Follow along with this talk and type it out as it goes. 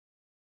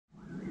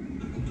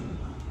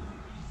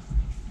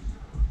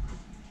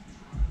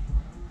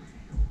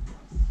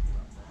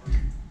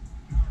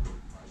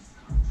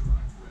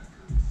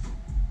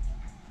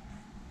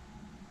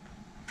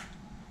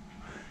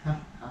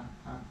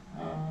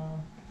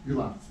Your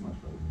laugh is much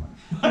better than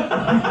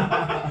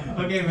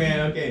mine. Okay,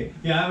 man, okay.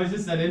 Yeah, I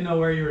didn't know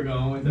where you were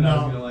going with it. I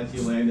was going to let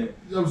you land it.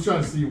 I was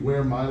trying to see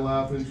where my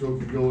laugh intro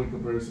could go in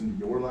comparison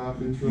to your laugh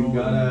intro. You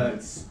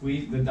gotta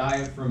squeeze the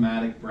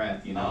diaphragmatic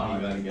breath, you know,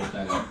 you gotta get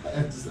that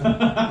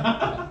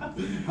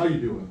in. How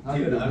you doing?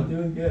 Dude, I'm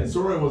doing good.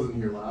 Sorry I wasn't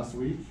here last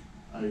week.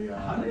 How did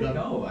it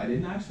go? I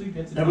didn't actually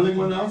get to. Everything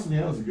went awesome.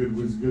 Yeah, it was a good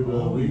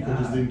week. Yeah.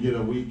 I just didn't get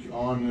a week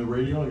on the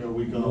radio. I got a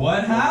week off.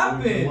 What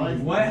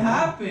happened? What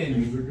happened?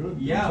 Things are good.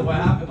 Yeah, what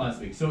happened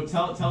last week? So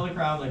tell the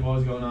crowd like what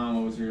was going on.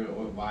 What was your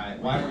why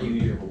were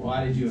you here?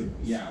 Why did you?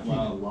 Yeah,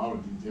 well, a lot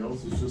of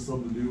details. It's just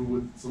something to do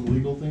with some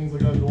legal things I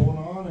got going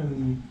on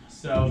and.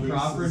 So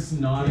Crawford's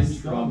not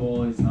in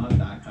trouble. He's not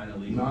that kind of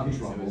legal. Not in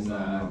trouble.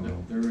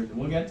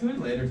 We'll get to it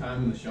later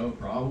time in the show.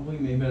 Probably,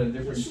 maybe at a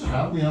different show.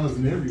 Have me on as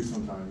an interview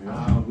sometime.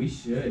 Yeah. We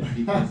should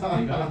because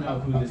they gotta know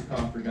who this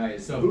Crawford guy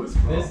is. So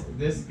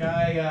this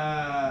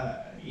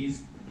guy,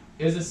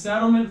 is a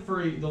settlement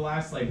for the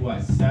last like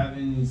what 6,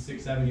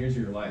 7 years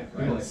of your life,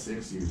 right? Like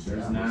 6 years.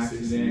 There's an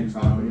accident.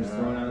 Crawford was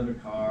thrown out of a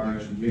car.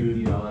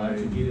 Big deal.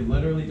 Electrocuted.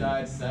 Literally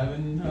died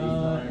 7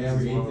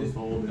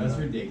 times. That's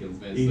ridiculous,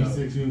 man.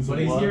 86 units. But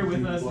he's here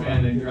with us,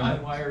 man, and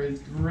DriveWire is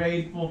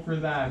grateful for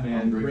that,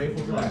 man. I'm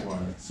grateful for that.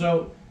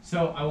 So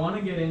I want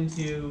to get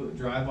into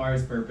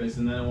DriveWire's purpose,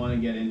 and then I want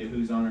to get into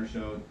who's on our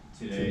show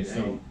today.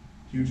 So.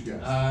 Huge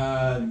guest.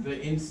 The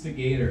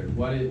instigator.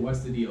 What's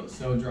the deal?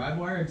 So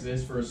DriveWire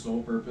exists for a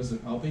sole purpose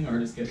of helping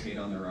artists get paid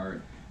on their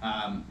art.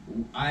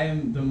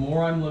 The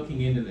more I'm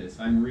looking into this,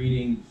 I'm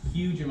reading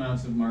huge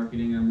amounts of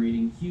marketing. I'm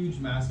reading huge,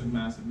 massive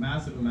amounts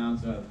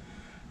of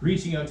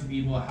reaching out to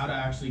people, how to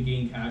actually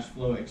gain cash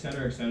flow,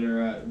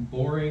 etc.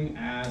 Boring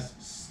ass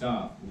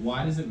stuff.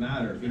 Why does it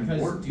matter?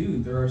 Because,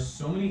 dude, there are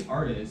so many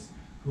artists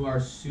who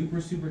are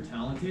super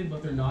talented,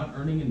 but they're not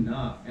earning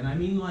enough. And I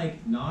mean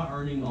like not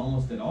earning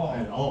almost at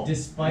all.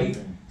 Despite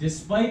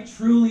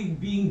truly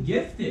being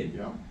gifted.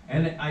 Yeah.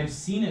 And I've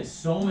seen it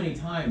so many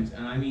times,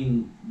 and I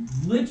mean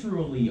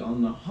literally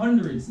on the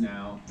hundreds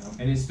now,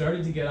 and it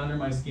started to get under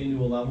my skin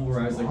to a level where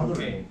I was like,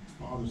 okay,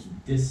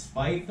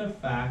 despite the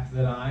fact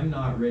that I'm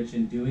not rich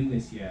and doing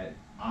this yet,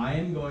 I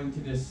am going to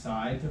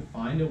decide to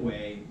find a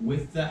way,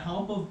 with the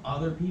help of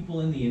other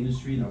people in the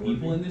industry, the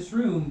people in this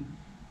room,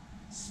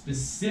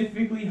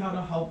 specifically how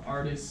to help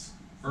artists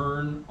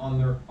earn on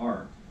their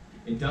art.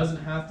 It doesn't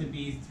have to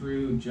be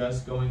through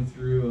just going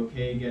through,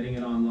 getting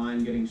it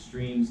online, getting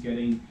streams,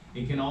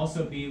 it can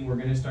also be, we're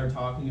going to start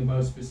talking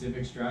about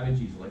specific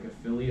strategies like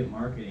affiliate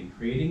marketing,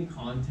 creating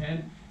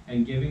content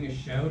and giving a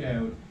shout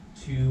out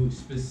to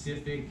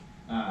specific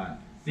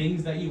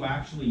things that you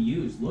actually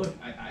use. Look,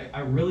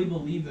 I really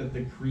believe that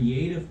the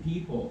creative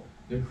people,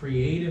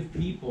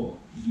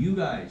 you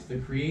guys, the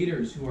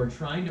creators who are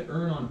trying to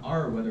earn on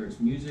art, whether it's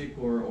music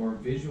or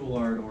visual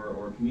art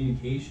or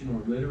communication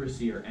or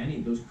literacy or any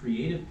of those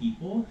creative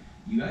people,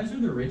 you guys are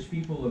the rich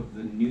people of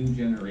the new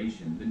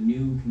generation, the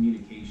new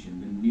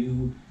communication, the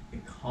new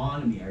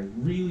economy. I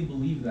really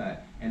believe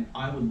that, and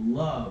I would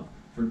love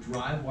for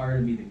DriveWire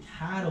to be the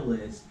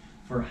catalyst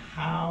for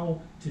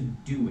how to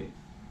do it.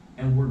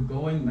 And we're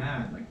going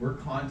mad, like we're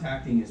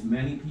contacting as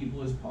many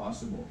people as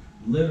possible.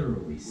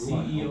 Literally,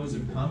 CEOs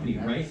of company,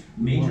 right?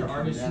 Major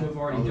artists who have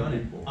already done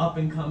it. Up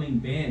and coming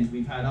bands.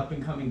 We've had up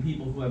and coming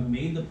people who have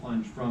made the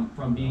plunge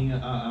from being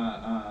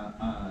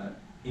a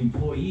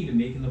employee to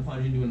making the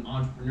plunge into an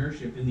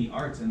entrepreneurship in the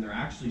arts, and they're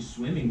actually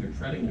swimming, they're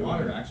treading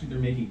water, actually they're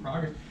making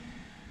progress.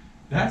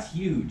 That's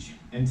huge.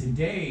 And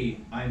today,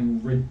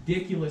 I'm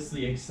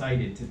ridiculously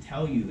excited to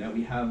tell you that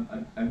we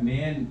have a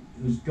man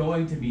who's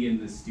going to be in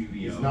the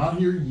studio. He's not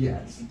here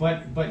yet.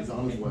 But he's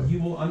on his way.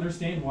 You will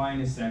understand why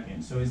in a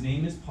second. So his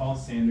name is Paul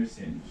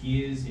Sanderson.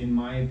 He is, in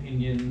my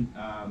opinion,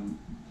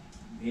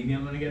 maybe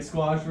I'm going to get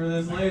squashed for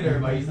this later,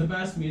 but he's the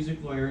best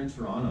music lawyer in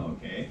Toronto,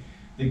 okay?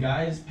 The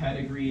guy's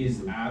pedigree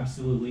is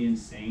absolutely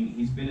insane.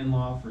 He's been in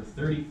law for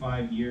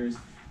 35 years.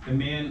 The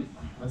man,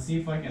 let's see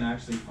if I can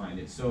actually find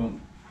it. So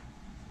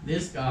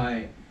this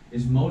guy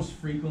is most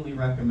frequently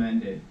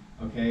recommended,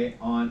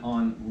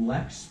 on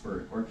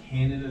Lexpert, or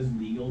Canada's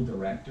legal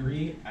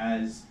directory,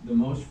 as the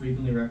most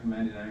frequently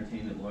recommended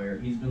entertainment lawyer.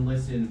 He's been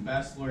listed in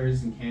best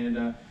lawyers in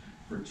Canada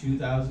for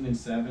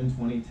 2007,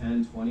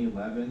 2010,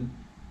 2011.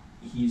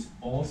 He's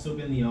also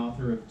been the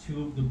author of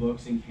 2 of the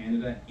books in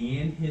Canada,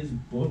 and his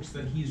books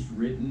that he's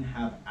written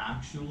have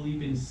actually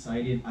been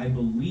cited. I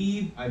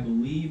believe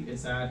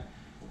it's at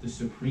the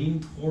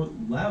Supreme Court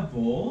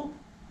level,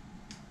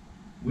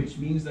 which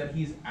means that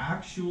he's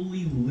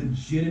actually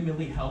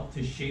legitimately helped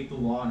to shape the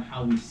law and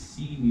how we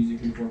see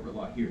music and corporate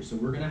law here. So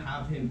we're going to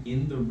have him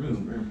in the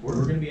room. We're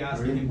going to be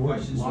asking him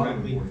questions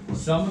directly.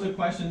 Some of the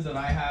questions that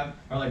I have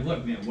are like,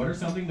 look, man, what are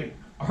something that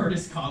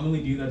artists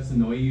commonly do that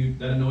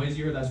annoys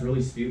you or that's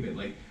really stupid?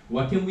 Like,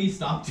 What can we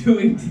stop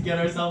doing to get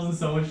ourselves in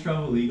so much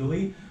trouble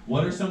legally?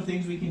 What are some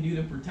things we can do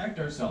to protect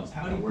ourselves?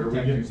 How do you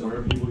protect yourself?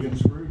 Where are people getting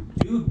screwed?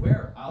 Dude,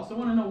 where? I also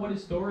want to know what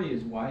his story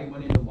is, why he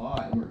went into law,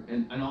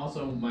 and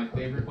also my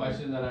favorite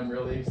question that I'm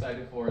really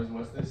excited for is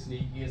what's the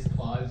sneakiest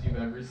clause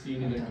you've ever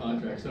seen in a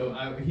contract? So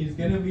he's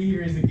gonna be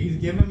here. He's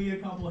giving me a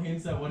couple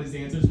hints at what his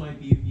answers might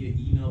be via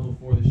email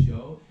before the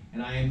show,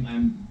 and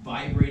I'm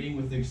vibrating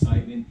with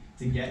excitement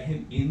to get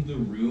him in the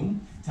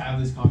room to have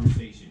this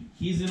conversation.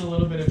 He's in a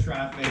little bit of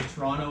traffic.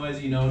 Toronto,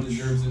 as you know,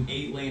 deserves an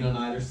 8-lane on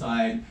either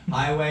side.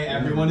 Highway,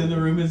 everyone in the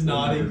room is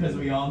nodding because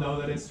we all know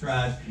that it's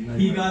trash.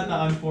 He got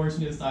the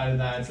unfortunate side of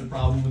that. It's a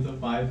problem with the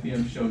 5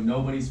 p.m. show.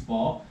 Nobody's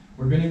fault.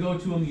 We're going to go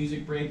to a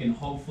music break, and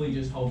hopefully,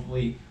 just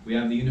hopefully, we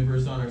have the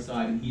universe on our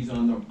side, and he's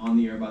on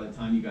the air by the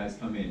time you guys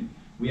come in.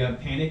 We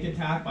have Panic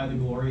Attack by the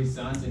Glorious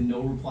Sons and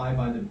No Reply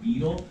by the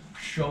Beatles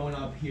showing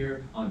up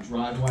here on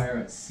DriveWire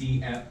at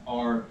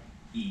CFRE.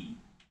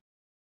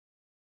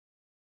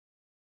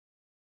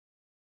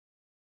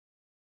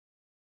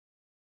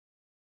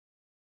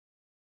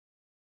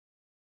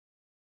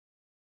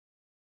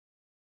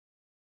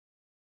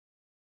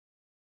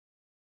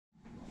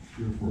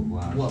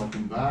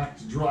 Welcome back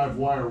to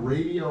DriveWire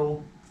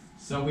Radio.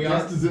 So we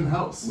Guest is in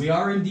house. We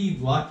are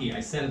indeed lucky. I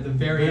said at the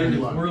very end,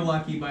 if lucky. we're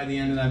lucky by the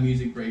end of that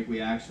music break, we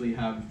actually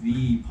have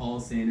the Paul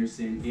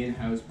Sanderson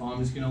in-house. Paul, I'm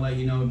just going to let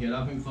you know, get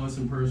up and close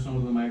and personal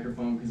to the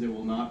microphone because it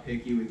will not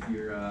pick you with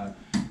your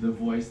the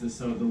voice,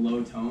 the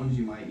low tones.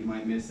 You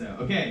might miss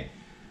out. Okay,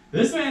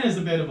 this man is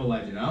a bit of a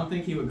legend. I don't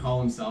think he would call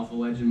himself a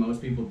legend.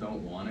 Most people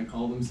don't want to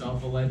call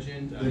themselves a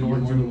legend. You're more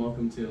than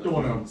welcome to.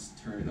 Let's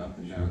turn it up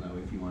and down that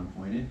way if you want to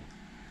point it.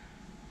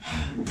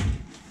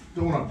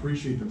 Don't want to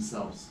appreciate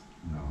themselves.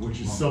 No.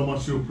 Which is so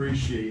much to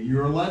appreciate.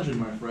 You're a legend,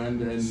 my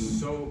friend, and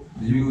so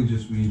it usually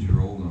just means you're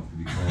old enough to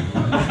be called a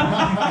legend.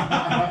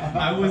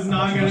 I was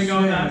not going to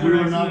go that direction. We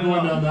were not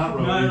going down that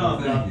road. Not at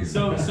all. Thank you.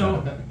 So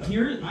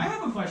here, I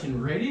have a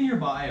question. Right in your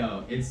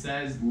bio, it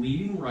says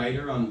leading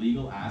writer on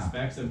legal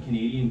aspects of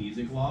Canadian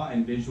music law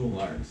and visual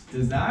arts.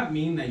 Does that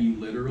mean that you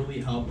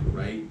literally helped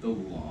write the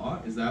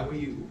law? Is that what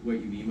you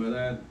mean by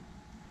that?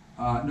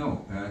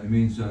 No, it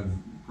means I've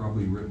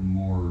probably written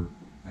more,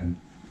 and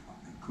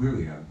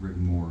clearly I've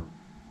written more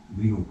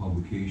legal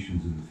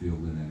publications in the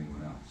field than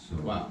anyone else. So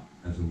wow.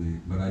 As a lead,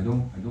 but I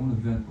don't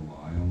invent the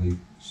law. I only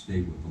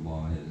state what the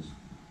law is.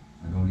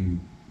 I don't even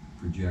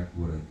project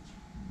what I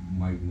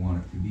might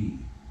want it to be.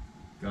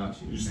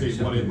 Gotcha. You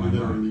state what it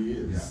literally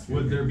is. Yeah.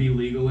 Would there be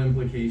legal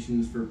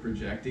implications for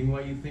projecting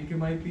what you think it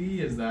might be?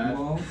 Is that?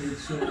 Well,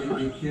 it's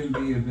it can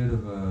be a bit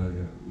of a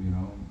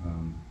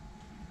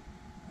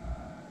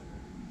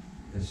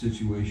a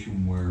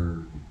situation where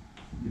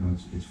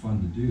it's fun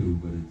to do,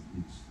 but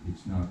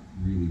it's not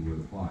really what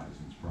applies.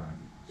 It's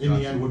practical.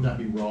 In the end, would that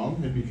be wrong?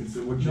 It'd be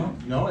considered. Would you?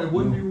 No, it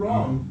wouldn't be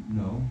wrong.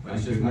 No,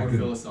 It's just more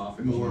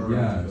philosophical.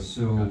 Yeah.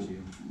 So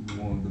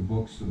the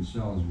books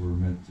themselves were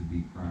meant to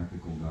be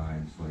practical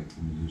guides, like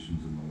the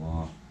Musicians in the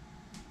Law,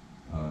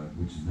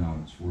 which is now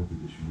in its 4th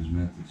edition. Was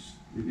meant to.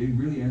 It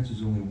really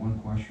answers only one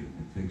question.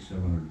 It takes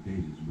 700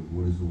 pages, but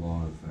what is the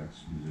law that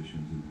affects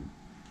musicians in their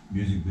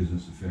music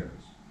business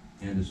affairs?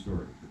 End of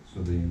story.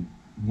 So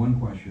one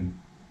question,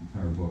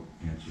 entire book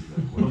answers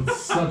that question. Well,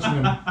 it's such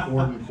an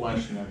important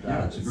question at that.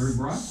 Yeah, it's a very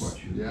broad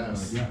question.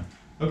 Yes. Yeah.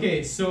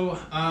 Okay, so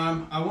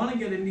I want to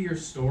get into your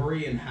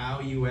story and how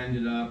you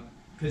ended up,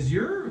 because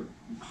you're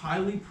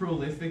highly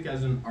prolific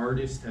as an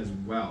artist as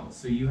well.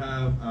 So you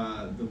have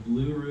the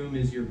Blue Room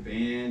is your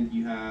band.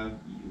 You have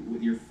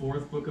with your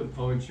 4th book of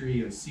poetry.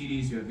 You have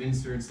CDs. You have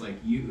inserts.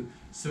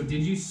 So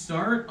did you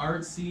start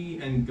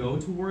artsy and go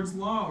towards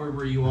law, or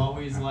were you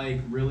always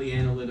like really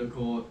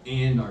analytical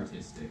and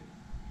artistic?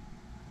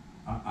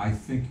 I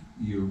think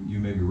you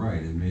may be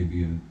right. It may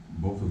be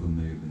both of them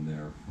may have been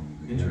there from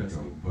the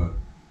get-go. But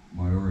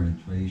my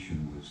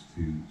orientation was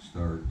to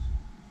start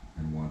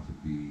and want to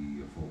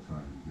be a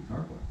full-time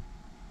guitar player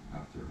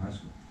after high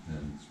school,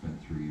 and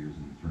spent 3 years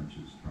in the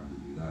trenches trying to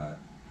do that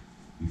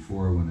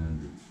before I went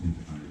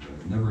into undergrad.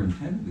 I never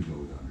intended to go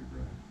to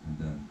undergrad, and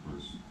then of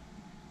course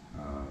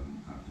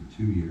after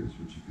 2 years,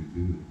 which you could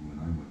do when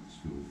I went to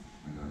school,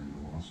 I got into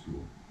law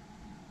school.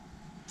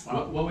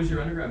 What was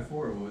your undergrad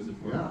for? What was it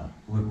for? Yeah,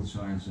 political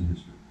science and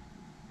history.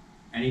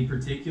 Any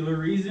particular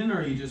reason,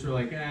 or you just were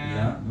like,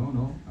 Yeah,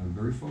 no. I was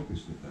very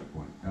focused at that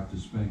point. After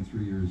spending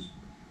 3 years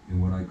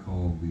in what I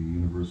call the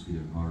University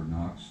of Hard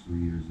Knocks, 3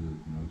 years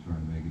of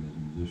trying to make it as a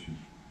musician.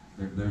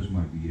 There's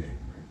my BA,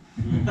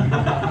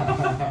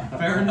 right?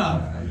 Fair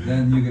enough.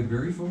 Then you get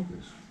very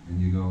focused,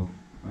 and you go,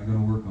 if I'm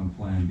going to work on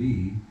Plan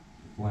B,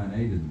 if Plan A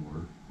didn't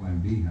work, Plan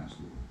B has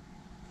to work.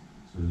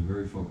 So I was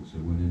very focused. I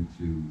went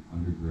into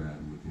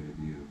undergrad with the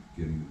idea of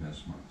getting the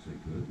best marks I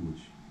could,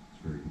 which is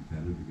very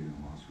competitive to get in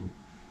law school.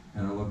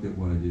 And I looked at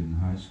what I did in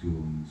high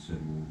school and said,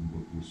 well,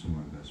 what were some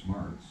of my best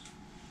marks?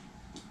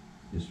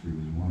 History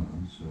was one of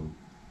them. So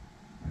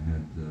I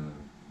had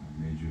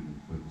I majored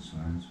in political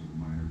science with a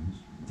minor in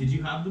history. Did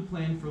you have the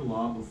plan for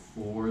law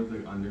before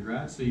the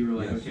undergrad? So you were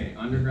like, Yes. okay, Yes,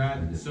 I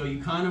undergrad. did. So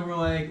you kind of were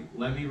like,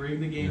 let me rig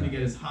the game to Yeah.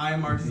 get as high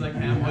marks as I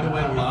can. What do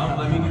I love?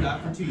 Let me do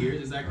that for 2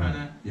 years. Is that kind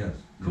of Yes.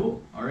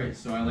 cool? All right.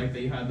 So I like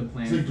that you had the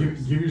plan. So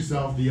first. give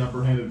yourself the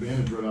upper hand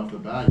advantage right off the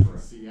bat. You can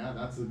see, yeah,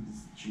 that's a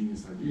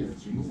genius idea.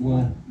 It's a genius Well,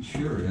 plan.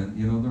 sure, and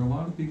you know, there are a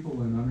lot of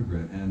people in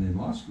undergrad and in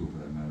law school for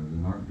that matter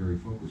that aren't very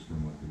focused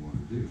on what they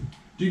want to do.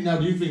 Do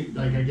you think,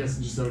 like, I guess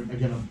just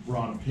again, a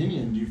broad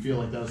opinion, do you feel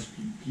like that's,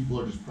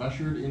 people are just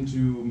pressured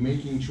into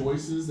making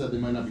choices that they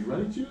might not be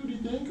ready to, do you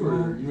think? Or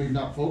Well, you maybe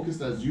not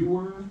focused as you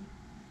were?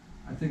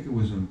 I think it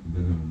was a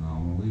bit of an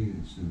anomaly.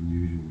 It's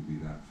unusual to be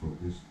that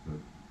focused, but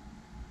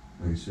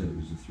like I said, it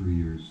was the 3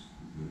 years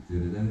that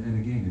did it. And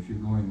again, if you're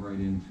going right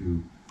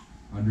into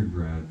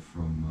undergrad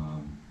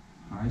from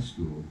high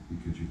school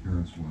because your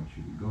parents want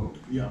you to go,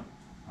 Yeah.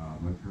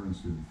 my parents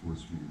didn't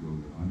force me to go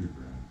to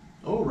undergrad.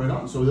 Oh, right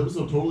on. So that was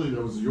that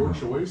was your No,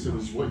 choice. It no,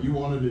 was sure. what you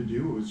wanted to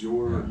do. It was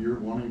Yeah. your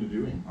wanting to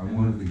doing. I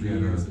wanted to 3 get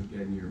years a of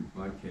getting your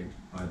butt kicked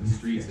by the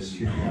streets as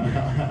you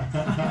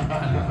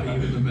Yeah. put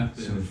you in the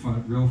method. some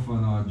fun, real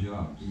fun odd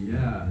jobs.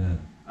 Yeah.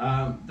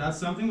 Yeah. That's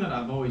something that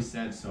I've always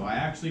said. So I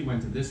actually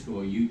went to this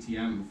school,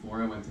 UTM,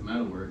 before I went to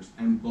Metalworks,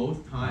 and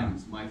both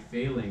times my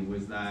failing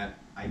was that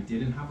I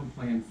didn't have a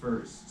plan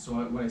first. So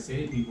what I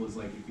say to people is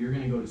like, if you're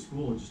gonna go to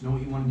school, just know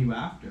what you want to do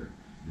after.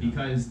 Yeah.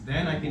 Because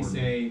then I can Important.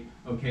 say,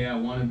 okay, I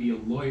want to be a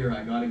lawyer,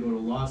 I got to go to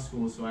law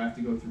school, so I have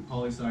to go through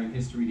poli-sci and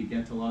history to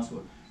get to law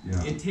school.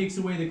 Yeah. It takes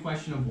away the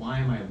question of why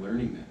am I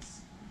learning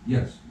this?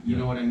 Yes. You yeah.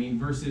 know what I mean?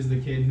 Versus the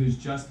kid who's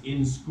just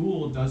in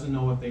school, doesn't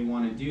know what they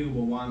want to do.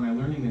 Well, why am I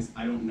learning this?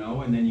 I don't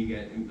know. And then you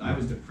get, I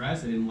was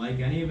depressed. I didn't like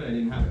any of it. I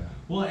didn't have, Yeah.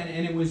 well,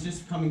 and it was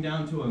just coming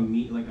down to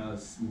like a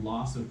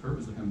loss of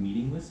purpose, like a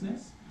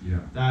meaninglessness. Yeah.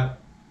 That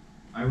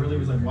I really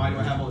was like, why do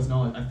I have all this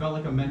knowledge? I felt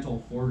like a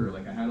mental hoarder.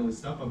 Like I had all this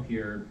stuff up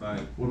here, but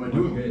What am I what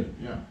doing with good? it?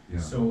 Yeah. Yeah.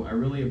 So I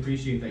really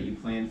appreciate that you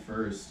planned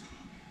first.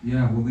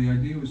 Yeah, well, the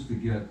idea was to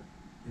get,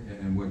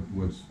 and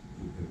what's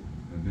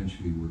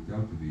eventually worked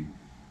out to be,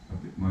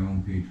 my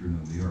own patron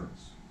of the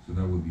arts. So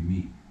that would be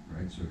me,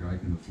 right? So I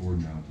can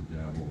afford now to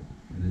dabble,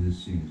 and it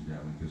is seen as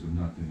dabbling because I'm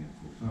not doing it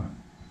full time,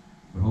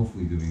 but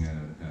hopefully doing it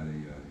at a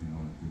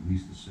at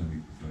least a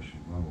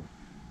semi-professional level.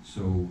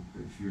 So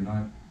if you're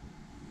not,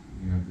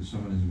 if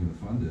someone isn't going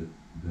to fund it,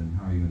 then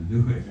how are you going to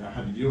do it? Yeah.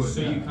 How do you do it? So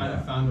yeah. you kind yeah.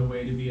 of found a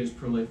way to be as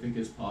prolific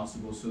as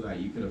possible so that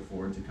you could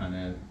afford to kind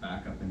of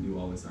back up and do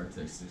all this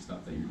artistic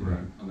stuff that you're doing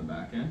Correct. on the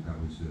back end.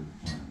 That was the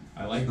plan.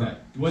 I like Stuck-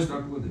 that. Was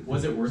stuck with it.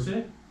 was it worth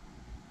it?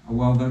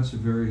 Well, that's a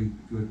very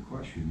good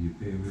question. You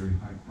pay a very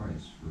high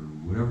price for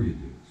whatever you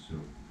do. So,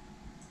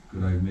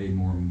 could I have made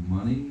more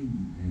money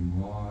in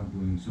law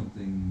doing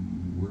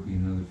something, working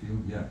in another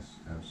field? Yes,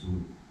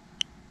 absolutely.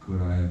 Could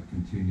I have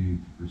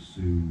continued to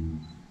pursue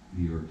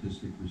the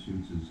artistic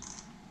pursuits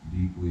as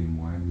deeply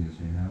and widely as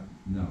I have?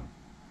 No.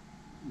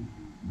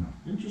 No.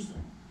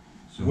 Interesting.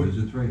 So What-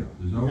 there's a trade-off.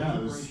 There's always Yeah, a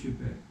there's- price you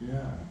pay.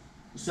 Yeah.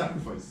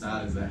 Sacrifice.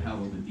 That is a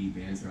hell of a deep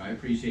answer. I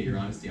appreciate your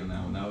honesty on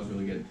that one. That was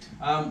really good.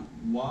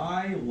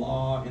 Why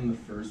law in the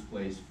first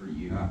place for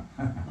you?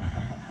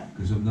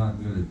 Because I'm not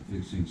good at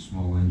fixing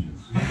small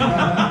engines.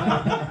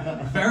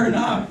 Fair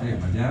enough. Hey,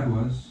 my dad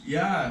was.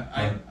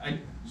 Yeah,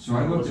 So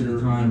I looked What's at the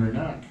your time.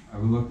 neck? I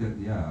looked at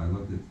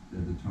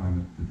the time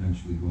at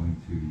potentially going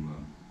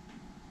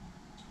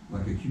to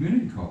like a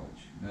community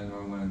college, and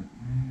I went.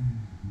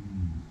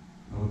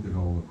 I looked at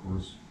all the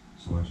course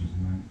selections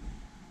and went,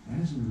 that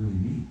isn't really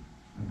me.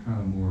 I'm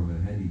kind of more of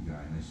a heady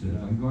guy, and I said,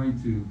 if I'm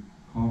going to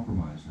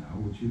compromise now,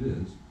 which it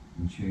is,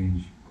 and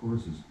change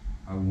courses,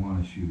 I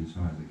want to shoot as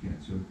high as I can.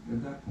 So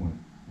at that point,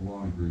 a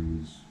law degree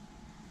was,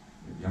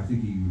 I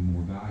think, even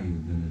more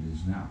valued than it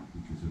is now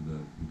because of the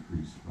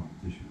increased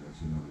competition.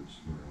 That's another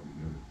story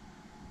altogether.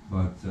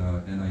 But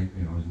and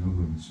I was no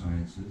good in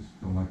sciences.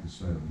 Don't like the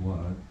sight of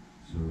blood.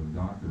 So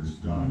doctors.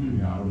 Yeah,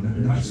 I would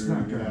Not have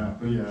stuck. Yeah,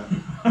 but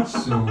yeah.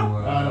 So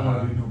I don't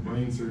want to do no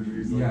brain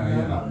surgeries. Like, yeah, I'm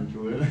yeah. not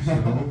into it. So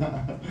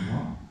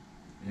wow.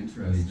 Made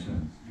interesting.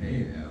 sense.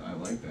 Hey, I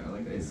like that. I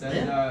like that.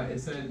 It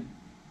said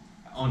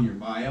on your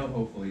bio.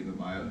 Hopefully the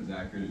bio is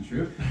accurate and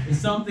true. It's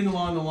something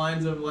along the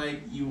lines of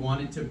like you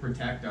wanted to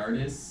protect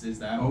artists. Is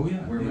that Oh, yeah,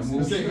 where yeah, was well,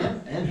 this? Say,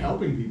 sure. and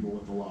helping people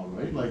with the law,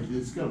 right? Like,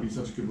 it's got to be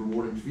such a good,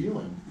 rewarding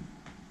feeling.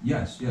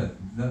 Yes, yeah.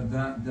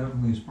 That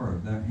definitely is part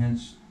of that.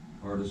 Hence,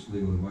 artist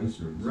legal advice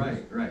services.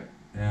 Right.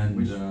 And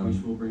Which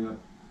we'll bring up.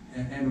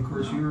 And of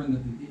course, Wow. you're in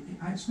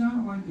the. It's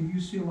not like if you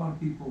see a lot of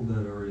people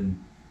that are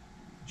in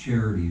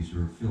charities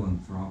or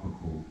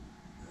philanthropical,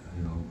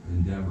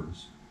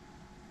 endeavors.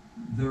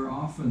 They're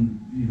often,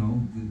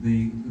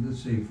 they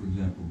let's say, for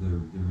example,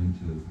 they're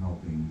into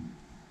helping,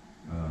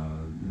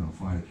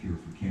 find a cure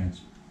for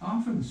cancer.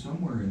 Often,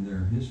 somewhere in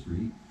their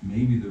history,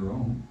 maybe their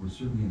own, or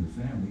certainly in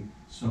their family,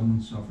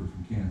 someone suffered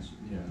from cancer.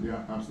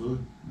 Yeah,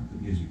 absolutely. Not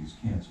that music is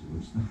cancer,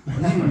 it's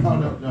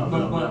not.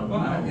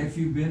 But if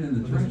you've been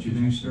in the trenches,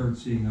 you start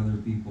seeing other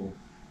people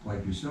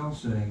like yourself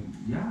saying,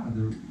 yeah,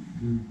 they're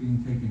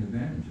being taken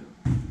advantage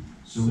of.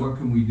 So what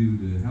can we do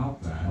to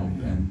help that? Help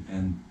them.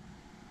 And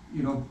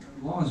you know,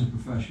 law is a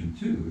profession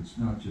too, it's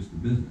not just a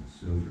business,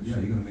 so yeah,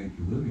 you're gonna make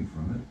your living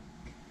from it,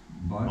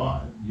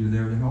 but you're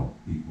there to help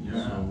people,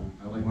 Yeah, so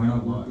I like why that a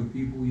not work lot. with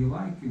people you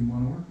like and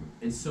wanna work with?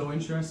 It's so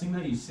interesting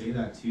that you say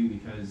that too,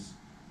 because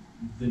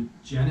the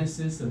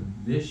genesis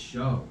of this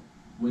show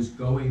was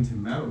going to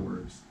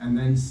Metalworks and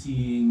then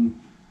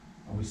seeing,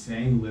 I was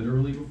saying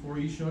literally before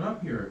you showed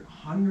up here,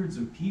 hundreds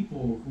of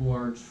people who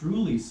are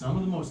truly some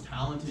of the most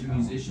talented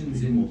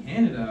musicians in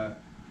Canada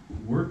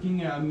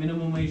working a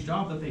minimum wage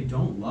job that they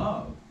don't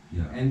love.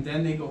 Yeah. And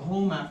then they go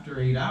home after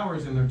 8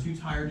 hours and they're too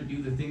tired to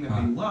do the thing that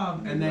they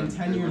love, and then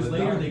 10 years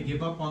later they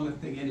give up on the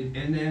thing and it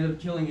ended up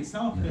killing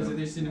itself because they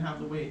just didn't have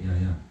the way.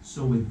 Yeah.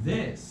 So with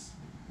this,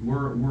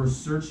 we're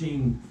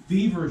searching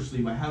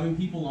feverishly by having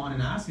people on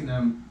and asking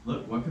them,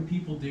 look, what can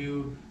people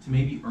do to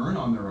maybe earn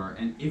on their art?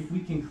 And if we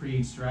can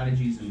create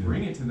strategies and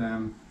bring it to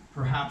them,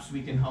 perhaps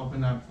we can help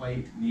in that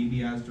plight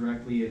maybe as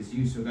directly as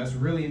you. So that's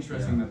really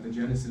interesting that the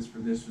genesis for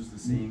this was the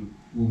same.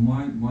 Well,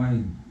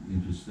 my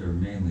interest there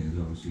mainly is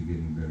obviously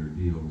getting better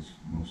deals,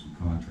 mostly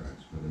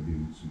contracts, but I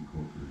do some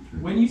corporate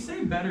trade. When you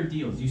say better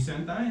deals, you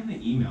sent that in the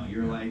email.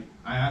 You're like,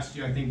 I asked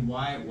you, I think,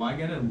 why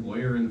get a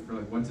lawyer in for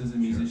like, what does a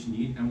musician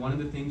need? And one of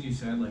the things you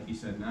said, like you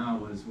said now,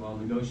 was, well,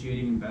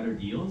 negotiating and better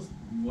deals.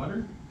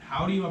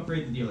 How do you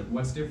upgrade the deal? Like,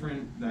 what's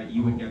different that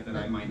you would get that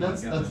I might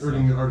not get? That's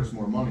earning the artist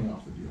more money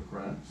off the deal,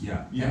 correct?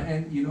 Yeah.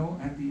 And you know,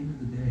 at the end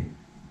of the day,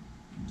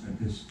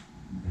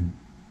 and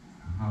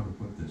how to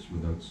put this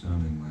without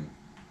sounding like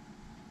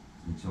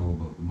it's all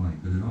about the money,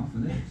 but it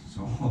often is. It's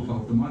all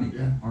about the money.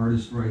 Yeah.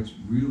 Artist rights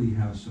really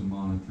have some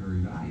monetary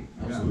value.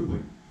 Absolutely.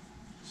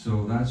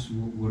 So that's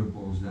what it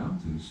boils down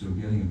to. So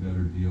getting a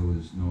better deal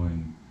is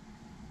knowing,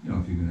 you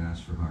know, if you can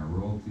ask for higher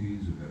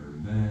royalties, or better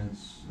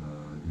events,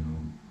 you know,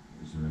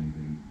 is there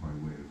anything by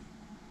way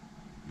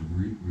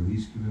of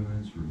release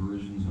commitments,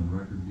 reversions on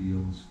record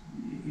deals?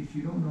 If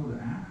you don't know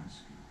to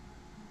ask,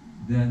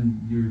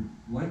 then you're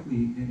likely,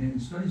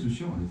 and studies have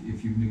shown,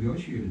 if you've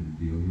negotiated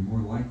a deal, you're more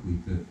likely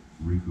to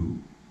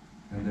recoup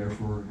and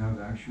therefore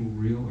have actual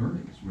real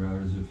earnings,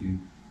 whereas if you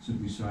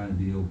simply sign a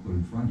deal put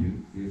in front of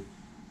you, if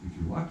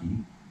you're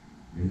lucky,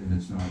 and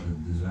it's not a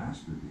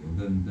disaster deal,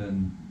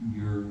 then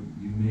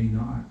you may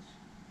not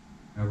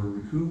ever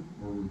recoup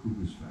or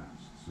recoup as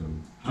fast. So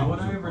How would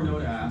I ever know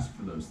to ask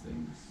for those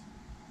things?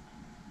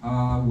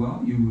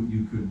 Well,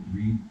 you could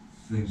read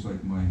things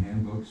like my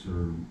handbooks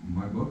or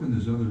my book, and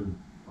there's other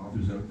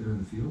authors out there in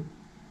the field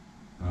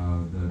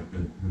that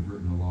have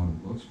written a lot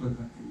of books, but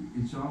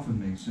it often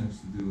makes sense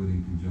to do it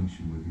in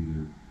conjunction with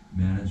either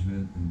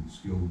management and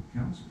skilled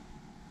counsel.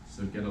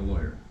 So get a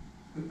lawyer.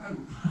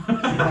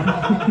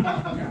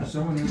 Yeah,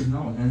 someone who's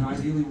known, and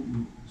ideally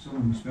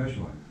someone who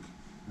specializes.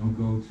 Don't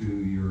go to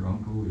your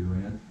uncle or your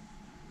aunt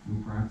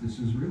who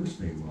practices real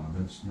estate law.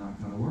 That's not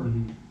going to work.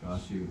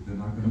 Got you. They're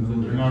not going to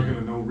know. You're not going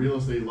to know real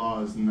estate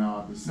law is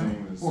not the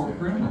same as or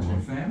criminal or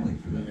family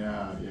for that.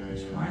 Yeah.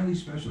 It's highly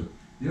specialized.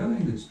 The other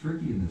thing that's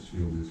tricky in this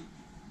field is,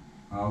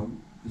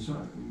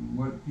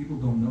 what people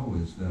don't know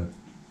is that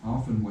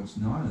often what's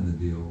not in the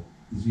deal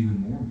is even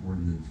more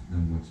important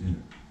than what's in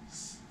it.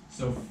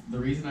 So the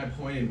reason I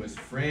pointed was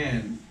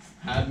Fran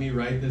had me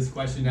write this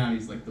question down.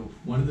 He's like,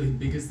 one of the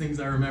biggest things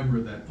I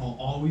remember that Paul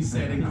always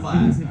said in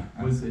class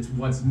was, it's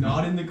what's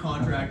not in the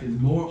contract is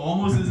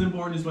almost as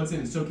important as what's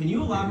in it. So can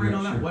you elaborate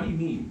on that? Sure. What do you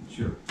mean?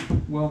 Sure.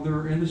 Well, there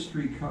are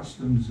industry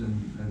customs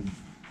and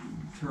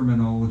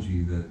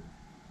terminology that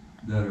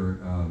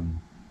are,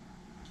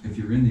 if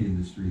you're in the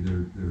industry,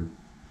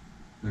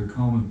 they're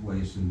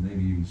commonplace and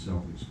maybe even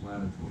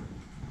self-explanatory.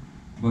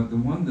 But the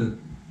one that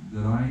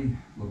I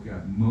look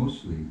at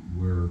mostly,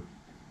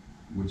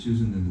 which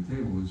isn't in the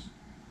table,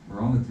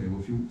 or on the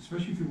table,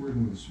 especially if you're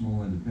working with a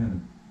small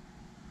independent,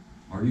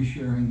 are you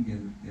sharing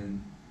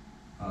in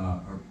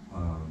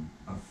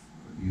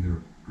either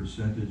a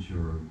percentage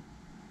or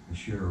a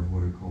share of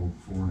what are called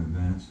foreign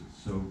advances?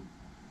 So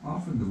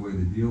often the way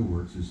the deal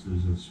works is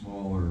there's a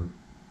smaller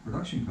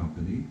production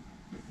company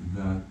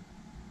that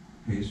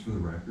pays for the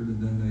record, and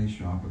then they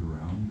shop it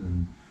around,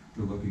 and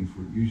they're looking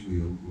for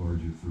usually a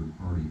larger third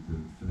party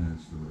to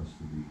finance the rest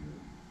of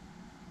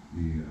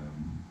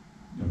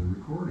the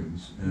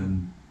recordings.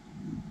 And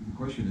the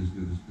question is,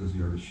 does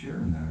the artist share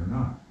in that or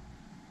not?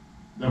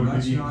 That would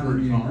That's be the not in the incurred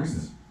agreement,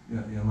 costs.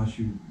 unless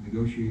you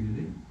negotiate it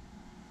in.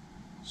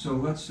 So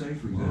let's say,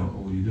 for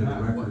example, you did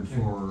a record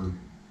for a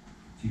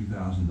few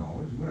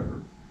 $1,000s,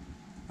 whatever,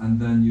 and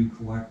then you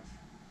collect,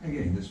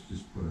 again, let's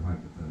just put a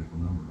hypothetical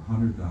number,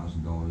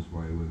 $100,000 by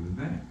way of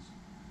advance.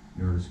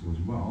 The artist goes,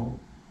 well,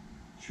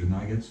 shouldn't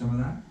I get some of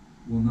that?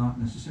 Well, not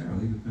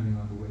necessarily, depending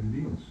on the way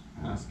the deal is.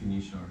 Ask and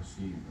you shall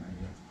receive, right?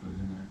 You have to put it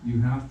in there.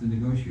 You have to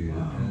negotiate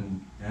Wow.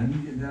 it,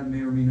 and that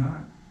may or may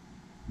not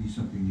be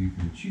something you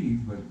can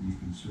achieve, but you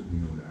can certainly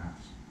know to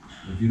ask.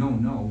 If you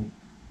don't know,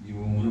 you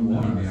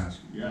won't be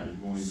asking. Yeah, you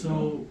won't even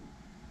know.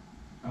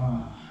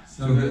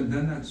 So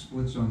then that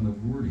splits on the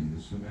wording,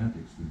 the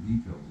semantics, the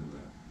details of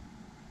that.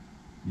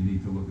 You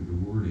need to look at the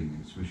wording,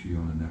 especially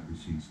on a net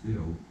receipts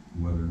deal,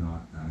 whether or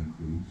not that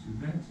includes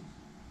advances.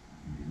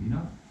 Maybe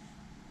not.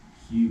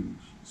 huge.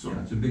 So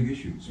Yeah, it's a big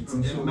issue.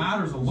 It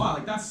matters a lot.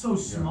 Like, that's so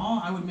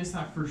small, I would miss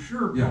that for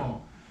sure, Yeah.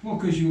 Paul. Well,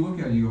 because you look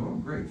at it and you go, oh,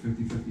 great,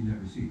 50-50 net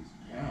receipts.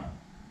 yeah,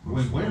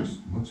 Looks win.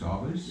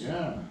 obvious.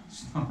 Yeah,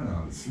 It's not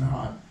obvious. it's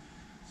not.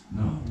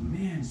 No. Oh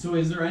man! So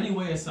is there any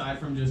way aside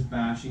from just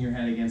bashing your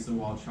head against the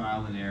wall,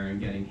 trial and error, and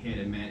getting hit,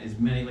 and as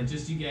many like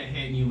just you get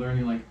hit and you learn,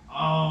 you're like,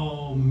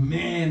 oh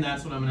man,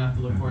 that's what I'm gonna have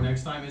to look for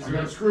next time. Is I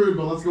there? got screwed,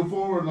 but let's go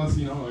forward. Let's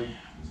like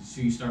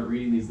So you start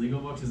reading these legal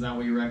books. Is that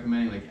what you're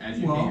recommending? Like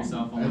educate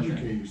yourself on what they-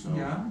 educate yourself.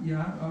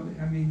 Yeah.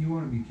 I mean, you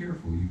want to be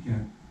careful. You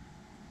can't.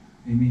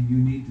 I mean, you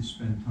need to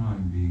spend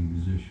time being a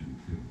musician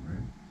too,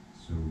 right?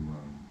 So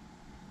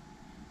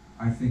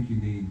I think you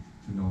need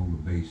to know the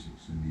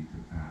basics and need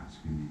to ask.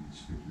 You need to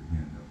stick your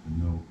hand up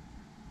and know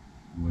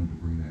when to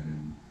bring that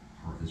in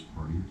as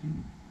part of your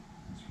team.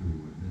 That's really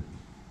what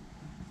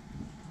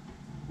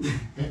it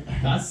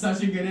is. That's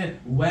such a good in.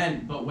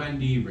 When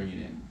do you bring it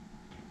in?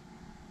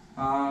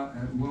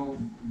 Well,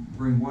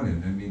 bring what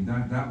in? I mean,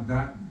 that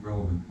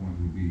relevant point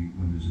would be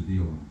when there's a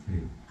deal on the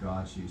table.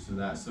 Got you.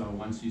 So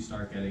once you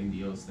start getting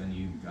deals, then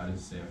you gotta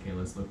say, okay,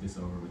 let's look this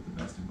over with the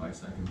best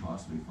advice I can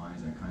possibly find.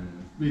 Is that kind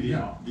of Be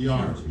the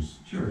honors.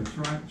 Sure.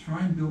 Try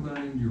and build that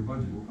into your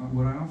budget.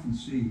 What I often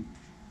see,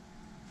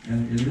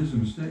 and it is a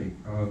mistake,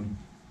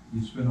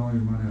 you spend all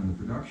your money on the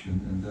production,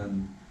 and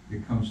then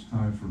it comes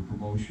time for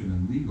promotion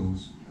and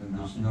legals, and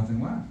there's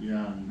nothing left.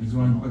 Yeah. And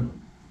going, but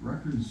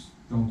records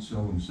don't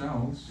sell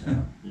themselves.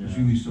 Yeah. There's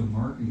usually some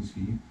marketing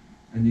scheme,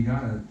 and you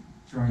gotta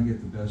try and get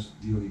the best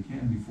deal you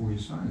can before you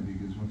sign it,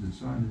 because once it's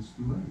signed, it's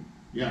too late.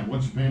 Yeah,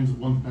 once depends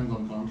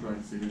on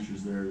contract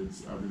signatures there,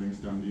 it's everything's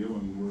done deal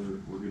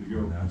and we're good to go.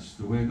 And that's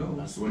the way it goes.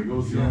 That's the way it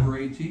goes, If you're yeah. over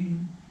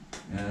 18,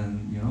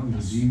 and,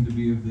 you're deemed to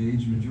be of the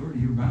age majority,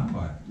 you're bound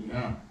by it.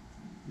 Yeah,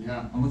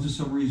 yeah. Unless there's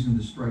some reason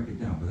to strike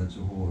it down, but that's a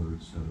whole other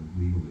set of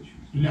legal issues.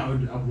 Now,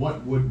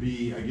 what would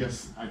be, I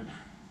guess,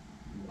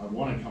 I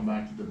want to come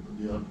back to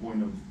the other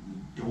point of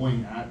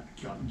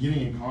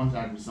getting in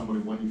contact with somebody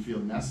when you feel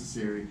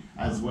necessary,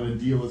 as when a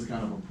deal is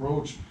kind of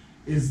approached.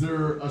 Is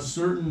there a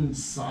certain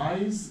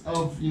size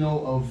of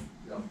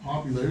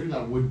popularity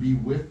that would be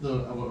with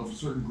of a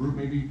certain group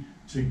maybe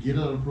to get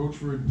an approach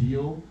for a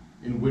deal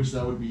in which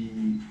that would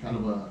be kind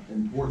of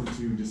important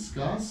to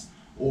discuss,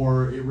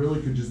 or it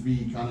really could just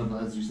be kind of,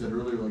 as you said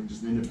earlier, like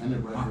just an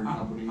independent record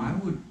company? I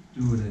would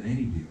do it in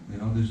any deal.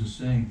 There's a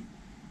saying,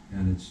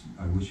 and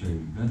I wish I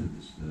invented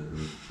this,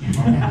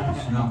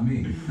 it's not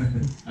me.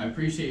 I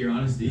appreciate your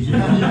honesty.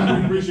 Yeah,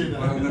 we appreciate that.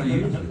 But I'm gonna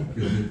use it,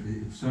 because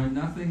it signed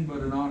nothing but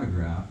an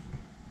autograph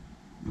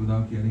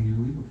without getting your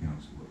legal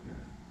counsel to look at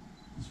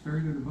it. It's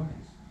very good advice.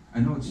 I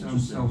know it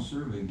sounds Interesting.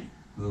 self-serving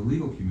for the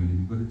legal community,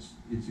 but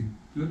it's a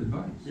good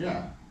advice.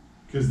 Yeah,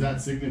 because that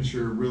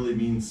signature really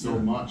means so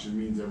Yeah. much. It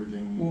means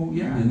everything. Well,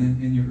 yeah,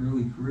 and in your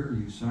early career,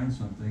 you sign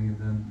something and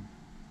then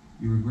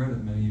you regret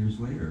it many years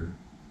later,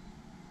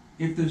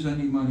 if there's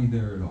any money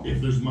there at all.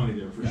 If there's money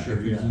there, for sure,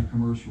 If it's yeah. a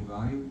commercial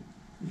value,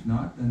 if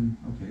not, then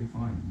okay,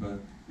 fine, but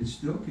it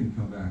still can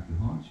come back to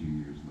haunt you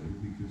years later,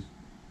 because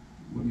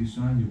what you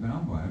sign, you're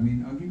bound by. I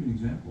mean, I'll give you an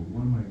example.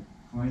 One of my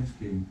clients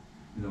came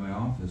into my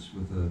office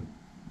with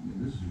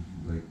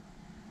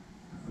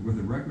with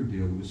a record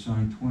deal that was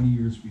signed 20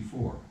 years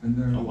before, and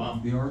Oh, wow.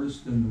 the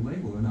artist and the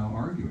label are now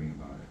arguing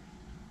about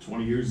it.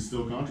 20 years is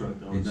still contract,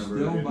 though. It's It never,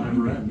 still it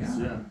binding, never ends.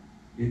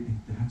 yeah.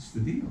 That's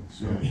the deal.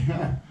 So,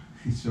 Yeah.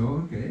 so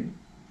okay,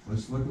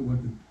 let's look at what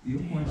the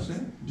deal points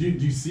say. Do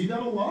you see that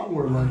a lot,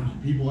 where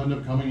like people end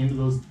up coming into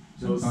those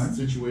Sometimes.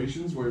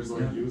 situations where it's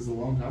like Yeah. it was a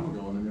long time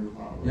ago and I never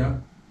thought about Yeah,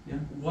 it? yeah.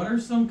 What are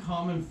some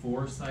common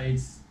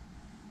foresights?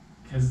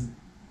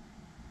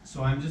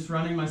 So I'm just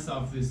running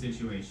myself through the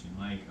situation.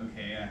 Like,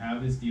 okay, I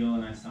have this deal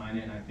and I sign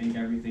it and I think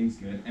everything's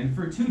good. And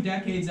for 2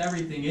 decades,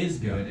 everything is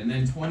good. Yeah. And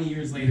then 20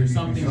 years later,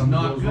 something's Something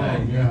not goes good.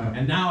 wrong, yeah.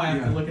 And now I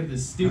have to Yeah. look at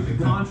this stupid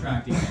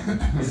contract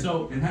again.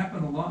 So, It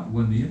happened a lot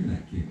when the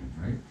internet came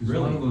in, right? Because a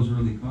lot Really? of those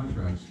early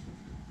contracts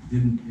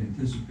didn't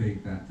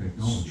anticipate that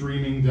technology.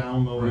 Streaming,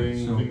 downloading,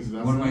 Right, so things of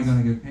that what am I sense.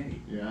 gonna get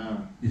paid? Yeah.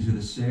 Is it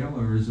a sale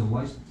or is it a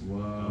license?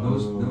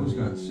 whoa. Those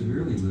got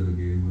severely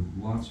litigated with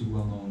lots of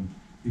well-known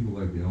people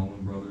like the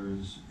Allman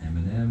Brothers,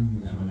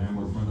 Eminem was on the M&M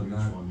was forefront a of huge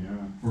that. one,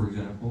 yeah. For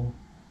example,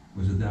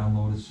 was a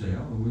download a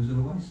sale or was it a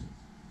license?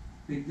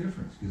 Big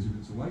difference, because if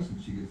it's a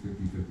license, you get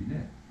 50-50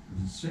 net.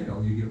 If it's a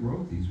sale, you get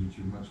royalties, which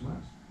are much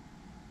less.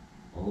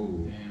 Oh.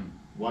 Damn.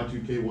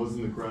 Y2K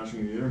wasn't the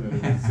crashing of the internet,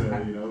 it's,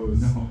 it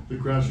was No. the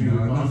crashing of the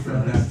No, not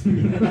contract. that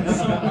too.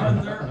 So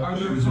are It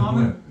there was a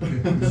common?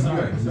 blip. It was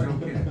Sorry. good. It was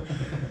okay.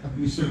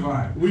 We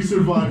survived. We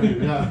survived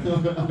it, yeah.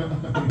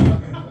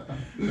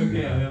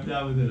 Okay, I'm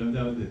down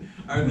with it.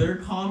 Are there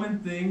common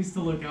things to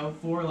look out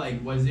for?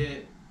 Like,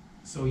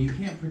 so you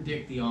can't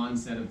predict the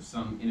onset of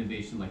some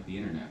innovation like the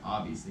internet,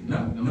 obviously.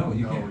 No,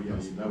 you Oh, can't.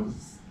 yes, that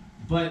was.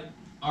 But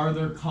Are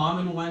there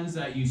common ones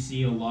that you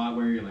see a lot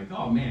where you're like,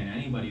 oh man,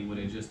 anybody would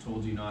have just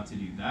told you not to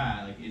do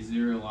that? Like, is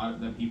there a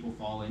lot that people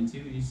fall into?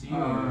 You see,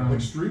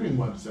 like streaming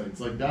websites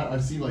like that.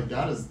 I've seen like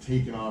that has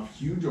taken off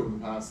huge over the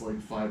past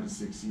like 5 to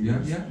 6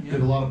 years. Yeah.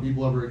 Did a lot of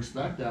people ever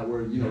expect that?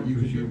 Where you know Yeah, you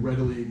for could sure. be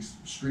readily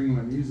streaming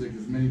my music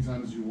as many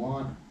times as you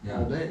want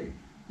all day.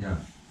 Yeah.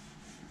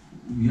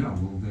 Yeah,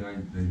 well, the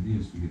idea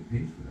is to get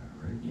paid for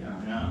that, right?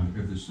 yeah.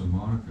 If there's some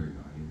monetary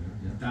value there,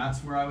 yeah.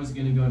 That's where I was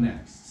gonna go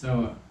next.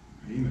 So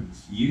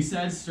Payments. you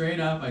said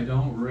straight up, I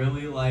don't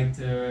really like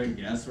to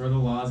guess where the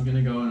law is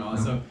gonna go and all.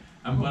 No. So,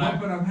 But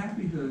I'm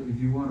happy to, if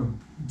you want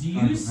do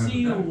you to.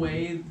 see a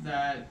way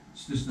that?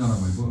 It's just not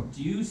on my book.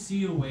 Do you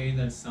see a way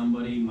that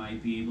somebody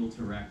might be able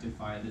to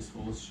rectify this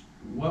whole?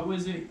 What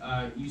was it?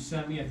 You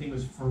sent me. I think it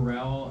was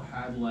Pharrell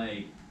had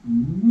like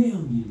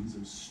millions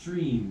of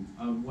streams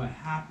of What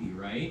Happy,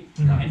 right?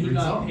 Mhm. And he Great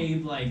got song.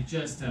 paid like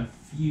just a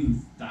few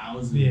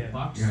thousand Yeah.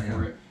 bucks Yeah,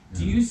 for yeah. it.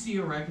 Do you see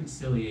a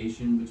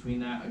reconciliation between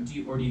that?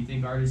 Or do you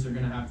think artists are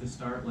gonna have to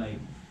start like,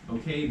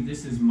 okay,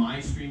 this is my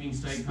streaming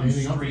site, come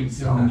Standing up for straight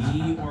to themselves.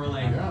 me, or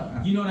like,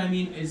 Yeah. you know what I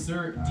mean?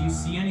 Do you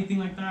see anything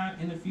like that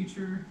in the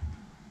future?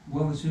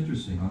 Well, it's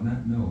interesting. On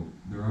that note,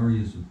 there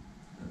already is a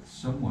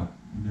somewhat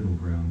middle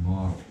ground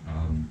model.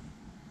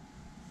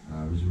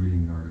 I was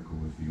reading an article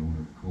with the owner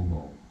of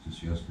Cobalt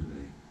just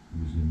yesterday,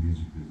 who was in the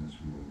music business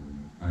world,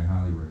 and I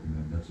highly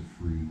recommend. That's a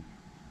free.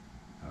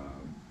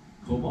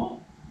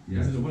 Cobalt? Yeah,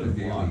 Is it it's what a a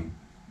blog? daily.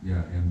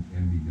 Yeah,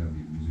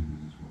 MBW, Music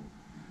Business World.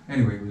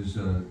 Anyway, it was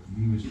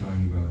he was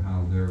talking about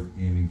how they're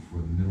aiming for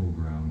the middle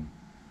ground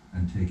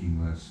and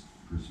taking less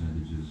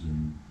percentages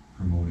and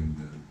promoting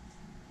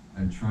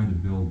and trying to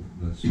build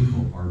the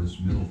so-called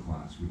artist middle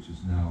class, which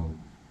is now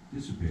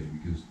dissipating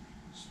because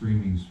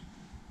streaming's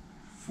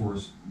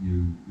forced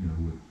you know,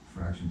 with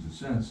fractions of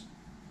cents,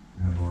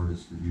 to have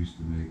artists that used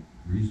to make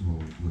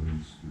reasonable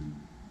livings through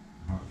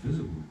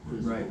physical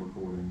recordings Right.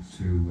 Recordings.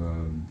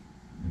 to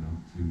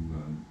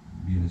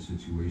be in a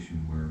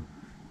situation where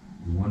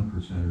the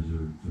 1%ers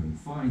are doing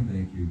fine,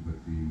 thank you, but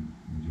the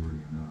majority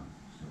are not.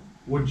 So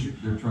Would you?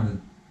 they're trying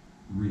to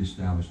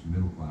reestablish the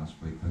middle class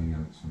by cutting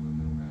out some of the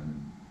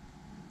middlemen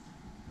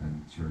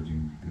and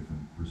charging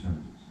different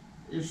percentages.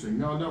 Interesting.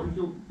 No,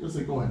 you'll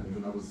say go ahead,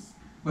 David. That was.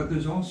 But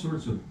there's all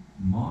sorts of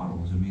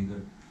models. I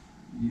mean,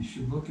 you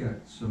should look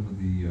at some of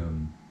the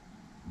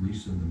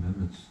recent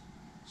amendments,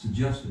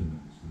 suggested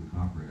amendments to the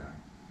Copyright Act,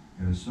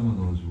 and if some of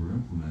those were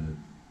implemented,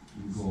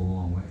 it would go a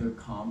long way. The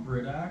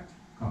Copyright Act?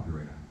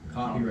 Copyright Act. Yeah.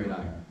 Copyright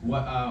Act.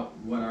 What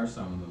are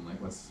some of them?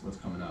 Like what's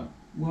coming up?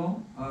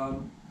 Well,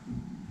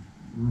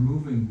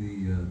 removing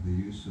the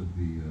use of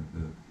the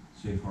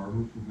safe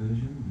harbor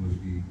provision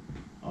would be.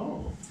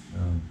 Oh.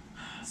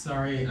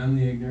 Sorry, I'm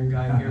the ignorant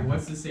guy here.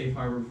 What's the safe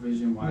harbor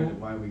provision? Why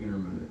Well- are we gonna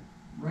remove it?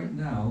 Right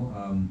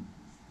now,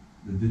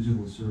 the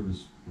digital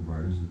service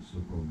providers, the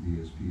so-called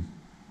DSPs,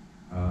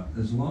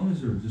 as long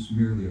as they're just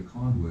merely a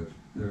conduit,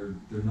 they're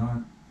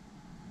not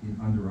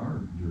under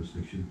our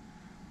jurisdiction.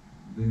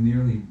 They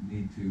merely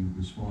need to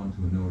respond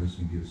to a notice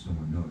and give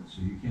someone notice.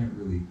 So you can't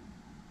really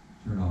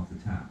turn off the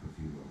tap,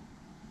 if you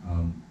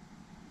will.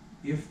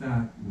 If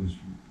that was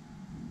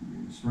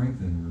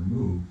strengthened,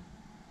 removed,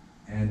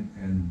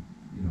 and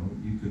you know,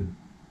 you could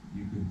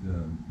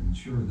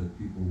ensure that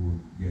people were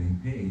getting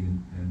paid,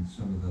 and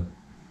some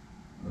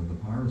of the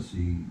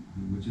piracy,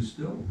 which is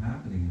still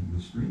happening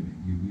with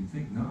streaming. You would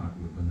think not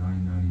with the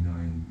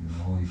 $9.99, you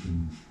know, all you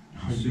can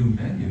consume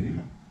menu,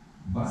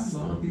 but a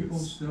lot of people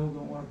still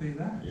don't want to pay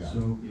that. Yeah.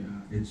 So Yeah.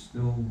 it's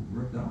still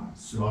ripped off.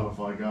 So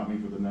Spotify got me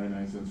for the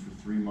 99 cents for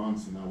 3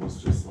 months, and that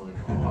was just like,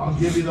 oh, I'll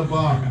give you the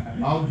buck,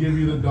 I'll give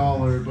you the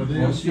 $1. But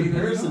Well, in see, there you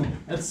comparison, go.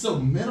 that's so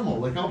minimal.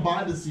 Like, I'll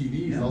buy the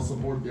CDs, Yeah. I'll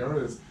support the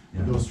artists.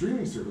 Yeah. But those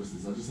streaming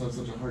services, I just have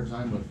such a hard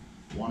time with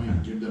wanting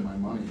to give them my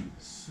money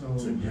So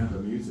to Yeah. get the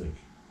music.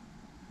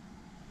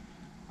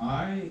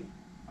 I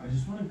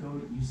just want to go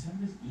to, you sent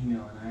this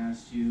email and I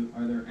asked you,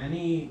 are there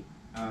any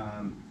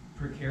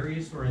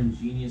precarious or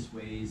ingenious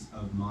ways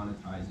of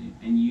monetizing?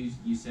 And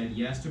you said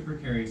yes to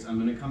precarious. I'm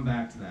going to come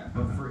back to that.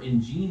 But for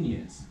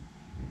ingenious,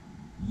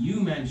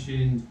 you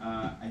mentioned,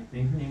 I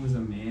think her name was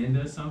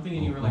Amanda something,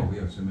 and you were like, oh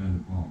yes,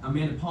 Amanda Palmer.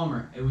 Amanda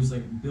Palmer. It was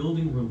like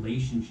building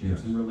relationships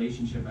Yes. and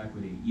relationship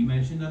equity. You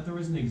mentioned that there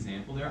was an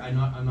example there. I'm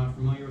not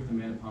familiar with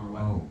Amanda Palmer.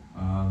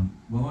 What?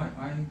 Well,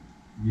 I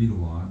read a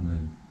lot,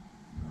 and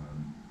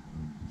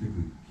I'm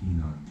particularly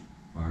keen on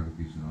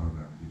biographies and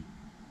autobiographies.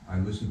 I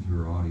listen to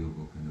her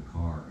audiobook in the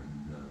car,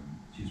 and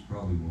she's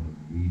probably one of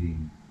the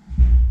leading,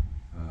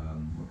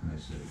 what can I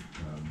say,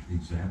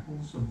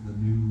 examples of the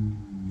new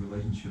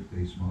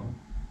relationship-based model.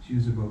 She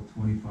has about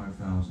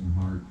 25,000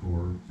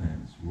 hardcore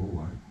fans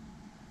worldwide,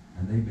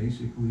 and they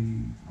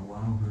basically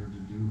allow her to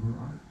do her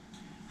art.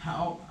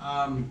 How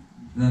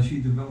Now,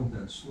 she developed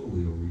that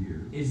slowly over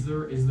years. is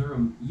there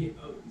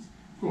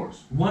Of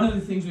course. one of the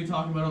things we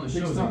talk about on the show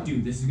Takes is like, time.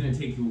 dude, this is going to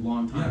take you a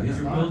long time. Yeah, If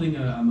yeah. you're building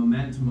a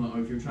momentum, or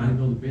if you're trying to Yeah.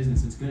 build a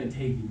business, it's going to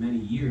take you many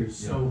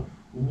years. Yeah. So,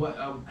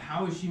 what?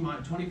 How is she?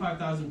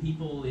 25,000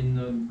 people in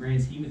the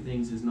grand scheme of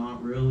things is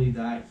not really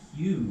that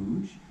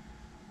huge.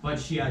 But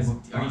she has. Are you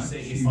But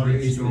saying she it's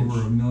raised the-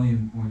 over $1.2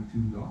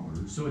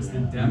 million? So it's Yeah. the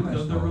depth US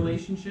of the dollars.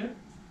 relationship.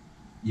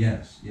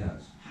 Yes,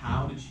 yes.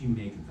 How did she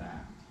make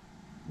that?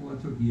 Well,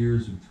 it took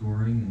years of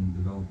touring and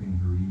developing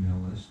her email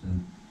list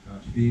and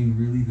Gotcha. being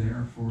really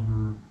there for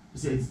her.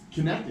 It's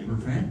connecting For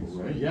with the fans.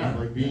 people, right? Yeah, Yeah,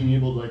 like being yeah.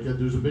 able to, like,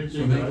 there's a big So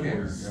thing they that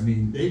care. was- I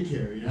mean, they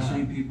care, yeah. The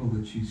same people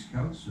that she's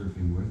couch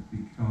surfing with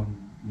become,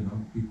 you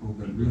know, people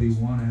that really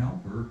want to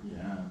help her.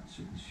 Yeah.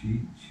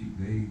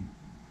 They,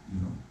 you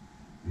know,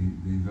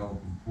 they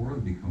develop rapport,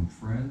 they become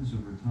friends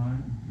over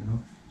time, you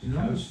know. The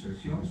couch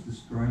surfing. She always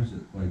describes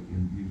it like,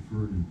 you've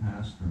heard in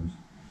past terms,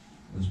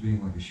 as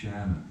being like a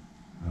shaman,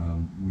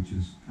 which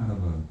is kind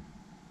of a,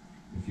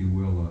 if you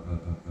will,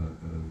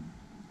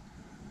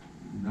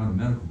 not a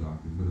medical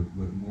doctor,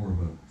 but more of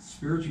a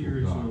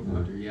spiritual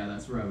doctor. Yeah,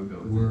 that's where I would go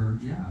with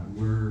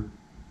Where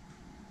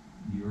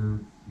you're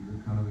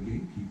kind of a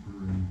gatekeeper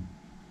and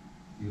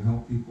you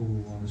help people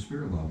on the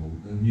spirit level,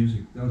 and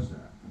music does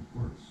that, of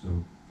course, so.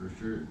 it. For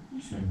sure.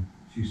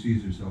 She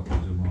sees herself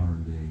as a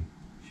modern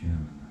day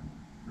shaman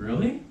now.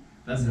 Really?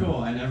 That's Yeah. cool.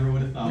 I never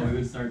would have thought Yeah. we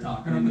would start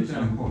talking And I in put the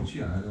that in show. quotes,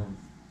 yeah,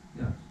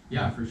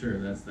 Yeah, for sure.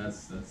 That's.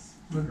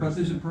 But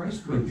there's a price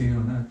to be paid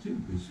on that too,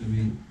 because, I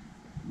mean,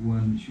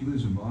 when she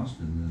lives in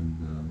Boston,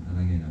 and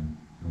again,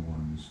 I don't want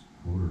to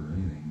misquote her or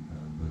anything,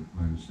 but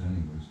my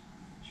understanding was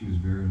she was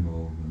very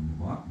involved in the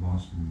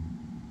Boston,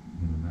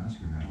 when the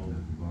massacre happened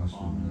at the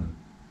Boston,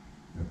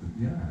 at the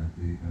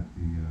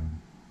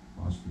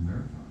Boston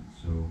Marathon.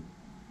 So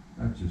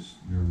that just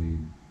nearly,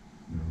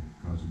 you know,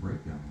 caused a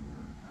breakdown with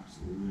her.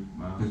 Absolutely.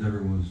 Wow. Because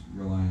everyone was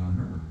relying on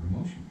her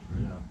emotions,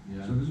 right? Yeah.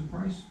 Yeah. So there's a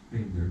price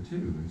paid there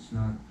too. It's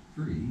not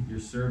free. You're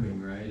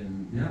serving, right?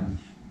 And Yeah. and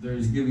You're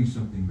there's giving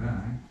something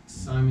back.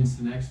 Simon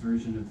Sinek's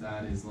version of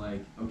that is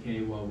like,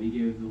 okay, well, we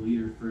gave the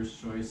leader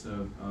first choice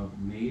of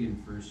mate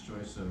and first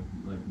choice of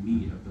like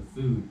meat of the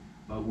food,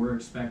 but we're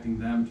expecting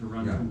them to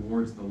run Yeah.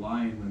 towards the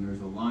lion when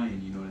there's a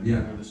lion. You know what I mean? Yeah.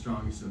 They're the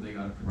strongest, so they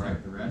got to protect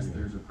Right. the rest. Yeah.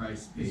 There's a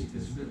price paid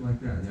It's a to bit like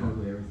that, yeah.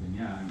 totally everything.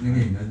 Yeah. And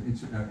again,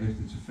 it's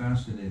a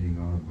fascinating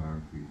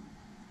autobiography.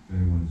 If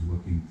anyone's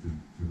looking to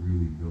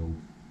really build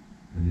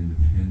an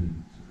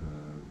independent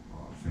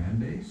fan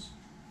base,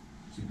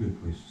 it's a good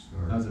place to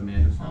start. That was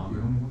Amanda It's not the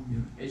Palmer. only one,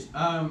 yeah. It's,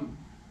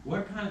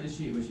 what kind of, is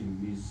she? Was she a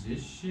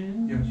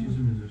musician? Yeah, she's a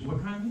musician.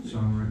 What kind of music?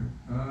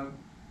 Songwriter.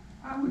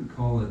 I would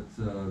call it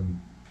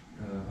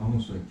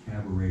almost like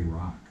cabaret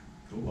rock.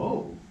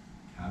 Whoa.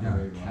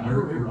 Cabaret rock.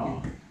 Cabaret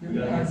rock. We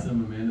gotta get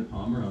some Amanda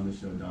Palmer on the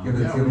show, Don. Get a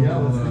Yeah,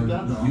 little let's get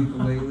that down.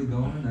 ukulele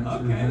going, that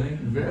sort Okay. of thing.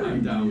 Very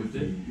I'm down with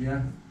it.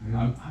 Yeah. yeah.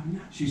 I'm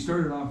not. She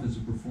started off as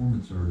a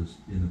performance artist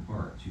in the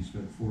park. She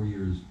spent 4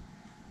 years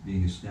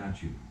being a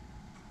statue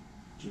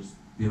Just,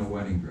 in a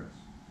wedding dress.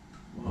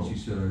 whoa. And she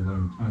said, I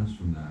learned tons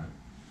from that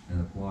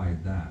and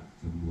applied that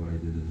to what I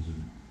did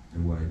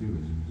and what I do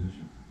as a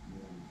musician.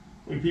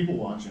 Like people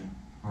watching.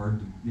 Hard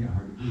to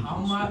believe. How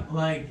much,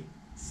 like,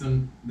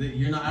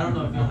 you're not, I don't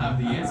know if you'll have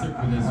the answer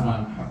for this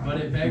one, but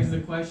it begs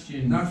the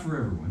question, Not for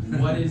everyone.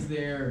 what is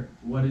there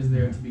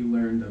to be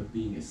learned of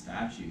being a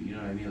statue? You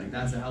know what I mean? Like,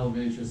 that's a hell of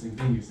an interesting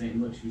thing. You're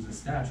saying, look, she was a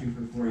statue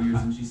for 4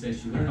 years and she said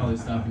she learned all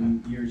this stuff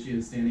and she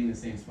is standing in the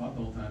same spot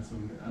the whole time, so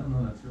I don't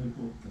know, that's really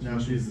cool. That's Now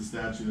really she's the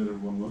statue that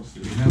everyone looks to.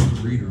 You have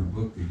to read her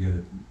book to get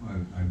it.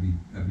 I'd be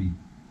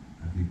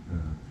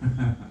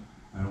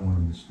I don't want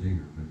to mistake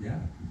her, but yeah,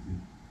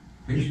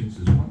 patience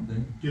is one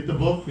thing. Get the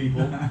book,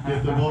 people.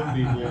 Get the book,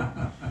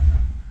 people.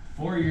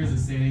 4 years of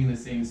standing in the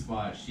same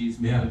spot. She's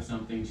made Yeah. of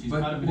something. She's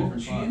But kind of a well,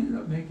 different she spot. ended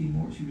up making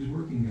more. She was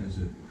working as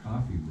a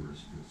coffee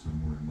barista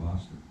somewhere in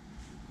Boston,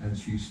 and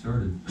she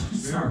started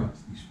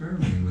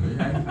experimenting with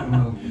it. I don't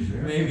know if it was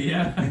there. Maybe,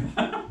 yeah.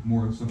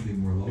 Something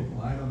more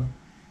local. I don't know.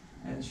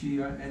 And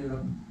she ended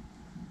up,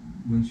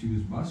 when she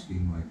was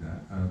busking like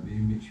that,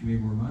 she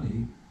made more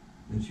money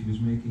than she was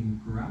making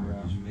per hour.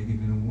 Yeah. She was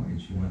making minimum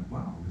wage. She went,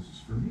 wow, this is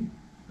for me.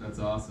 That's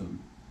awesome.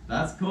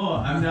 That's cool.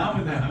 I'm down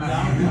with it. I'm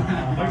down with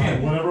it. Okay.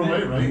 Whatever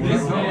way, right?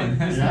 This Whatever way.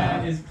 this Yeah.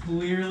 man is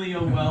clearly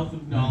a wealth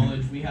of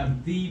knowledge. We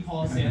have the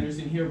Paul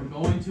Sanderson here. We're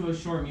going to a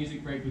short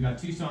music break. We got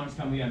 2 songs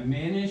coming. We got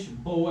Manish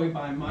Boy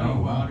by Muddy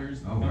Oh, wow.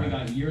 Waters. Oh, and we right.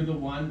 got You're the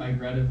One by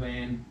Greta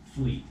Van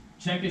Fleet.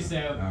 Check us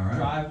out. All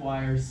right.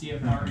 DriveWire,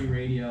 CFRE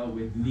Radio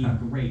with the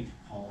great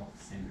Paul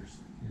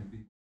Sanderson. Yeah,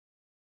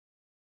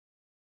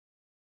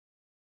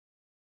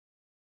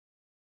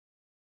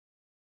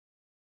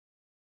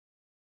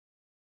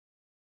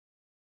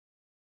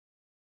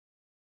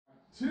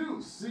 To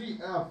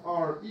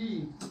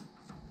CFRE.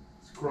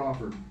 It's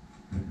Crawford.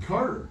 And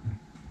Carter.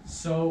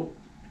 So,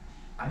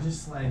 I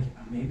just like,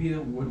 maybe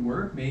it would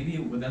work, maybe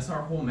that's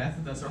our whole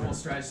method, that's our whole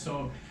strategy.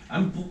 So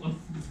I'm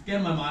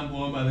getting my mind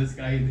blown by this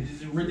guy.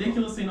 He's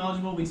ridiculously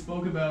knowledgeable. We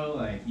spoke about,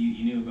 like,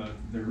 you knew about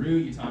the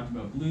root, you talked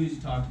about blues,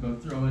 you talked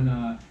about throwing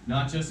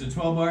not just a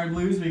 12-bar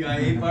blues, we got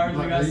 8 bars,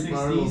 we got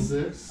 16.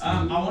 6.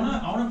 I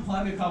wanna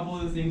plug a couple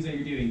of the things that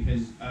you're doing,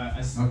 because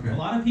a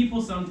lot of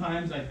people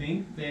sometimes, I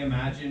think, they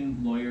imagine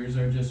lawyers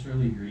are just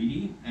really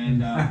greedy,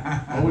 and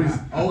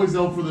always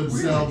out for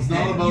themselves,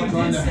 not about You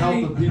trying did to help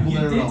say- the people you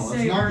there at did all. say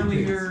That's not the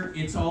earlier case. hear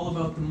it's all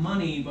about the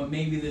money, but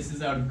maybe this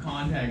is out of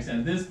context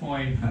at this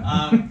point.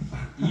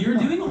 You're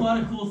doing a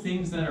lot of cool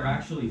things that are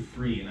actually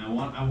free, and I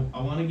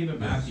want to give it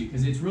back to you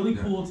because it's really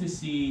cool to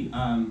see.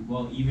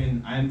 Well,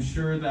 even I'm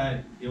sure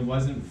that it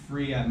wasn't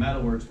free at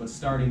Metalworks, but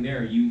starting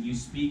there, you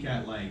speak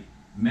at like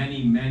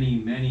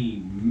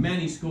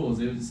many schools.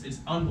 It's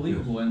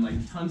unbelievable, and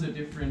like tons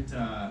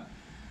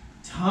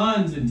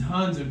and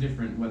tons of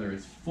different, whether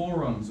it's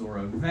forums or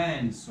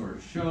events or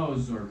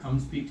shows or come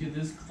speak to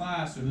this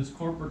class or this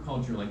corporate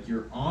culture, like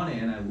you're on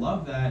it, and I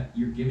love that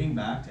you're giving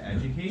back to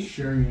education.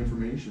 Sharing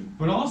information.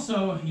 But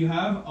also you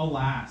have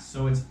ALAS,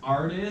 so it's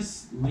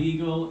Artists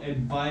Legal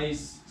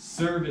Advice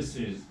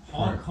Services.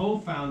 Paul Correct.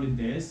 co-founded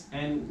this,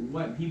 and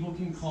what people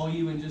can call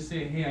you and just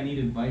say, hey, I need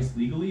advice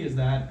legally, is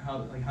that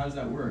how does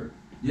that work?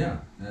 Yeah,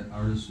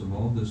 artists of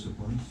all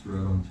disciplines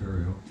throughout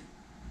Ontario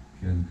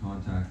can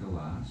contact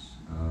ALAS.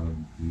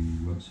 The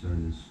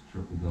website is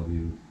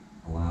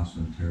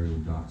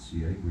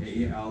www.alasontario.ca, which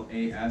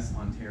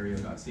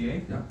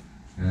ALASontario.ca. yeah,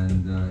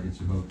 and it's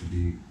about to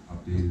be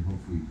updated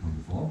hopefully come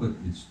the fall, but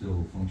it's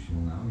still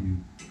functional now. You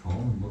call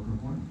and book an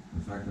appointment.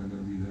 In fact, I'm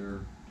going to be there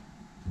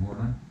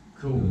tomorrow night.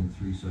 Cool. Doing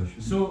 3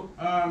 sessions. So,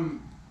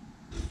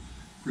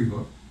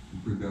 Pre-book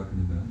in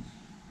advance.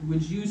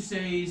 would you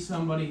say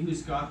somebody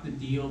who's got the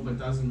deal but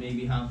doesn't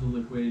maybe have the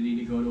liquidity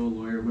to go to a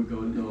lawyer would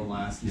go to the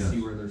ALAS to Yes.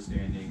 see where they're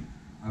standing?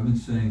 I've been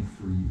saying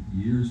for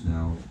years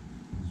now,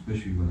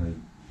 especially when I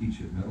teach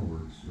at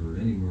Metalworks or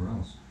anywhere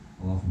else,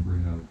 I'll often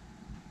bring out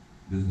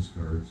business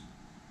cards.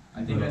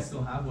 I think I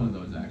still have one of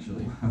those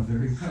actually.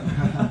 There you go.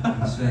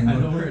 I'm saying, I know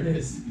look, where it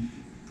is.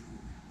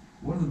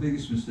 one of the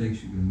biggest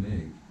mistakes you can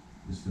make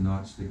is to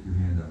not stick your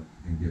hand up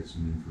and get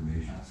some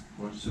information. Ask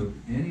a question. So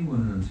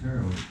anyone in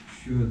Ontario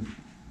should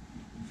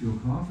feel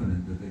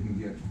confident that they can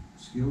get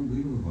skilled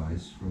legal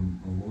advice from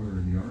a lawyer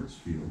in the arts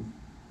field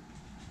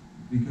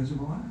because of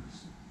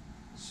ALAS.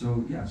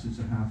 So yes, it's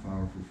a half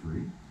hour for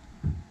free.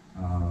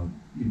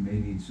 You may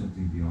need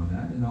something beyond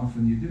that, and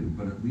often you do,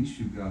 but at least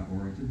you've got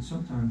oriented.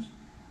 Sometimes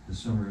the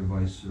summary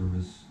advice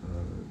service,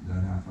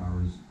 that half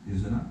hour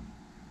is enough.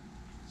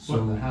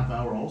 But the half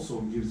hour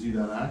also gives you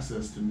that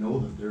access to know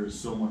that there is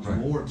so much Right.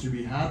 more to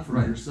be had for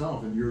Right.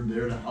 yourself, and you're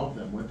there to help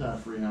them with that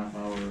free half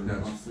hour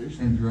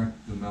conversation. And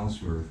direct them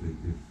elsewhere if they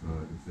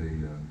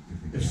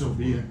If so can't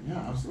be it, afford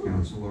yeah, absolutely.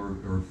 counsel,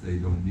 or if they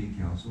don't need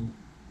counsel,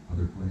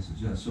 other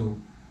places, yeah. So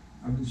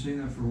I've been saying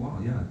that for a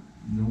while, yeah.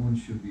 No one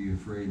should be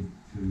afraid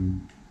to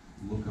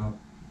look up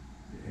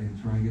and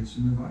try and get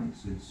some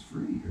advice. It's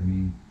free. I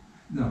mean,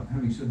 no,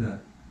 having said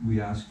that, we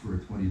ask for a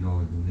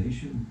 $20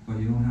 donation, but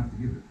you don't have to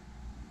give it.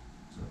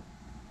 So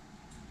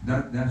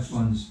that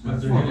funds. But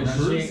that's they're fun. gonna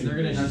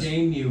That's- that's-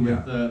 shame you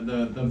with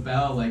yeah. the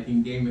bell like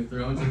in Game of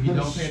Thrones. If you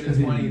don't pay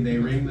the 20, they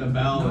ring the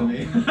bell and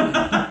they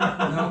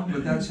No,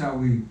 but that's how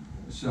we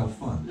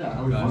self-fund. Yeah,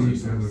 how we Gotcha. fund We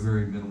have a ourselves.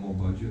 very minimal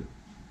budget.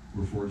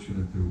 We're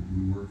fortunate that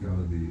we work out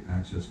of the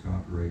Access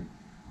Copyright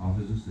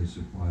offices. They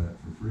supply that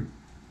for free.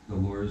 The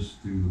lawyers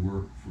do the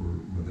work for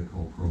what they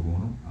call pro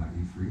bono,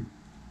 i.e. free.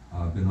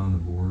 Been on the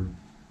board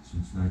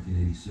since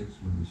 1986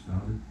 when it was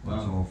founded. It's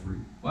Wow. all free.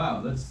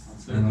 wow, they're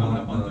And coming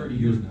up on 30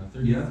 years you-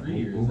 now. yeah, 33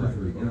 years. over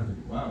actually, 30, yeah.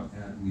 30. Wow.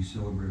 And we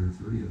celebrated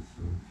 30th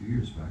a few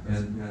years back.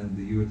 That's And, cool. and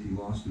the UAT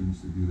law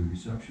students that do the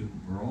reception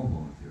are all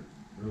volunteer.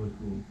 Really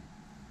cool.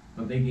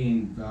 But they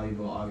gain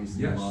valuable,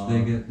 obviously. Yes, law.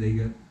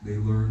 they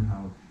learn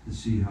how to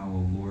see how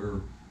a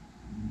lawyer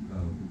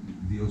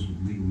deals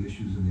with legal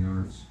issues in the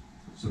arts.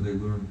 So they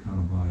learn kind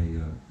of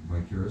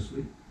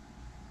vicariously,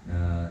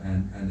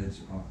 and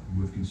it's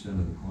with consent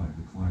of the client.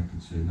 The client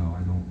can say, no,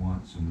 I don't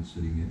want someone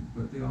sitting in,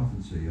 but they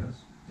often say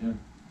yes. Yeah.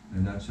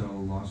 And that's how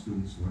law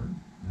students learn,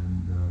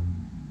 and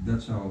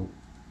that's how,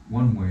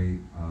 one way,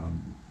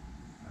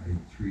 I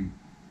treat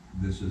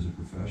this as a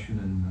profession,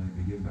 and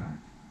I give back.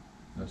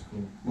 That's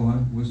cool. Well,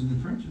 I was in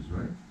the trenches,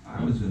 right?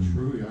 I was in,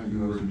 True, yeah, you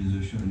were a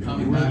musician. and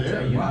Coming you were back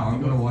there. to you Wow, have to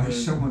I'm go gonna through like the-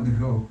 someone to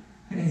go,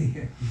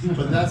 hey.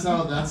 But that's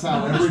how That's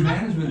every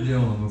management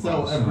deal I'm that's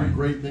how about to every sign.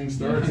 great thing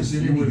starts. Yeah, Is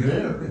there you you were go.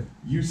 there.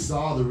 You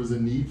saw there was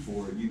a need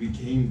for it. You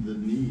became the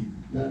need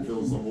that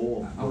fills the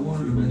hole. I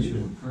wanted to People need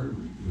mention what Carter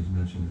was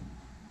mentioning.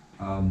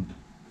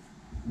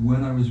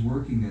 When I was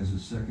working as a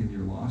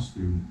second-year law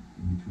student,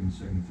 in between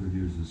second and third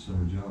years as a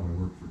summer job,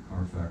 I worked for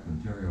Carfax,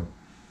 Ontario,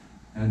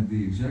 and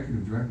the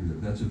executive director there,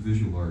 that's a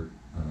visual art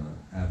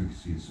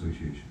advocacy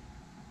association.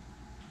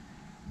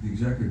 The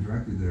executive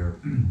director there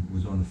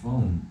was on the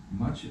phone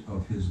much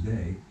of his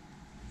day,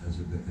 as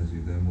he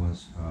then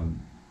was,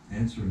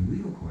 answering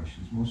legal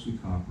questions, mostly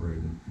copyright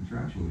and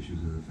contractual issues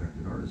that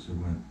affected artists. I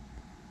went,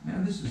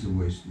 man, this is a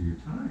waste of your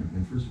time.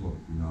 And first of all,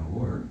 you're not a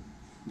lawyer,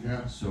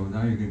 Yeah. so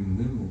now you're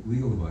giving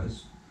legal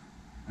advice,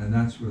 and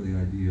that's where the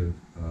idea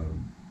of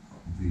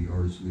the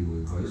artist legal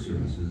advice Yeah.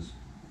 services,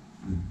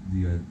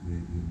 the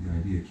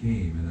idea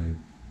came, and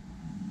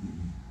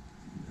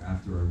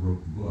after I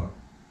wrote the book,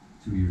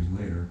 2 years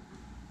later,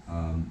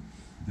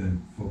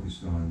 then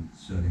focused on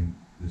setting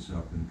this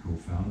up and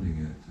co-founding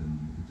it,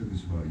 and it took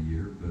us about a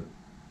year, but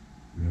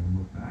we haven't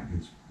looked back.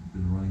 It's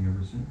been running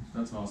ever since.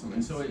 That's awesome.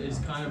 And so it's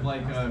kind of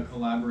like a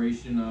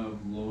collaboration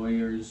of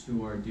lawyers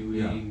who are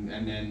doing,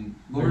 and then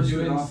Lawyers they're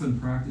that doing often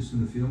practice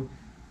in the field.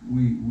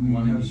 We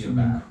Wanting have to give some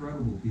back.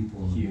 incredible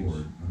people on Huge. the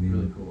board. I mean,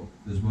 really cool.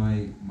 there's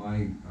my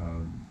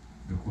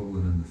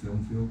equivalent in the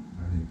film field.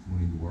 I think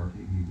Tony Duarte,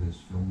 he does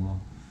film law.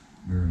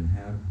 Marion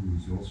Hab, who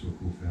is also a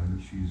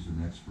co-founder, she's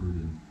an expert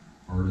in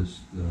artist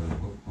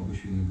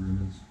publishing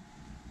agreements.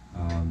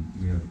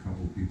 We have a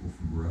couple of people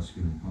from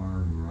Bereskin and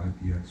Parr who are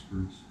IP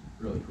experts,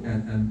 Really cool.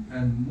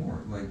 and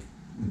more. Like,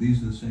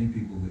 these are the same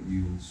people that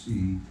you will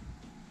see,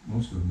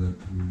 most of them,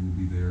 who will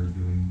be there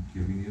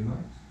giving the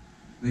advice.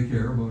 They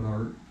care about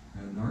art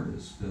and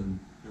artists, and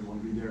They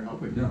want to be there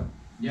helping. yeah.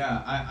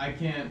 Yeah, I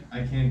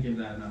can't give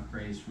that enough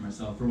praise for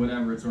myself, for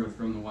whatever it's worth,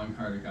 from the one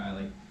Carter guy.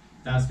 Like,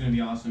 that's gonna be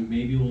awesome.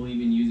 Maybe we'll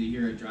even use it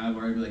here at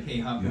DriveWire. Be like, hey,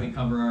 how can we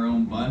cover our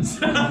own butts?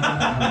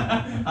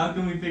 How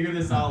can we figure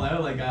this all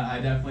out? Like,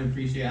 I definitely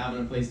appreciate having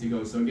a place to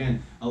go. So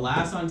again,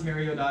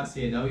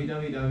 alasontario.ca,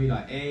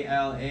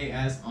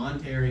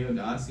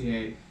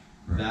 www.alasontario.ca.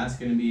 Right. That's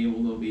gonna be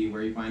able to be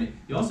where you find it.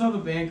 You also have a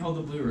band called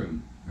the Blue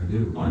Room. I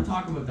do. I want to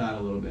talk about that a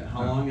little bit.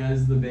 How long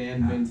has the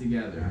band been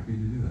together? Happy to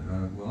do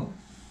that.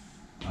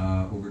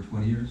 Over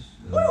 20 years.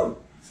 Woo!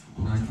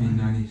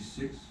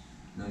 1996,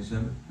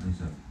 97,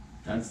 97.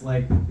 That's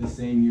like the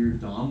same year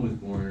Dom was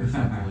born or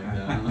something like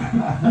that.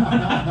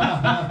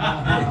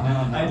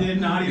 I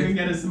did not even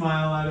get a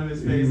smile out of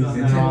his face on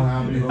It's all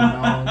that. happy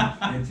about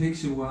now. It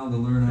takes a while to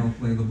learn how to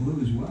play the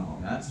blues well.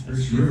 That's for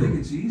You sure. think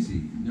it's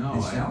easy. No,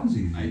 it sounds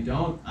easy. I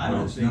don't But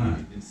it's think not.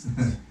 it's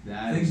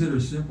that. Things that are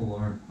simple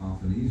aren't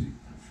often easy.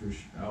 For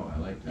sure. Oh, I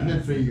like that. And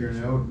then figuring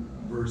it out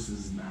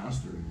versus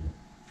mastering it.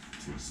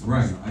 takes some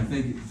Right. time. I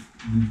think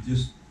we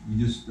just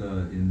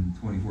in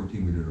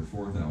 2014 we did our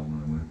 4th album,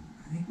 and I went,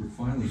 I think we're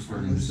finally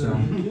starting to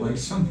sound like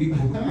some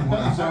people want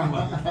to sound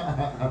like.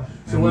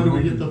 So when do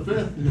we get the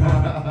 5th?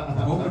 I'm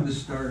hoping to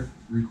start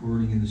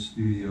recording in the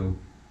studio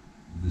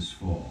this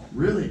fall.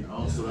 Really?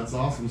 Oh, so that's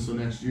awesome. So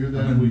next year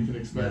then we can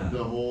expect Yeah.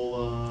 the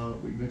whole,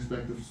 we can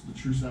expect the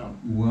true sound.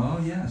 Well,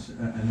 yes,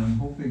 and I'm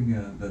hoping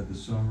that the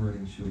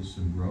songwriting shows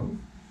some growth.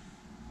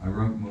 I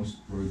wrote most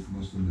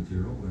of the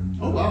material, and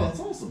Oh wow,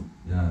 that's awesome.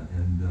 yeah,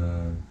 and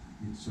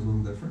it's a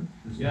little different.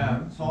 this Yeah,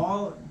 time.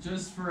 Paul,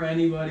 just for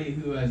anybody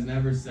who has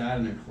never sat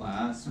in a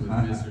class with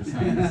Mr.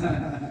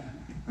 Sanderson,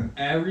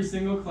 every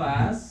single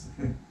class,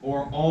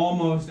 or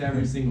almost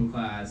every single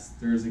class,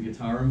 there's a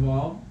guitar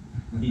involved.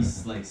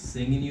 He's like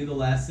singing you the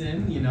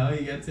lesson, you know,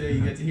 you get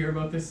to hear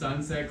about the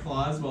sunset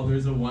clause while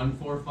there's a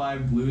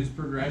 1-4-5 blues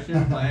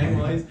progression playing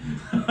while he's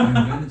I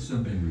invented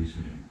something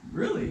recently.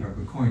 Really? I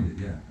coined it,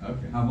 yeah.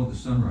 Okay. How about the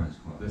sunrise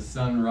clause? The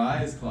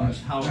sunrise clause.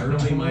 How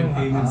early my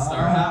payments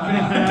start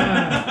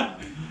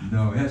happening.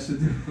 No, it has to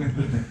do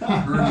with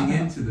burning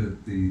into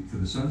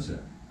the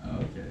sunset,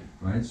 Okay.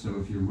 right? So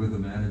if you're with a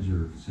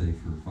manager, say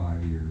for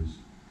 5 years,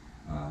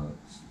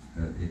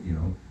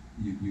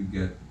 you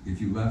get, if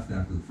you left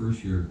after the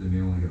first year, they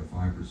may only get a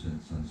 5%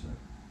 sunset.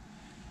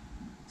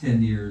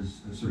 10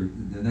 years,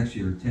 the next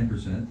year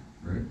 10%,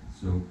 right?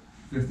 So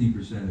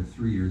 15% of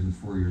 3 years and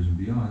 4 years and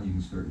beyond, you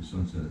can start your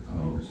sunset at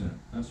 20%.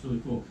 That's really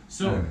cool.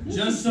 So Okay.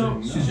 just so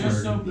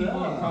Interesting. people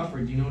Yeah. at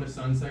Crawford, do you know what a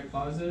sunset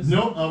clause is?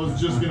 Nope, I was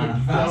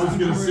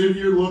gonna sit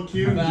here, look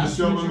cute, and just Vast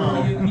show them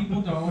majority of out.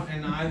 people don't,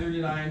 and neither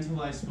did I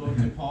until I spoke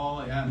to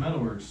Paul at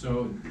Metalworks.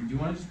 So, do you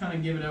want to just kind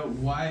of give it out?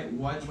 What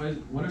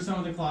are some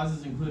of the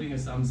clauses, including a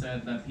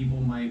sunset, that people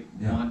might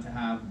Yeah. want to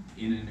have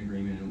in an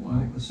agreement, and why?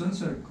 Well, a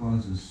sunset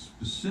clause is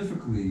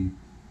specifically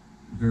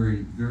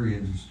very, very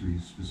industry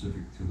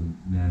specific to the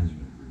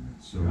management agreement.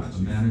 So Gotcha.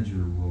 a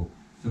manager will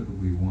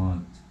typically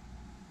want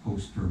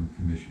post-term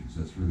commissions.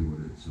 That's really what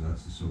it is. So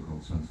that's the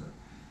so-called sunset.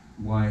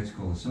 Why it's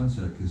called a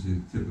sunset? Because they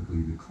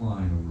typically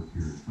decline over a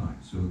period of time.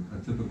 So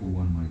a typical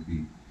one might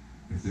be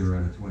if they're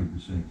at a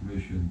 20%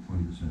 commission,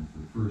 20% for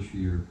the first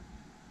year,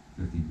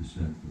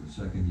 15% for the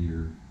second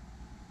year,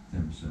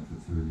 10% for the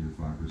third year,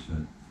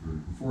 5% for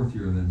the fourth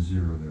year, and then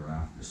 0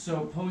 thereafter.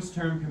 So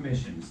post-term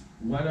commissions.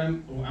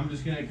 I'm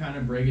just gonna kind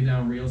of break it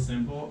down real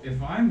simple.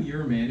 If I'm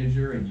your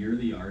manager and you're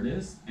the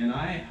artist, and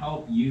I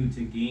help you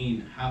to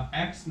gain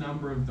X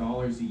number of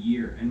dollars a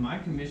year, and my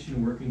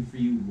commission working for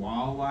you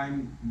while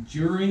I'm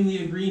during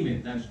the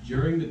agreement, that's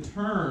during the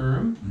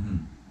term, Mm-hmm.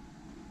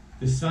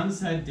 the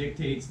sunset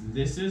dictates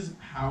this is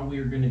how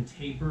we're going to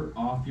taper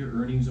off your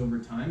earnings over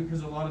time.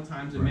 Because a lot of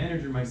times a Right.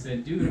 manager might say,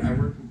 dude, I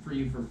worked for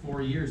you for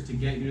 4 years to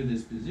get you to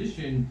this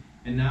position,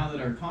 and now that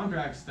our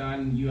contract's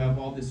done, you have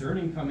all this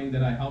earning coming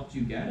that I helped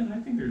you get. And I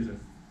think there's a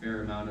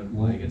fair amount of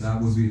Well, it's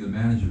that would be the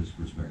manager's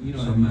perspective. You know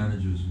what I Some mean.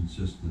 managers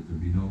insist that there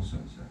be no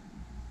sunset,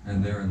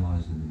 and therein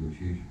lies the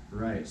negotiation.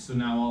 right. So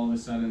now all of a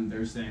sudden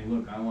they're saying,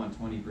 look, I want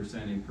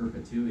 20% in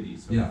perpetuity,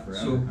 so Yeah, forever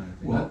so, kind of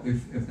thing. well,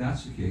 if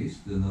that's the case,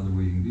 then another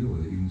way you can deal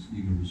with it,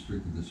 you can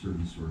restrict it to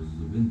certain sources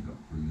of income.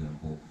 For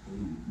example,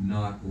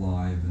 not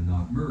live and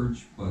not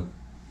merch, but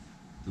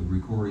the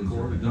recordings that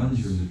are done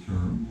during the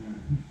term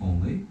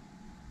only,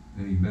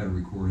 and you better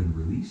record and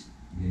released,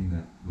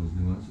 again, those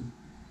nuances,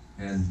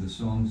 and the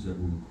songs that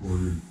were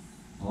recorded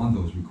on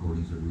those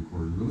recordings that are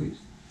recorded and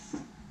released.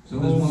 So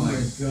there's Oh one my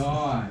way.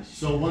 gosh.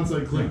 So once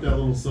I click that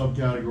little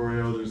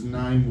subcategory, oh, there's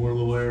 9 more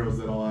little arrows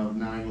that all have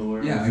 9 little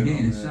arrows. Yeah, in again,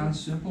 them it sounds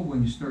simple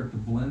when you start to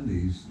blend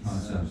these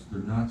concepts.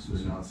 They're not so They're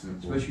simple. not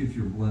simple. Especially if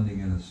you're blending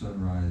in a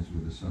sunrise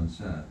with a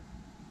sunset.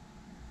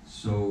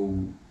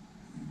 So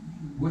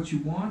what you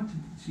want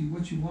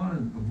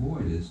to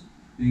avoid is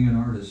being an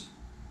artist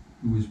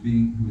who is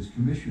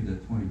commissioned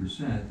at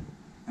 20%,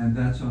 and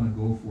that's on a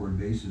go-forward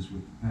basis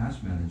with the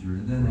past manager,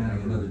 and then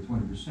adding Forever. another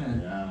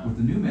 20% Yeah. with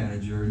the new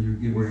manager, and you're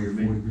giving Where her you're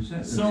making-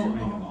 40%. So You're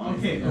making money.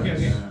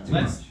 okay. Yeah. Too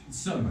much.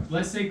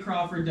 Let's say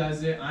Crawford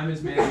does it. I'm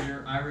his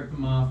manager. I rip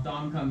him off.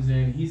 Dom comes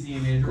in. He's the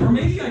manager, or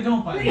maybe I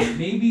don't. By the way,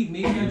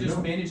 maybe I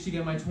just managed to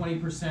get my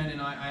 20% and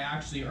I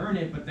actually earn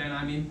it. But then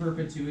I'm in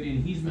perpetuity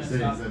and he's messed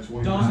Say, up. is that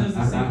 20%? Dom does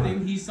the same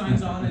thing. He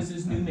signs on as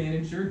his new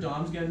manager.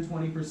 Dom's getting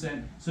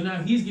 20%. So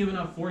now he's giving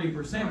up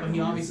 40%, but he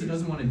obviously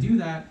doesn't want to do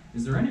that.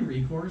 Is there any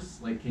recourse?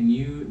 Like, can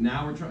you?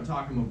 Now we're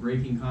talking about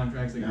breaking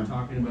contracts, like Yeah. we're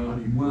talking about.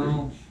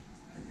 Well,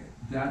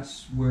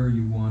 that's where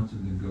you want to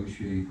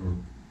negotiate, or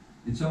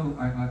it's all,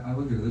 I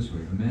look at it this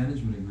way: a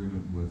management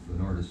agreement with an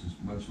artist is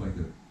much like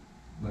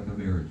a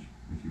marriage,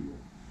 if you will.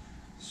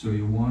 So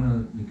you want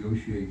to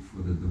negotiate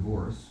for the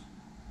divorce,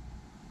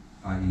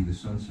 i.e., the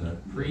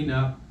sunset.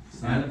 Prenup.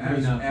 Sign a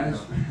prenup.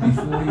 As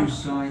before you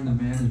sign the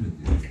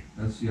management deal.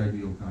 That's the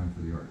ideal time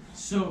for the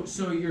artist.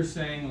 So you're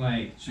saying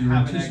like So you're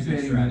have an exit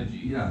anticipating that,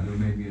 strategy. yeah, there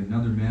may be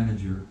another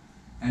manager,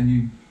 and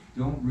you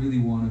don't really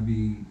want to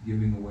be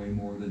giving away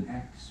more than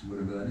X,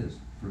 whatever that is,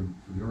 for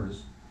the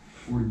artist.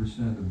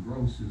 40% of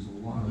gross is a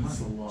lot of That's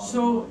a money. lot.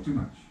 So Too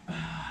much.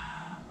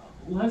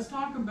 let's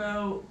talk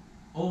about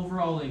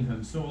overall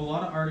income. So a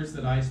lot of artists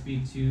that I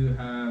speak to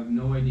have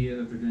no idea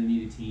that they're going to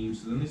need a team.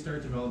 So then they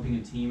start developing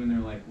a team, and they're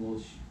like,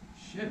 well,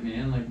 shit,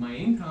 man, like my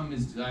income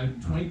is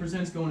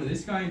 20% is going to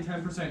this guy and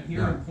 10%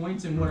 here, Yeah. and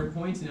points and what are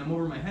points, and I'm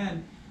over my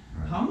head.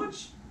 Right. How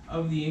much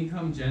of the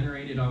income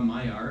generated on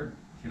my art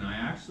can I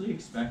actually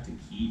expect to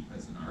keep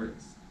as an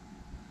artist?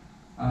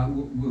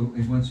 Well,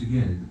 and once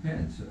again, it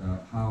depends.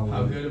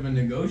 How good of a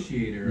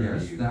negotiator are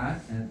Yes, you?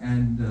 that,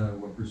 and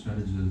what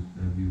percentages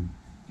have you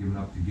given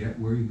up to get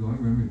where you're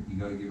going? Remember, you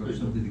gotta give up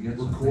something to get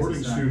something. Recording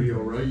Exactly.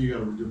 studio, right? You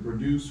got the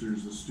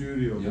producers, the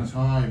studio, Yeah. the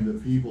time, the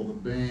people, the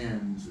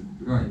bands,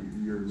 Right.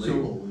 your So,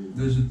 label.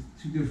 there's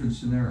two different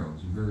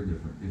scenarios, very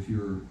different. If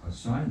you're a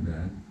signed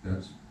band,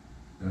 that's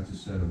a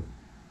set of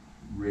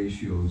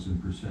ratios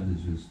and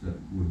percentages that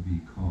would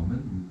be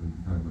common, we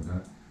can talk about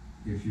that.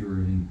 If you're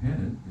an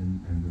independent,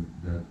 and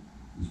that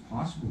is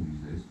possible these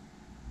days,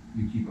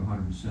 you keep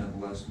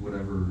 100% less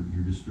whatever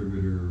your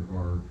distributor,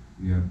 or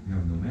you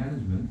have no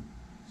management.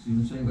 See what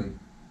I'm saying? Like,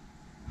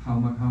 how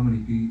many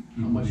people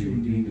How much do you you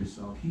redeem need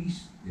yourself?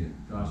 piece in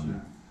Gotcha. on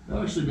that?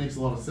 That actually makes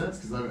a lot of sense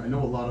because I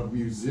know a lot of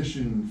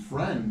musician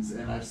friends,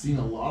 and I've seen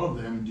a lot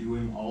of them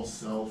doing all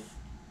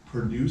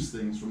self-produced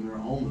things from their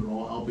home. They're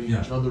all helping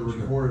Yeah, each other sure.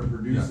 record it,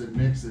 produce Yeah. it,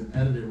 mix it,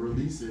 edit it,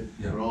 release it.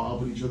 Yeah. They're all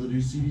helping each other do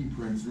CD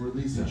prints and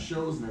release Yeah. it,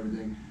 shows and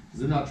everything. Because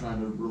they're not trying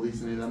to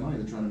release any of that money.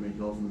 They're trying to make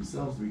it all for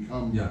themselves to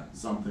become Yeah.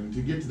 something.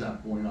 To get to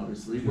that point,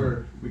 obviously, Sure.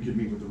 where we could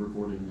meet with the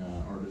recording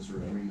artist, or a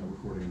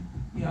recording.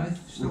 Yeah, I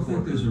still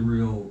think there's a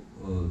real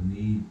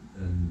need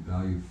and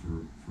value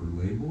for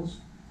labels,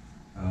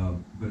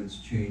 but it's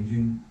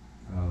changing.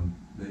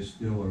 They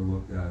still are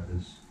looked at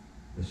as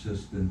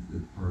assistant,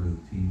 as part of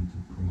the team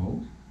to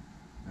promote,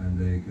 and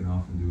they can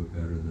often do it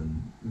better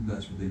than,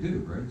 that's what they do,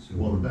 right? So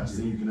Well, the best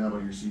thing you can have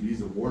on your CD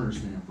is a Warner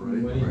stamp,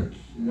 right? What do you, Right.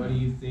 what do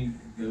you think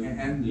the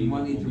And label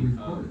money will to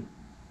become? record it.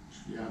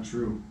 Yeah,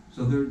 true.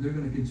 So they're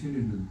gonna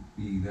continue to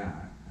be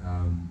that,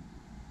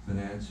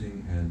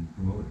 financing and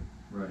promoting.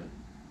 Right.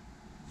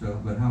 So,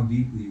 but how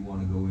deeply you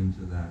wanna go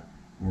into that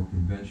more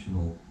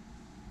conventional,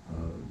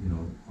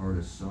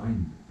 artist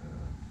signed,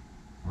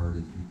 part,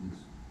 it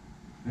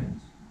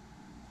depends.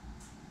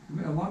 I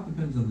mean, a lot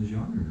depends on the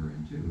genre you're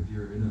in too. If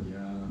you're in a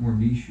Yeah. more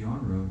niche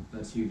genre,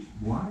 That's huge.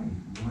 why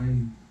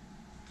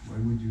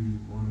would you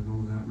wanna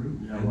go that route?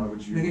 Yeah, And why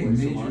would you again, pay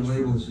so major much for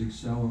labels it?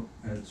 excel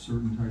at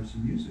certain types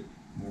of music,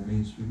 more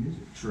mainstream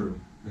music. True.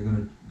 They're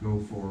gonna go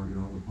for,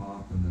 the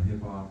pop and the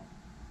hip hop,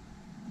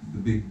 the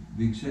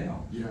big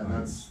sales. Yeah, right?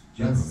 that's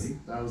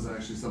that was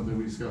actually something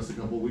we discussed a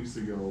couple of weeks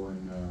ago,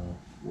 and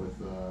with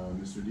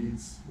Mr.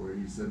 Dietz, where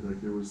he said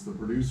like there was the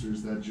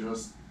producers that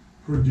just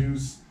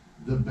produce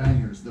the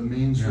bangers, the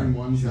mainstream Yeah,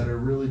 ones that sure. are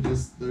really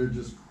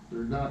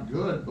they're not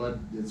good, but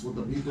it's what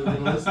the people are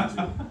gonna listen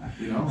to.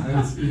 And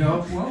it's,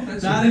 Well, That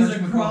is that's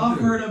a what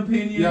Crawford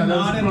opinion, Yeah,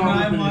 not that's a a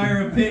Crawford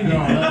DriveWire opinion.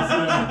 No,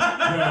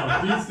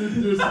 that's Dietz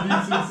didn't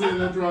say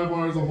that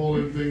DriveWire is a whole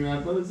other thing,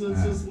 but it's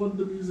just what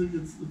the music.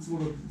 It's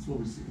what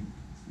we see.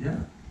 Yeah.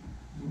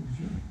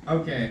 Sure.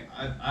 Okay,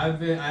 I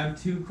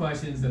have two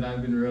questions that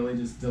I've been really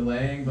just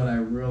delaying, but I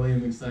really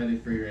am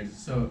excited for your answer.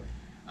 So,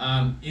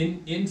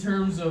 in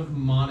terms of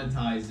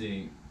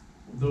monetizing,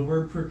 the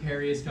word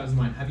precarious comes to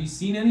mind. Have you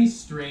seen any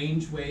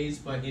strange ways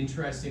but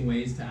interesting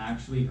ways to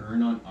actually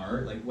earn on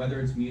art, like whether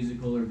it's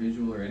musical or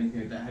visual or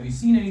anything like that? Have you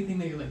seen anything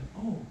that you're like,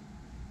 oh,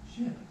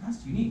 shit, like,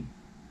 that's unique?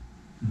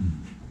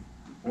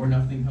 or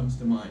nothing comes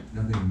to mind.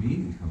 Nothing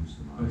immediately comes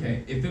to mind.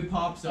 Okay, if it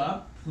pops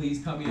up,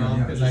 please cut me Yeah, off,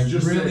 yeah, because I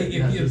just really, say it,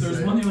 yeah, if just there's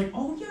say one it. they're like,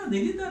 oh yeah,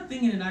 they did that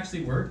thing and it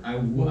actually worked, I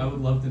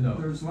would love to know.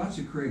 There's lots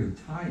of creative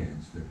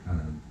tie-ins that kind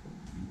of,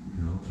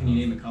 you know. Can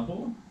you name a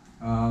couple?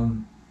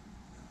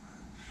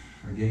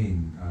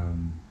 Again,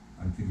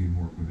 I'm thinking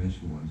more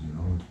conventional ones, you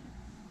know,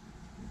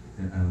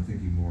 and I'm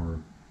thinking more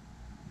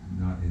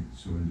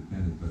so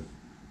independent, but,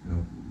 you know,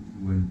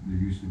 when there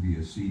used to be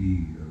a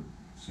CD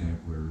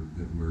sampler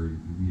where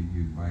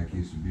you buy a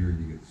case of beer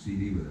and you get the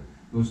CD with it,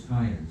 those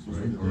tie-ins, Those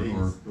right? were the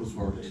days. Those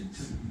were the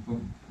days.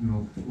 You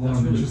know, a lot That's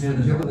of really Just the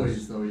independent giveaways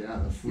artists. though, yeah,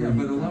 the free. Yeah,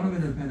 but a lot of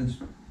independents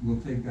will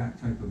take that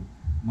type of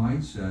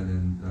mindset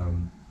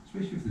and,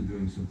 especially if they're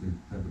doing something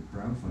type of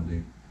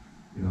crowdfunding,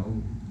 you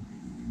know,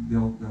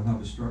 they'll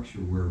have a structure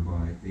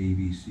whereby A,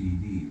 B, C,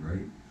 D,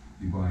 right?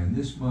 You buy in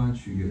this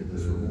much, you get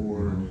this the,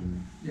 reward you know,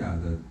 and. yeah,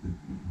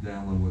 the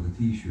download with a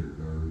T-shirt,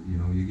 or, you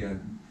know, you get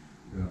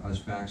us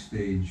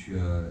backstage,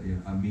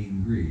 a meet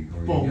and greet,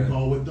 or you Phone get.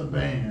 call with the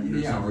band.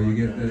 Yeah, or something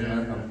you like get that.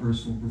 a Yeah,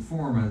 personal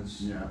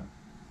performance. yeah.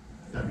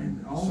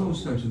 And all so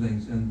those cool. types of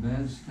things, and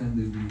bands tend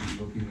to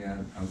be looking at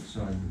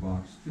outside the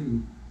box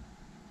too.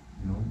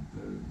 You know,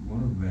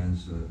 one of the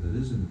bands that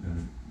is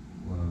independent,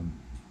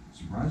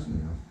 surprisingly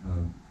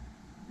enough,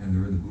 and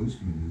they're in the blues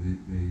community,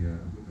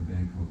 a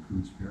band called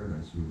Coots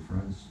Paradise, who are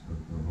friends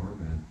of our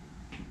band,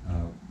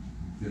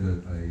 did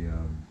a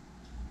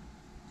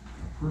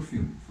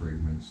perfume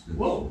fragrance that's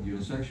Whoa.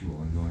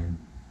 unisexual, and going,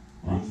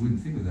 you What?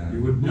 wouldn't think of that You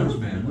in a would blues never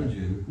band, think would of that.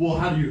 you? Well,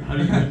 how do you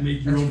even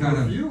make your That's own kind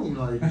of- perfume?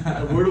 Like,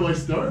 where do I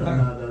start on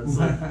that? That's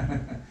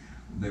like,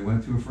 They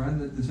went to a friend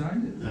that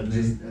designed it, that and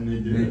just, and they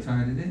did they it.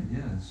 tied it in,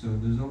 yeah, so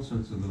there's all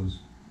sorts of those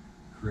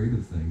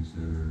creative things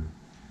that are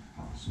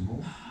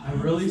possible. I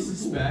really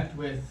suspect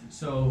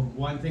so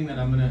one thing that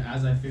I'm gonna,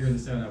 as I figure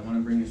this out, I wanna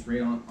bring this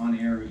right on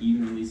air, or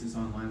even release this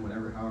online,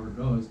 however it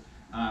goes,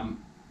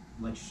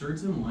 like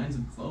shirts and lines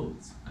of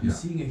clothes. I'm Yeah.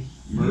 seeing a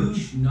Merch.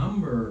 huge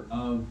number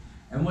of,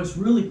 and what's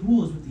really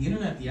cool is with the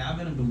internet, the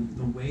advent of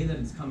the way that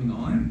it's coming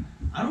on,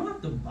 I don't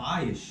have to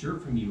buy a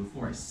shirt from you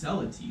before I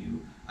sell it to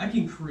you. I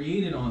can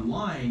create it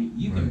online,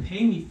 you can Right.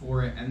 pay me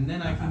for it, and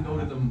then I can go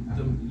to the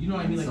you know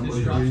what I mean, like Somebody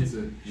disruption. reads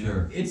it. Yeah.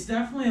 Sure. It's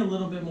definitely a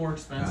little bit more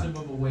expensive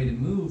of a way to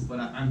move, but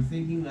I'm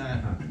thinking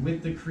that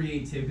with the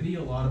creativity,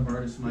 a lot of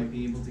artists might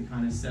be able to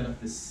kind of set up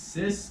the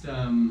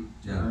system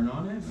to Yeah. earn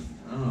on it.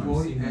 I don't know. I'm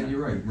Well, seeing and that.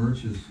 you're right,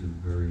 merch is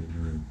very,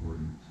 very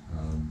important,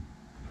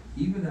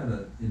 even at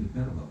an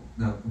independent level.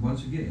 Now,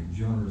 once again,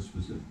 genre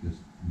specific, because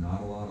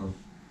not a lot of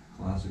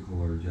classical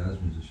or jazz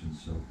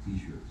musicians sell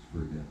T-shirts, for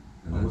example.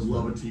 And I would that's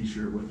love what- a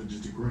T-shirt with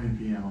just a grand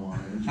piano on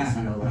it, and just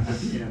like a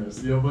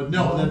pianist, but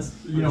no, that's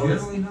But it's,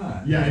 generally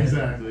not. yeah,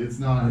 exactly. It's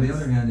not. On the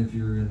it's- other hand, if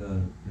you're in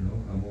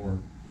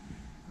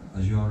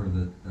a genre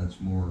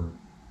that's more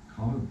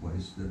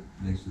commonplace, that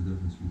makes the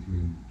difference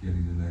between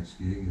getting the next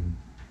gig and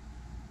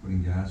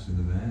putting gas in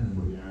the van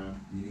Well, and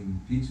yeah. eating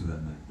pizza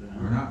that night, Yeah.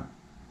 or not.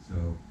 So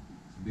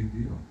it's a big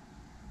deal.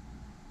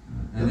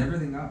 And Yeah.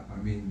 everything up.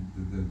 I mean,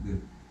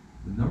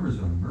 the numbers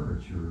on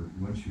merch, or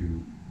once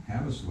you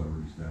have a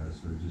celebrity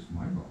status, are just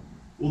mind-boggling.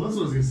 Well, that's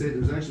what I was gonna say.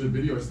 There's actually a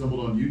video I stumbled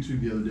on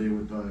YouTube the other day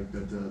with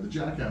the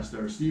Jackass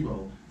star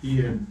Steve-O. He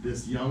had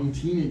this young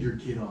teenager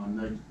kid on,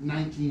 like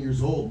 19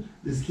 years old.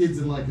 This kid's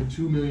in like a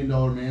 $2 million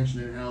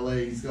mansion in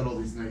LA. He's got all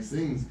these nice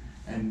things,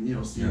 and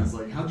Steve's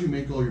like, "How'd you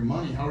make all your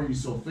money? How are you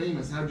so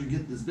famous? How'd you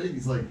get this big?"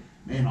 He's like,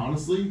 "Man,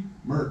 honestly,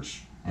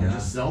 merch. I Yeah.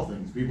 just sell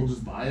things. People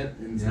just buy it,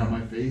 and it's Yeah. got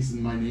my face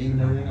and my name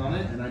and everything on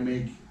it, and I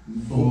make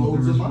Well, boatloads there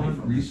of was money one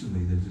from it."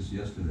 recently that just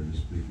yesterday,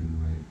 just speaking to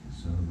my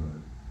son about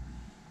it.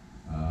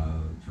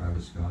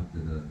 Travis Scott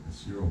did a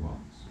cereal box.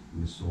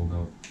 It was sold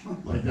out.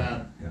 Like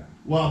that. Yeah.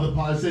 Well,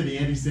 I say the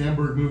Andy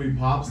Samberg movie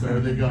pop star.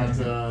 They got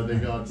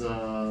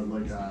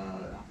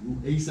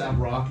ASAP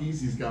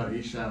Rockies. He's got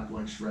ASAP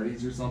like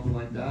Shreddies or something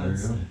like that. There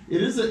you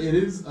go. It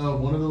is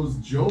one of those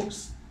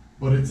jokes,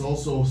 but it's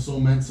also so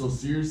meant so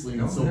seriously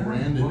and Oh, so yeah.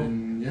 branded Well,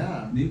 and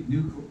yeah.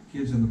 New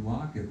Kids on the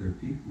Block at their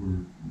peak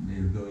made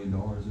 $1 billion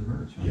in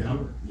merch on Yeah,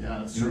 tour. yeah,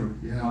 that's You know, true.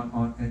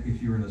 Yeah, and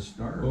if you're in a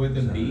star. But with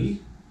a status-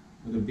 B,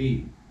 with a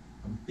B,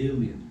 $1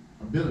 billion.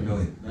 a billion.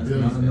 Billion. That's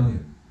Billion. Not a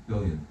million.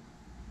 Billion.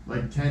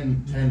 Like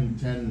 10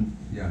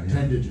 Yeah.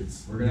 10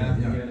 digits. We're gonna have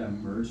to Yeah. get a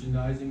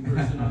merchandising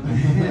person on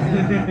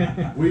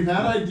this. We've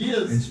had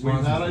ideas. And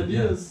We've had sponsorship,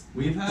 ideas.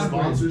 We've had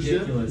Sponsorship,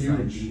 ridiculous huge.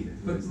 ideas.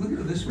 But look at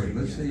it this way.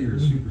 Let's say you're a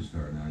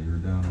superstar now. You're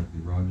down at the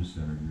Rogers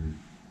Center. You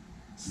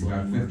got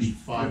Slam merch, 50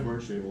 5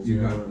 merch tables. You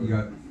yeah, got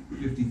whatever.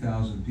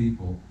 50,000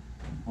 people.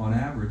 On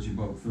average,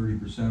 about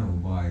 30%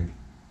 will buy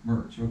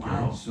merch. Okay,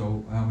 Wow.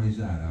 so how many is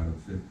that out of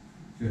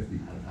 50?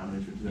 Out of how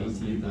many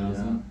 50,000 people?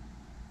 18,000.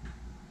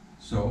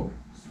 So,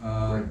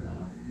 Break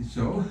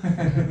so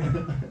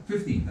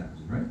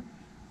 15,000, right?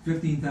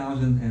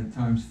 15,000 and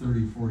times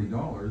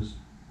 $30,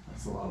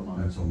 That's a lot of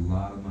money. that's a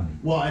lot of money.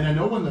 Well, and I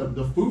know when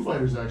the Foo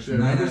Fighters actually, I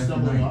Night remember after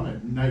stumbling night. on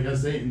it. Night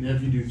as eight, and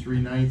if you do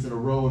 3 nights in a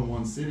row in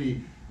one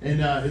city, and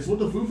it's what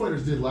the Foo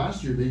Fighters did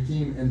last year. They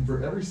came and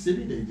for every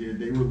city they did,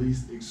 they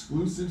released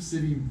exclusive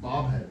city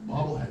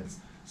bobbleheads.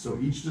 So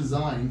each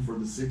design for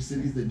the 6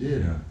 cities they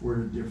did Yeah.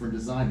 were a different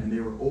design, and they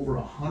were over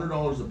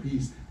 $100 a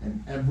piece,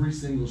 and every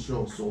single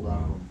show sold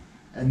out of them.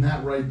 And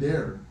that right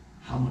there,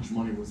 how much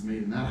money was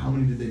made in that? How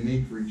many did they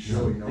make for each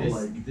show? You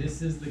know,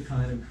 This is the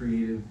kind of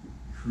creative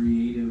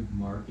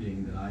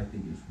marketing that I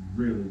think is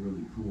really,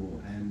 really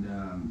cool. And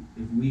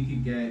if we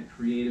could get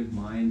creative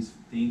minds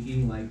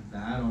thinking like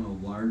that on a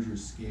larger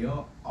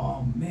scale,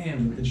 oh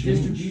man, with the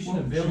distribution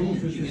available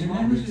through the As internet.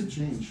 long as makes a it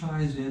change.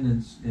 ties in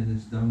and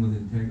it's done with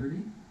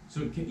integrity,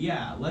 So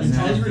yeah, let's And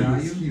talk. has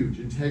Integrity is value? huge.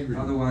 Integrity.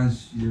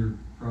 otherwise you're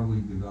probably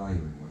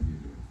devaluing what you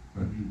do.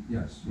 But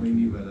yes. What do you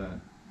mean by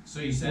that? So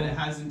you said it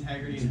has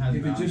integrity and has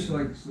If value. it's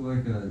just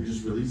like a. You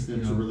just release it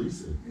you to know,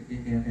 release it.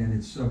 And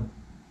it's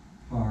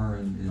subpar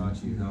and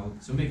Got you you. know,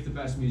 So make the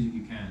best music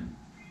you can.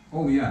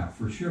 oh yeah,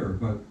 for sure,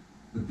 but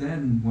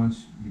then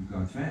once you've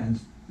got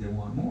fans, they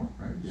want more,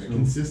 right? Yeah, So-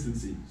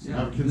 consistency. So Yeah,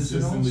 have there's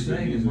an old consistently good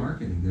saying in music.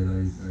 marketing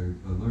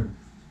that I learned,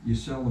 you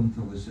sell them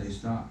till they say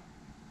stop.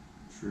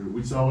 True.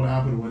 We saw what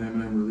happened when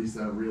Eminem released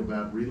that Real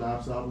Bad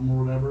Relapse album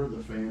or whatever.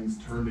 The fans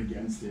turned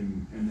against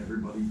him, and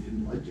everybody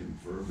didn't like him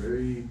for a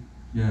very,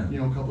 Yeah.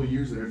 a couple of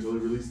years there until he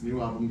released a new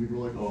album. People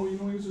were like, "Oh, he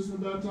was just in a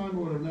bad time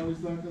or whatever." Now he's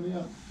back on the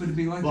up. But it'd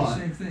be like But-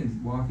 the same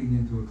thing, walking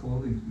into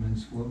a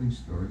men's clothing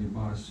store and you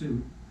bought a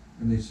suit,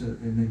 and they said,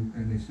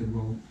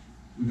 well,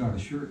 we got a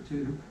shirt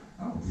too.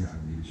 Oh, yeah,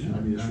 I need a shirt. Yeah,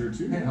 I need a shirt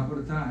too. Hey, how about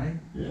a tie?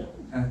 Yeah.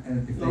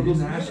 And if It all they goes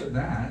didn't ask together.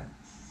 that,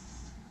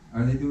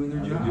 are they doing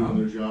their They're job? doing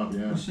their job.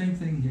 Yeah. The same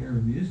thing here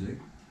in music.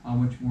 How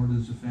much more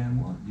does the fan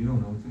want? You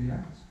don't know until you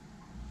ask.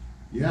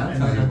 Yeah, They'll and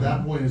tell then you at that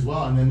when. point as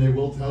well, and then they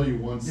will tell you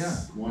once Yeah,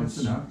 once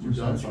that's enough. you've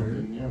We're done saturated.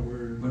 something. Yeah,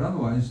 we're. But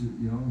otherwise,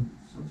 some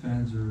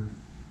fans are,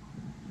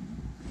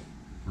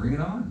 bring it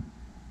on.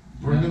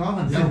 Bring it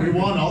on. Yeah, we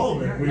want all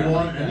of it. We Yeah,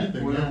 want like that.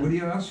 anything. What, yeah. what do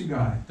you else you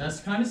got? That's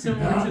kind of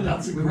similar Yeah, to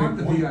that's the. a We great want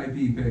the point.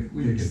 VIP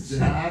tickets.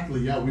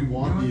 Exactly. Yeah, we We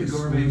want the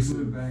gourmet exclusive.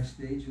 food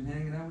backstage and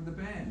hanging out with the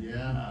band.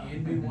 Yeah.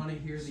 And we want to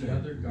hear the Same.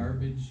 other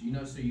garbage,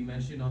 so you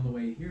mentioned on the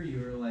way here,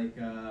 you were like,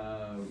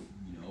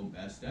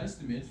 best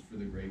estimates for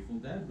the Grateful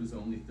Dead was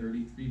only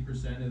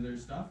 33% of their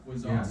stuff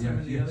was Yeah, awesome, yeah,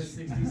 and the yes. other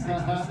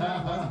 66%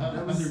 wasn't.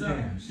 That was their So-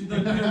 jams.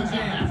 Their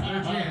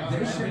jams.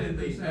 They said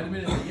it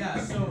Admittedly, themselves. yeah.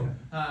 So,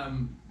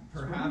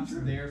 perhaps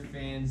true. their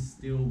fans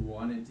still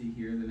wanted to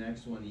hear the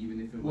next one, even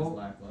if it was Well,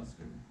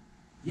 lackluster.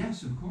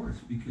 Yes, of course,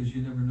 because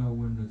you never know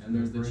when it's And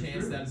there's the gonna break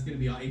chance through. that it's going to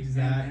be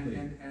exactly.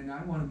 And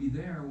I wanna be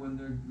there when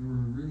they're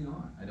really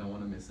on. I don't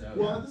want to miss out.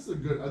 Well, this is a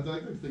good. I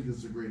think this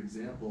is a great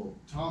example.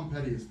 Tom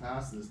Petty has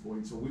passed this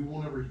point, so we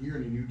won't ever hear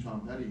any new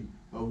Tom Petty.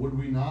 But would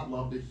we not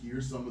love to hear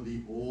some of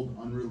the old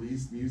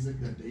unreleased music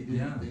that they didn't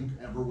Yeah. think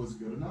ever was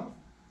good enough?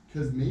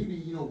 Because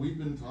maybe we've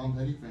been Tom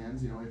Petty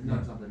fans. If you're not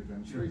Yeah. a Tom Petty fan,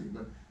 it's Sure. crazy.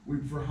 But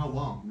for how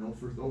long?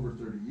 For over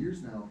 30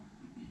 years now.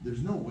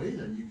 There's no way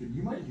that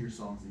you might hear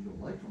songs that you don't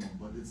like from them,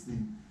 but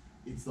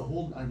it's the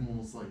whole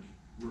almost like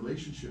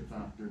relationship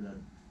factor that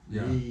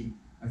Yeah. they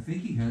I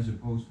think he has a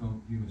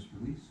posthumous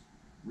release.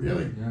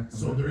 really. Yeah,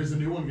 So come there back. is a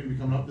new one going to be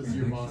coming up this I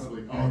year think so.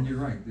 possibly. And you're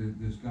right,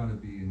 there's gotta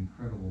be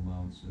incredible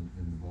amounts in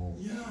the vault.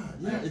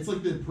 Yeah, it's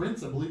like the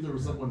Prince. I believe there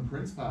was something when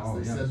Prince passed. Oh,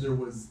 They yes. said there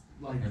was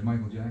like And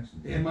Michael Jackson.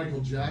 and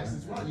Michael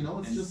Jackson's. Yeah. Well,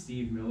 it's And just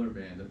Steve Miller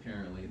Band,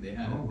 apparently. They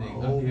had Oh, a thing.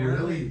 wow. Oh,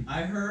 Apparently, really?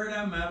 I heard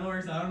at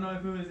Metalworks, I don't know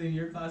if it was in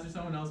your class or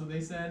someone else, but they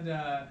said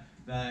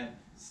that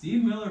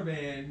Steve Miller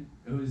Band,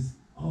 it was,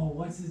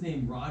 what's his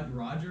name?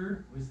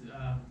 Roger?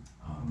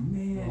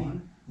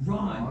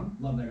 Ron.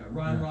 Love that guy.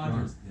 Ron Yeah,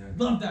 Rogers. yeah.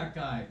 Love that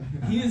guy.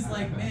 He is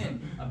like, man,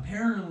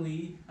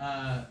 apparently,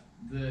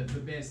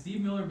 the band,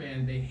 Steve Miller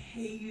Band, they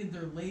hated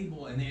their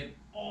label and they had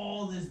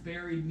all this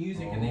buried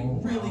music and they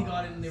Oh, really wow.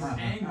 got it and they were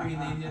angry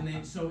and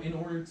they so in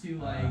order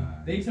to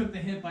they took the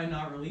hit by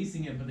not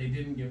releasing it, but they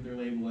didn't give their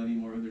label any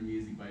more of their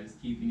music by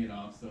just keeping it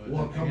off. So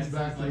well, it I comes guess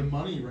back it's to the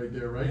money right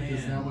there, right?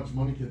 Because Man. how much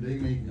money can they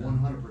make? Yeah.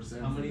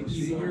 100%. how many for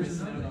See, people are here's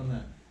missing out another on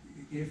that?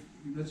 If,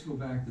 let's go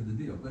back to the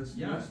deal,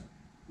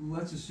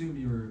 let's assume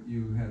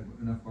you had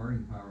enough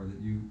bargaining power that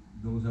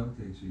those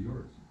outtakes are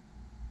yours,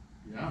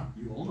 Yeah,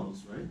 you own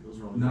those, right?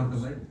 Those are all not the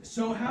yours. label.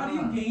 So how do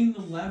you Ah. gain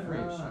the leverage?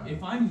 Ah.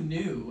 If I'm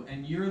new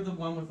and you're the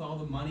one with all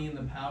the money and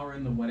the power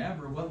and the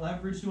whatever, what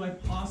leverage do I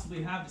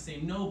possibly have to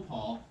say, no,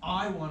 Paul,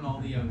 I want all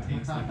the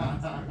outtakes that come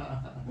through?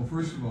 Well,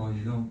 first of all,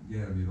 you don't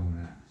get them, you don't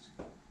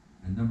ask.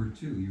 And number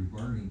two, your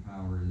bargaining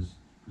power is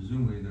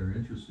presumably they're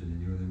interested in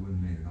you or they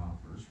wouldn't make an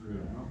offer. True.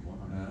 Yeah,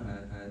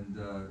 100%.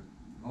 And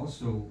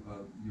also,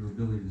 your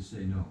ability to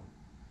say no.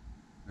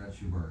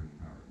 That's your bargaining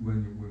power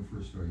when you're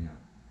first starting out.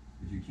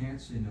 If you can't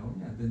say no,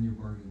 then your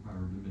bargaining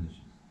power diminishes.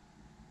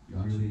 You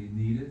Gotcha. really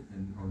need it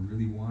or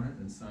really want it,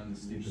 Then sign the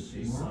stupid Just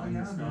paper. sign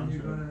this then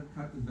you're contract.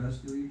 gonna cut the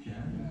best deal you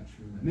can.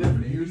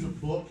 Nip, here's a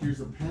book,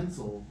 here's a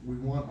pencil. We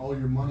want all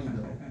your money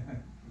though.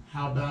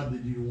 How bad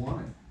did you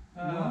want it?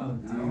 Well,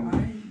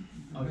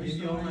 I'll give based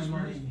you all on my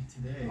experience, money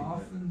today. but-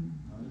 Often,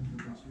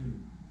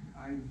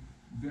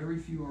 very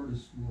few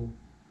artists will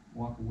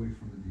walk away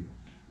from the deal.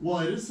 Well,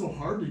 it is so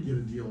hard to get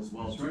a deal as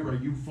well, That's too, right.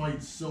 right? You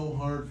fight so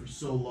hard for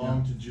so long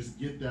Yeah. to just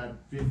get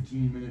that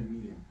 15-minute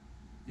meeting.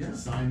 Yeah. to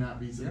sign that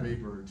piece of Yeah.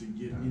 paper to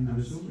get Yeah, into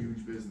absolutely. this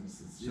huge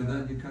business. It's, So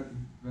then you cut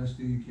the best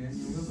deal you can,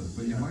 you live with it,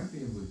 but you Yeah. might be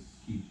able to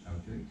keep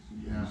outtakes,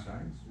 Yeah.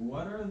 besides.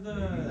 What are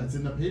that's the?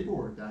 in the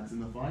paperwork. That's in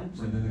the fine It's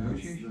print. in the that's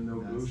negotiation. The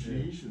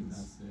negotiations.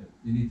 That's it.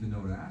 You need to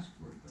know to ask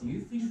for it, though. Do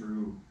you think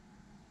True.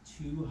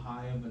 too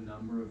high of a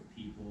number of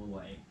people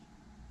like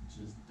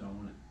just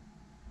don't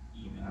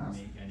even Ask.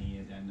 make any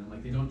addendum?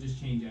 Like they don't just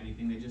change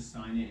anything, they just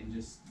sign it and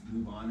just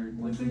move on, or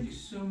Well, I like would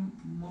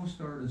think most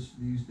artists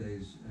these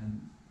days,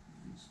 and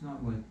it's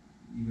not like,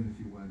 even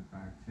if you went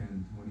back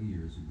 10, 20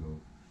 years ago,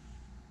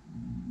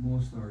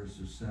 most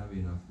artists are savvy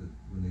enough that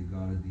when they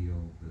got a deal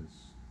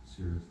that's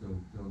serious,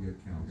 they'll get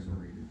counsel.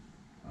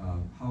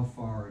 How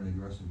far and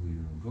aggressively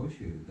to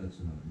negotiate it, that's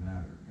another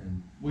matter.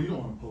 And Well, you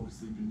don't want to poke a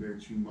sleeping bear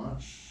too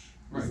much.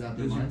 right, Is that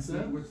the there's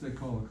mindset? what they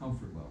call a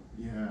comfort level.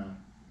 Yeah.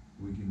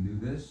 We can do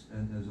this,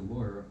 and as a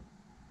lawyer,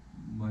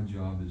 my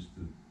job is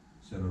to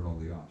set out all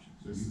the options.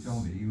 So This you is-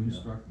 tell me, you yeah.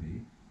 instruct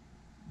me,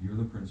 you're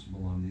the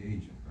principal, I'm the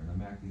agent, right?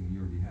 I'm acting on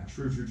your behalf.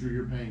 True.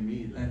 You're paying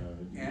me to And,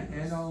 do and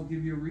this. I'll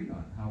give you a read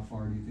on how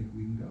far do you think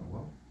we can go.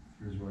 Well,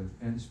 here's what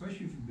and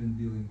especially if you've been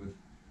dealing with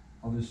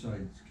other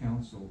sides'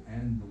 counsel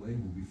and the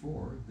label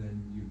before,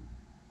 then you've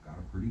got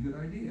a pretty good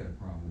idea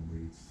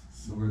probably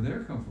So, where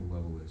their comfort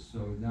level is.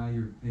 So now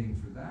you're paying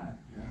for that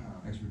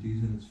yeah.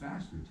 expertise, and it's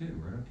faster too,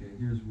 right? Okay,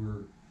 here's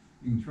where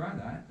you can try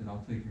that, and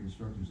I'll take your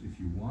instructions if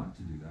you want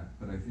to do that.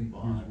 But I think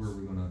here's But- where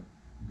we're gonna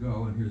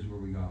go, and here's where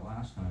we got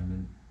last time,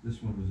 and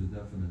this one was a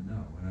definite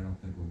no, and I don't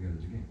think we'll get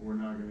it again. We're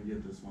not going to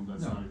get this one.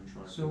 That's No. not even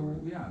trying.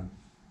 So, yeah,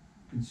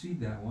 concede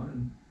that one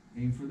and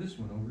aim for this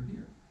one over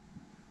here.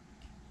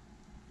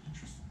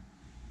 Interesting.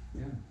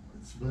 Yeah.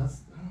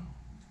 That's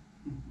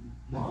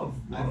lot of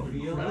I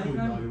feel like incredibly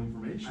I'm- valuable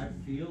information.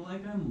 I feel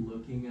like I'm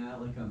looking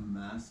at like a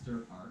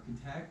master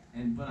architect,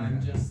 but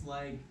I'm just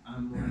like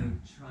I'm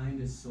like trying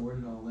to sort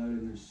it all out,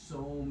 and there's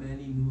so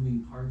many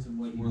moving parts of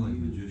what It's you more like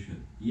do.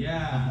 magician.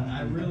 Yeah,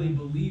 I really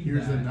believe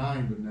Here's that. a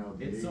 9, but now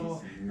the It's ace, so.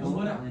 and here's And a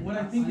what I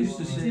nine. think I is used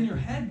to it's say- in your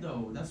head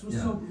though. That's what's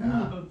Yeah. so cool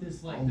Yeah. about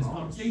this All this knowledge.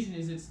 conversation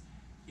is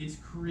it's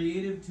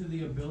creative to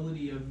the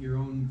ability of your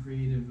own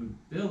creative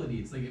ability.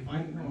 It's like if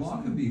I know Law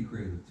something- can be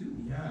creative too.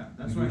 Yeah,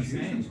 that's what I'm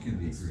saying. Negotiations can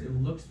be It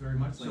creative. looks very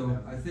much So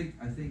like that.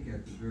 I think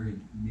at the very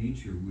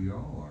nature, we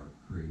all are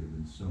creative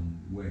in some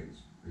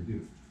ways, I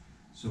do.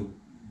 So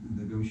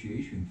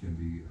negotiation can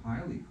be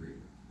highly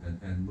creative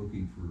and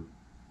looking for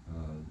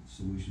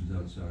solutions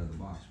outside of the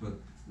box. But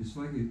it's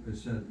like I used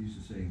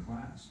to say in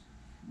class,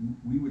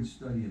 we would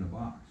study in a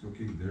box.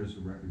 Okay, there's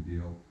the record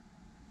deal,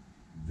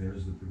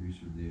 there's the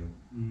producer deal,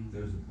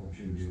 there's the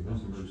publishing deal,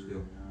 there's the merch deal.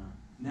 Yeah.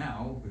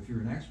 Now, if you're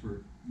an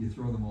expert, you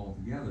throw them all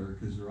together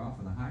because they're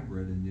often a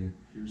hybrid, and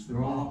Here's the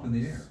they're all up in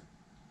the box. air.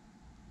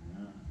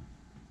 Yeah.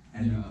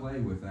 And you Yeah. play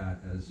with that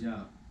as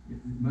Yeah.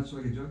 much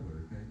like a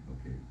juggler.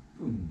 Okay,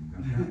 boom,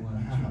 got that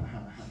one,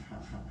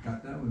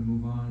 got that one,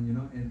 move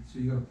on, and so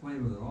you got to play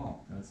with it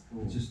all. That's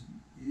cool. It's just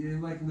you're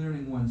like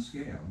learning one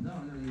scale. No,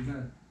 you got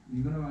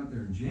to go out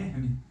there and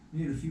jam. You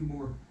need a few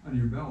more under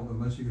your belt,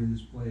 unless you're gonna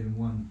just play in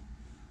one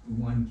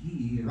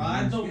key. And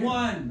Ride the scale.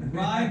 one,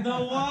 ride the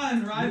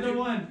one, ride the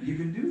one. You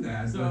can do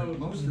that, So- but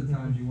most of the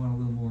times you want a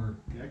little more.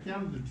 Yeah, I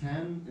counted to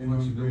 10 in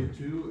Flexibility. grade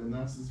 2, and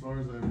that's as far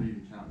as I ever need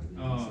to count it.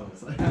 Oh. So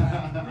it's like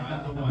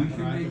Ride the one. We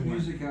can ride make the one.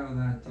 music out of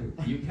that too.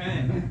 You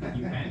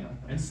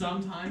can. And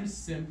sometimes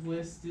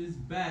simplest is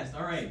best.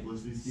 All right.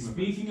 Simplicity's scheme of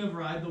Speaking of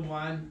Ride the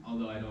One,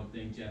 although I don't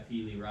think Jeff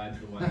Healy rides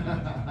the one.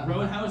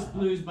 Roadhouse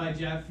Blues by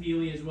Jeff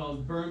Healy, as well as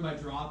Burn by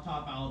Drop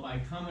Top Alibi,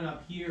 coming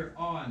up here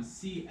on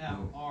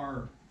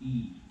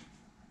CFRE.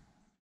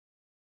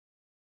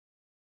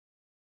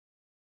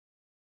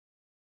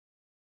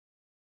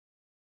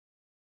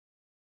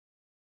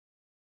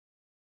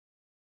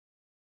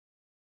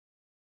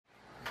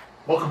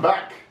 Welcome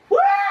back. Woo!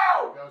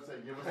 Gotta say,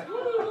 give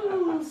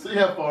us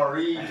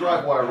CFRE,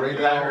 DriveWire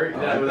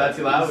Radio. Was that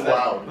too loud? It's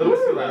loud. A little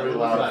bit too loud. Very a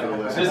little loud too for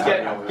the Just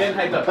listeners. getting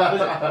hyped up.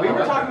 Listen, we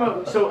were talking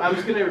about, so I'm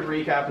just going to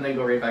recap and then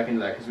go right back into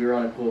that because we were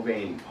on a cool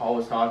vein. Paul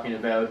was talking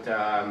about,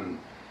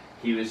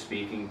 he was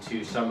speaking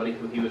to somebody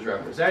who he was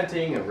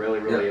representing, a really,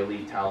 really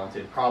elite,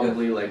 talented,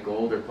 probably like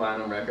gold or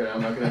platinum record.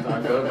 I'm not going to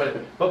talk about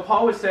it. But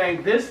Paul was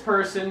saying, this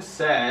person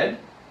said,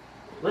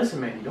 listen,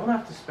 man, you don't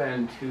have to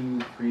spend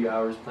 2-3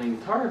 hours playing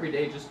guitar every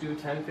day. Just do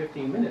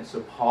 10-15 minutes.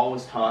 So Paul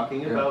was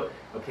talking about,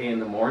 okay, in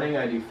the morning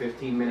I do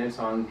 15 minutes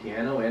on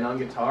piano and on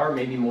guitar,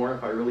 maybe more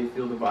if I really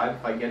feel the vibe,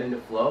 if I get into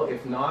flow.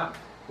 If not,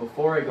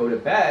 before I go to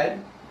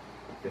bed,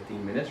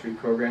 15 minutes,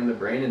 reprogram the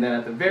brain. And then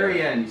at the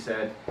very end, he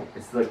said,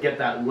 it's like get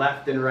that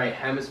left and right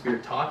hemisphere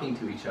talking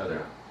to each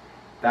other.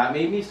 That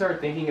made me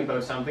start thinking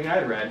about something I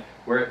had read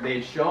where they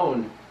had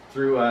shown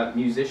through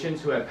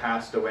musicians who had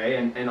passed away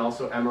and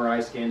also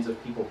MRI scans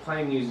of people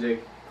playing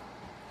music,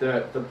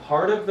 the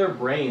part of their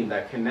brain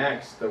that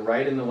connects the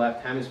right and the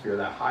left hemisphere,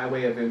 that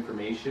highway of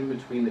information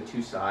between the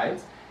two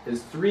sides,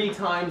 is 3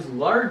 times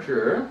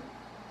larger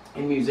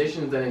in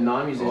musicians than in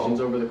non-musicians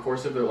over the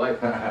course of their life.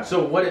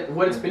 So what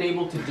it's been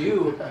able to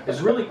do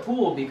is really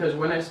cool, because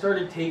when I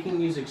started taking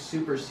music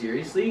super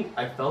seriously,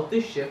 I felt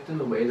this shift in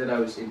the way that I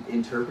was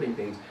interpreting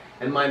things.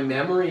 and my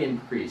memory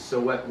increased. So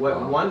what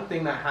one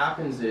thing that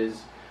happens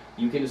is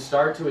you can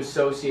start to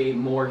associate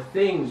more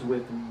things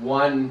with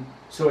one.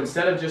 So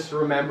instead of just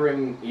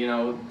remembering, you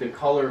know, the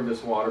color of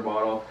this water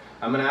bottle,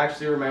 I'm gonna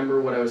actually remember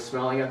what I was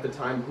smelling at the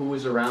time, who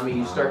was around me.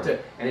 You start to,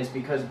 and it's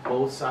because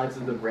both sides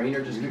of the brain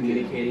are just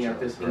communicating at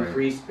this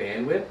increased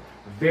bandwidth.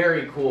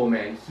 Very cool,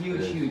 man.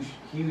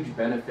 Huge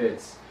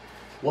benefits.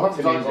 We'll have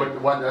to talk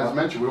about, as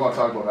mentioned, we want to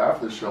talk about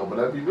after the show, but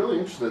I'd be really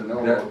interested in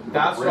knowing about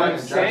that's what I'm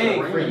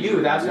saying for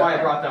you. That's why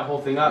I brought that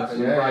whole thing up.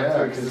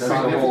 Because that's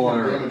a whole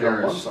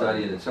other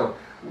study in itself.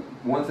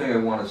 One thing I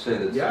want to say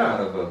that's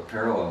kind of a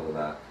parallel to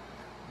that,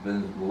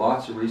 been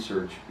lots of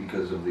research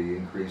because of the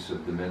increase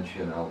of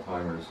dementia and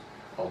Alzheimer's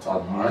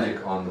of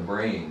music on the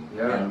brain.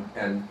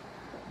 And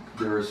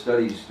there are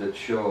studies that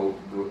show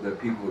that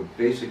people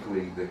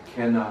basically that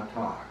cannot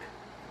talk,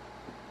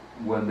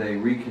 when they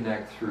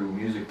reconnect through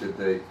music that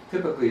they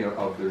typically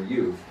of their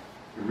youth,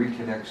 it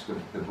reconnects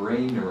the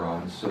brain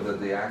neurons so that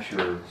they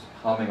actually are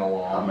humming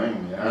along,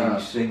 maybe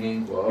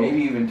singing,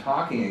 maybe even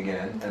talking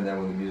again, and then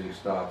when the music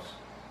stops,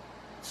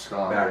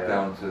 back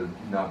down to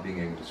not being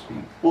able to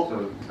speak. Well,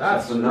 so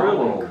that's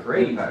really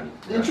great.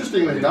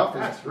 Interestingly enough,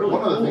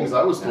 one of the things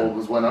I was told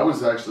was when I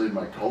was actually in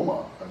my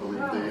coma, I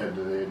believe they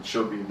had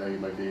showed me, they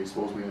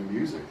exposed me to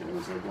music, and it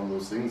was like one of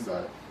those things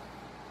that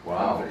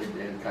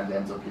it kind of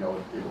ends up, you know.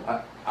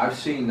 I've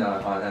seen, and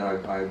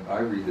I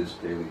read this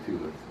daily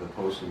too, the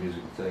Post of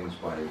Musical Things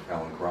by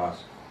Alan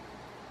Cross.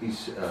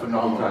 He's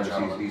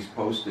phenomenal. He's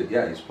posted,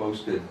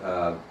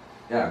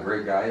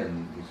 great guy,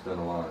 and he's done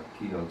a lot of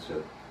keynotes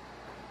at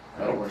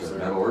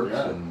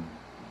Metalworks and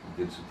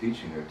did some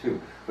teaching there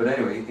too. But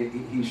anyway,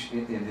 he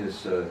in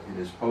his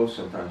posts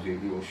sometimes he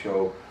will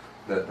show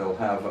that they'll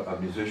have a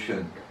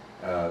musician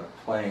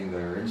playing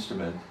their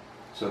instrument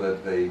so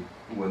that they,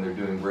 when they're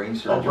doing brain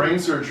surgery,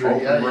 surgery,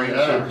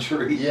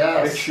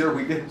 make sure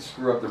we didn't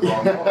screw up the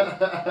wrong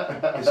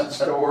note. Is it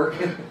still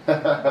working?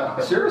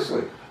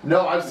 Seriously.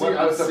 No, I've seen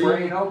the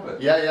brain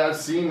open. I've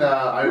seen.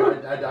 I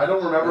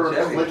don't remember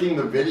clicking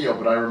the video,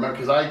 but I remember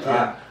because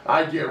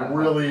I get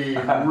really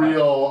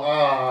real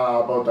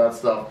about that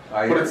stuff.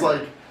 But it's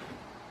like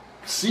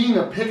seeing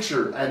a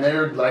picture, and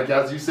they're like,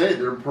 as you say,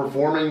 they're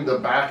performing. The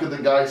back of the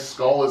guy's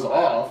skull is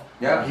off.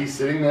 Yeah, he's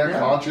sitting there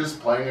conscious,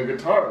 playing a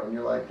guitar, and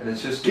you're like, and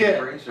it's just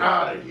get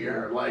out of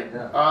here! Like,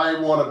 I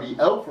want to be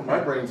out for my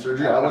brain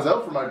surgery. I was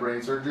out for my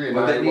brain surgery, and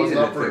I wasn't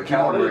up for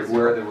calibrate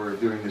where they were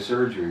doing the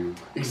surgery.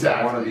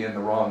 Exactly. You want to be in the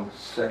wrong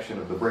section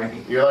of the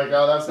brain. You're like,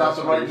 oh, that's not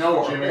the right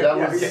note, Jimmy. That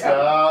was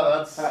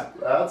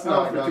that's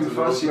not too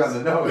fussy on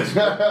the notes.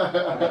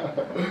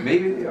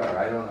 Maybe they are.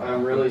 I don't know.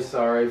 I'm really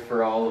sorry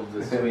for all of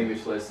the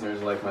squeamish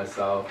listeners like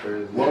myself.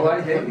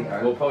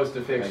 We'll post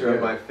a picture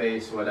of my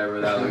face, whatever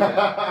that looks like,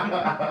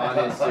 on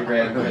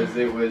Instagram, because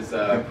it was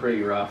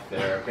pretty rough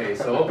there. Okay,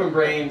 so open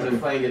brains and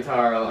playing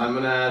guitar. I'm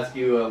going to ask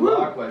you a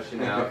law question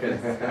now,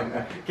 because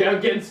I'm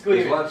getting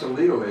squeamish. There's lots of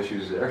legal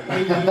issues there.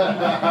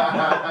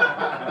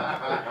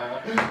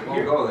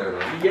 We'll go there,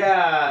 though.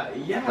 Yeah.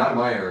 Not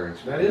my area.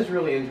 That is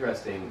really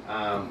interesting.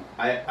 I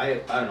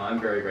don't know. I'm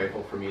very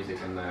grateful for music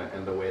and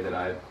the way that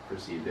I've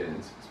perceived it. And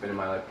it's been in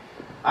my life.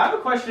 I have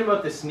a question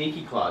about the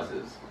sneaky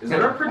clauses. Is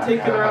there a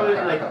particular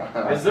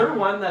is there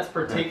one that's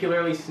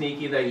particularly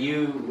sneaky that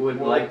you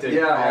would like to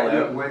call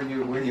out?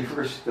 When you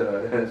first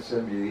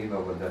sent me the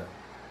email with that,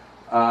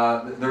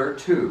 there are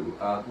two,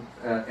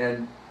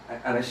 and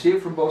I see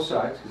it from both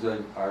sides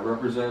because I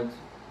represent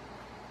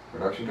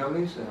production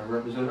companies and I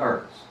represent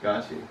artists.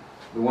 Got you.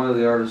 The one of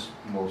the artists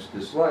most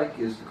dislike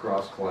is the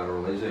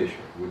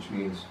cross-collateralization, which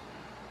means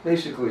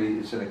basically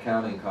it's an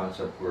accounting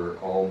concept where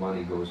all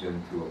money goes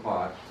into a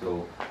pot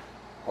till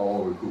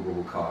all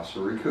recoupable costs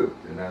are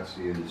recouped, and that's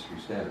the industry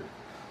standard.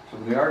 So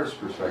from the artist's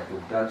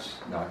perspective, that's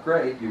not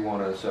great. You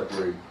want to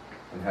separate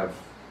and have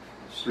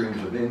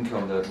streams of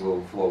income that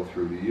will flow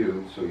through to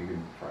you so you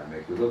can try and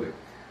make your living.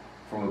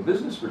 From a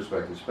business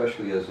perspective,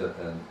 especially as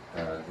an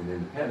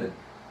independent,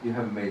 you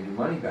haven't made your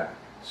money back.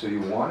 So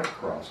you want it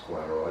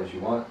cross-collateralized.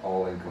 You want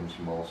all incomes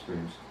from all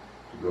streams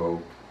to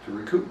go to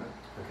recoupment.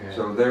 Okay.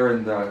 So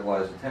therein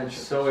lies the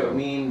tension. So it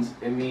means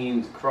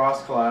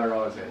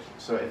cross-collateralization.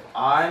 So if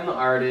I'm the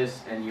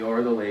artist and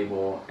you're the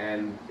label,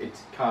 and it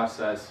costs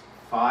us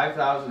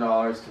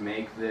 $5,000 to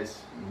make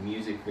this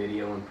music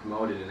video and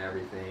promote it and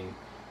everything,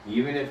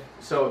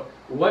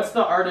 what's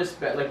the artist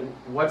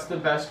what's the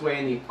best way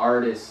in the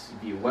artist's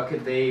view? What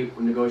could they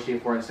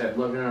negotiate for instead?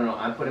 Look, no,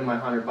 I put in my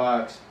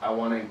 $100. I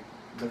want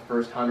the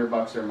first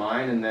 $100 are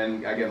mine, and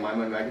then I get my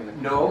money back.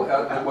 No,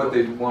 what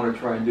they want to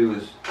try and do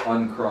is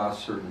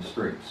uncross certain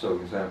streams. So,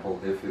 for example,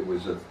 if it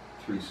was a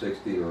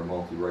 360 or a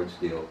multi-rights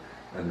deal,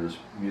 and there's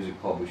music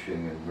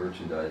publishing and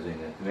merchandising,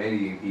 and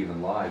maybe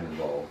even live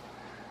involved,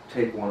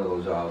 take one of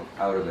those out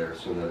of there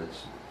so that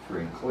it's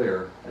free and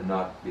clear and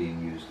not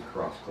being used to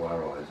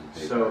cross-collateralize and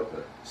pay back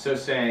the... So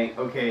saying,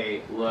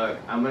 okay, look,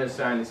 I'm going to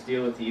sign this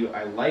deal with you,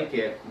 I like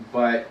it,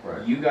 but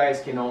you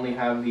guys can only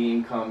have the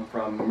income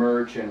from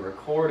merch and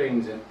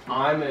recordings, and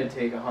I'm going to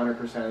take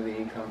 100% of the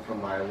income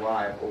from my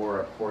live, or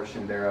a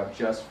portion thereof,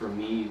 just for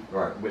me,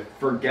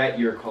 forget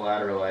your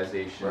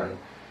collateralization.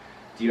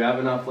 Do you have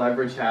enough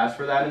leverage to ask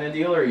for that in a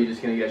deal, or are you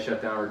just going to get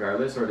shut down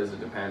regardless, or does it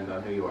depend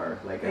on who you are?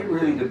 Like It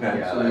really depends.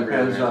 Yeah, It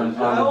depends on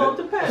well,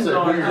 the it depends So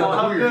on who you're-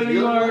 how who you're good you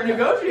dealing are with.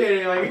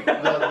 negotiating. Like The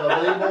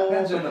label.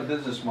 depends on the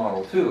business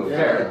model too. of the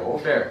fair, label.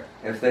 fair.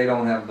 If they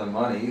don't have the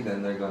money,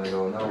 then they're gonna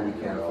go, no, we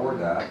can't afford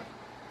that.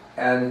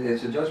 And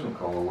it's a judgment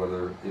call of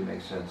whether it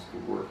makes sense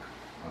to work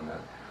on that.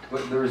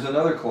 But there's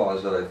another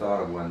clause that I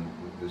thought of when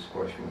this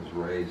question was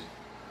raised.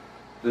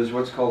 There's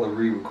what's called a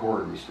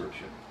re-record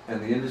restriction. And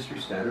the industry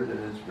standard, and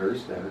it's very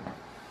standard,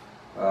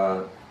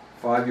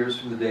 5 years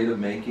from the date of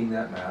making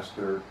that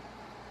master,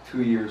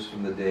 2 years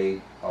from the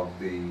date of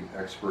the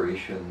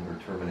expiration or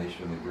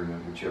termination of the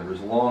agreement, whichever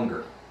is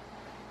longer.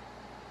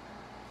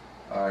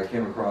 I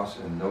came across,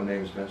 and no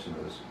names mentioned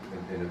this,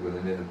 with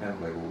an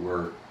independent label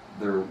where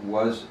there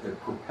was a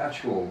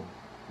perpetual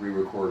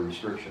re-record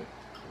restriction,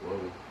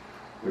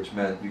 which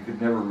meant you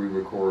could never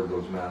re-record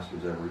those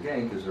masters ever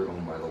again because they're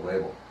owned by the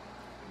label.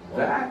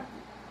 That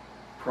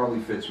probably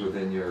fits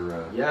within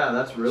your Yeah,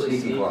 that's really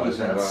sneaky sneaky. clause.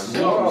 And,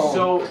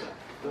 So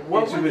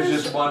what it would was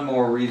this, just one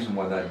more reason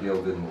why that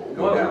deal didn't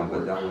go down,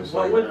 but that was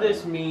what like, would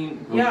this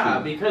mean? Go Yeah,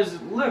 to-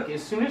 because look,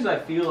 as soon as I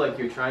feel like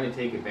you're trying to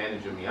take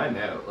advantage of me, I'm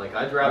out. Like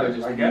I'd rather I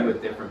just be get it.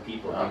 with different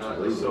people. You know?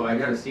 Absolutely. So I I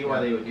get can it, see why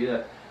yeah. they would do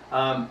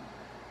that.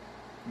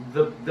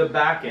 The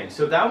back end.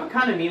 So that would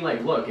kind of mean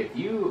like, look, if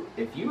you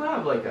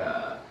have like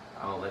a,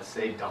 oh, let's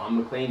say Don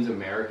McLean's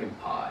American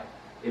Pie.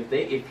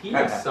 If he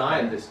had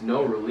signed this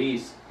no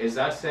release, is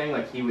that saying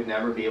like he would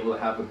never be able to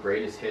have a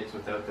greatest hits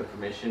without the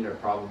permission or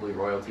probably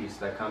royalties to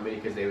that company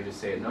because they would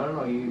just say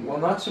no, you. well,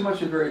 not so much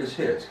the greatest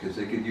hits, because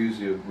they could use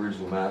the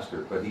original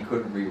master, but he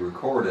couldn't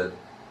re-record it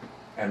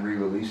and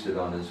re-release it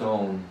on his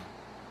own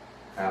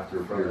after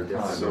a period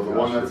of time. So the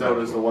one that's out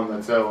is the one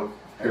that's out,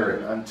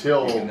 Period. and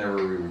until He can never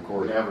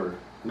re-record it. never.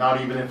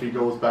 Not even if he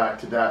goes back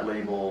to that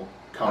label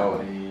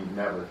company,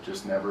 never.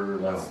 Just never.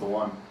 That's the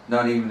one.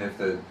 Not even if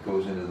that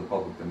goes into the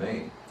public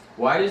domain.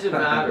 Why does it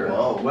matter?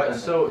 Whoa. What?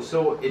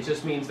 So it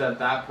just means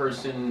that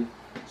person,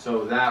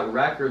 so that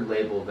record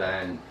label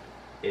then,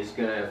 is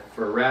gonna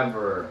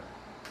forever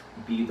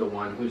be the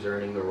one who's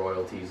earning the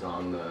royalties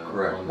on the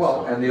Correct. On the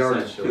Well, song, and the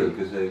artists too,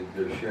 essentially. because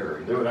they're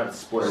sharing. They would have to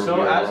split.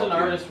 So it as up. an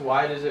artist,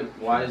 why does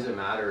it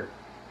matter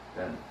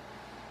then?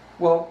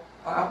 Well,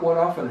 what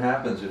often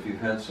happens if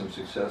you've had some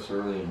success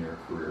early in your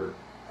career,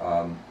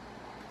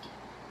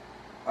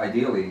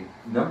 ideally,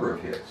 number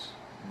of hits,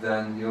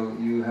 then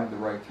you have the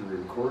right to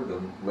re-record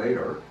them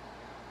later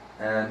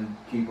and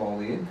keep all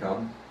the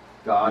income.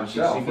 God, so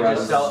Yourself, you can rather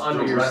just sell than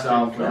under direct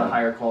yourself for a income.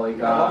 higher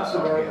quality. Lots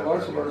of okay,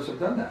 lots of okay. artists have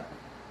done that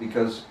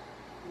because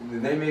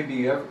they may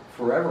be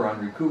forever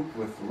unrecouped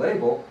with the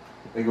label.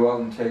 They go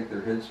out and take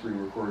their hits,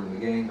 re-record them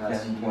again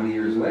That's 10, 20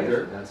 years huge.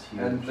 later, That's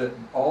huge.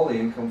 and all the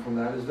income from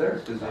that is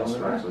theirs because they own That's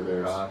the right. master.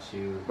 Theirs. Got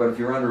you. But if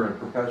you're under a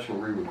perpetual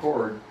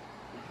re-record,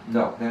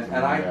 no. And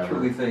I Never.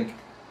 truly think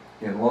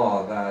in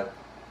law that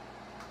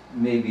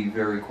may be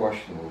very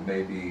questionable,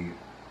 may be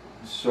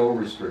so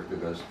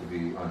restrictive as to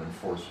be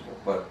unenforceable,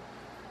 but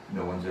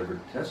no one's ever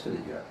tested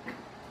it yet.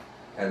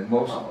 And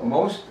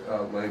most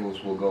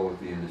labels will go with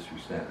the industry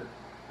standard.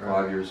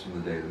 5 years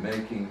from the date of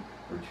making,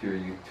 or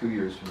 2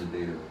 years from the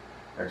date of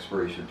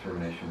expiration or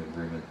termination of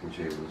agreement,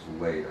 whichever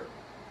is later.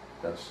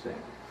 That's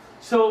standard.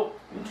 So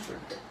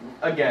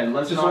again,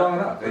 let's Which is not. long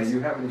enough, and you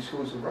have an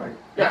exclusive right.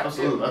 Yeah,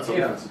 absolutely. That's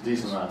Yeah. that's a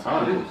decent amount of It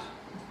time. is.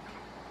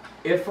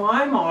 If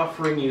I'm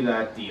offering you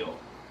that deal,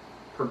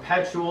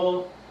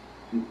 perpetual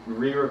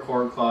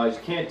re-record clause,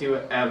 you can't do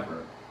it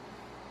ever.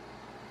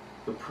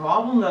 The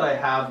problem that I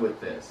have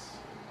with this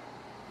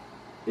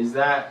is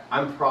that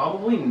I'm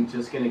probably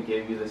just gonna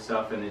give you the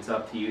stuff and it's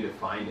up to you to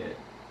find it.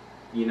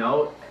 You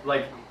know,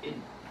 like,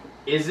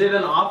 is it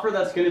an offer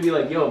that's gonna be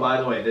like, yo,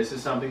 by the way, this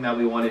is something that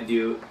we want to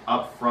do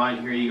up front.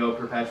 Here you go,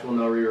 perpetual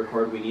no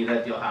re-record. We need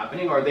that deal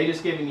happening. Or are they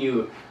just giving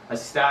you a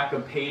stack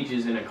of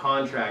pages in a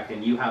contract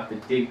and you have to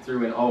dig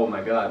through and oh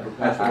my god,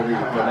 perpetual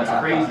re-record,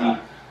 that's crazy.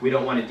 We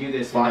don't want to do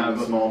this. Find now, the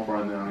but- small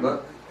print then.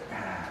 But,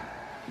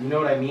 you know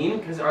what I mean?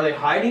 Because are they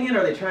hiding it?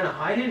 Are they trying to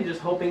hide it and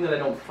just hoping that I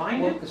don't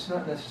find well, it? it's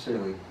not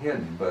necessarily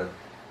hidden, but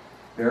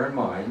bear in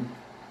mind,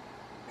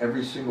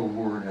 every single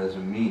word has a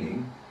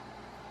meaning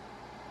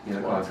in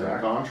a Well, it's in a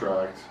contract.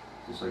 contract.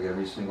 Just like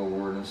every single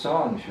word in a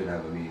song should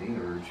have a meaning,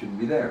 or it shouldn't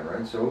be there,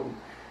 right? So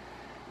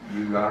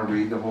you gotta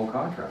read the whole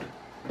contract.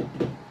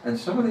 And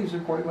some of these are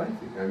quite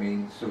lengthy. I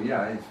mean, so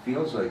yeah, it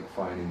feels like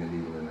finding the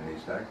needle in the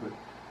haystack,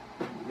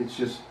 but it's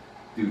just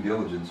due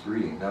diligence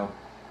reading. Now,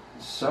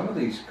 some of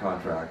these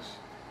contracts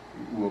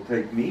will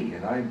take me,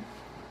 and I'm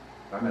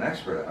an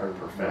expert.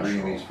 I've been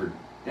reading these for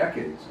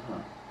decades. Uh-huh.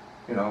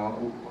 You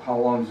know, how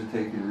long does it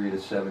take you to read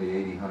a 70,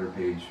 80,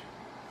 100-page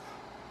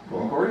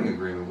recording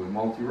agreement with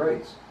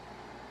multi-rates?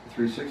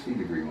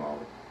 360-degree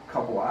model. A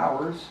couple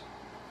hours,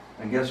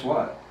 and guess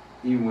what?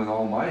 Even with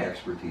all my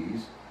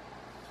expertise,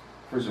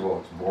 first of all,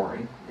 it's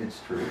boring. It's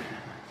true.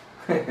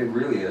 It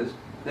really is.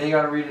 Then you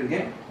got to read it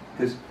again,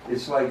 because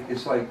it's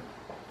like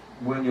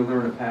when you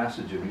learn a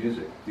passage of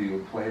music. Do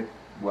you play it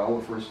well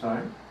the first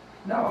time?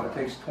 No, it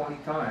takes 20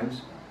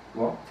 times.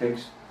 Well, it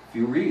takes a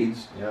few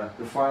reads Yeah.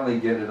 to finally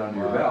get it under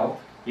your Wow.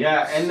 belt,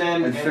 Yeah, and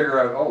then and figure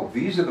out, oh,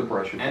 these are the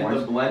pressure and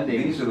points. the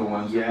blending. These are the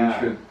ones Yeah.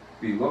 that we should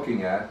be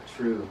looking at,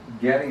 True.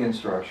 getting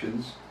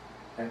instructions,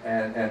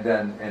 and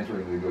then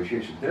entering the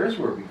negotiation. There's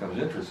where it becomes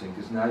interesting,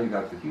 because now you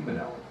got the human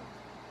element.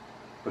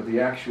 But the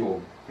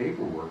actual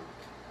paperwork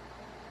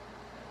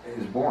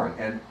is boring.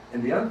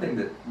 And the other thing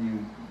that you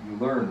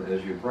learn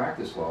as you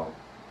practice law,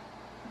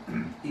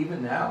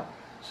 even now,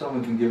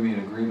 someone can give me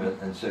an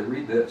agreement and say,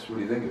 read this, what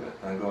do you think of it?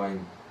 And I'm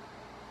going,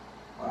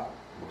 wow,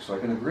 looks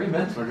like an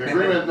agreement. It's like an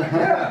agreement.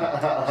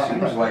 Yeah,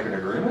 seems like an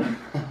agreement.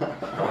 I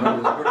don't know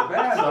if it's good or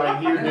bad.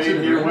 Sign here, It's date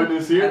an here, agreement.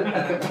 witness here.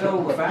 And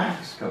until the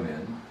facts come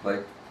in,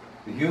 like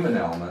the human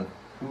element,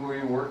 who are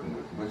you working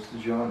with? What's the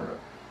genre?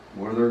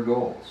 What are their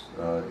goals?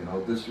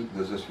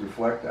 Does this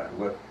reflect that?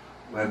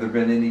 Have there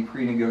been any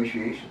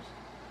pre-negotiations?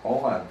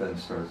 All that then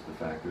starts to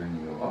factor in.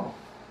 You go, oh,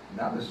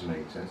 now this is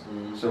making sense.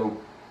 Mhm. So,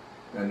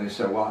 and they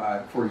say,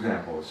 well, for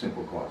example, a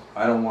simple clause.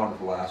 I don't want it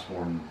to last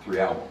more than 3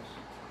 albums.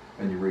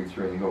 And you read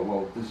through and you go,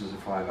 well, this is a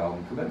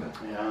 5-album commitment.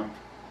 Yeah.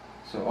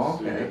 So,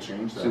 So you okay. gotta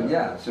change So that.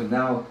 yeah, so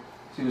now,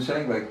 so you're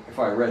saying, like, if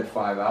I read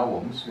 5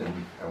 albums and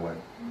I went,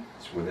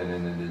 it's within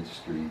an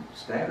industry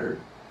standard,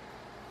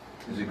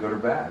 is it good or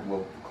bad? Well,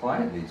 the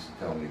client needs to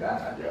tell me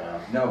that. Yeah.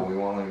 No, we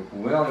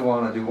only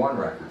want to do 1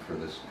 record for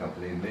this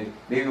company, and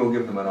maybe we'll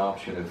give them an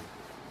option if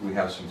we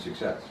have some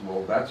success.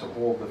 Well, that's a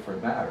whole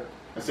different matter.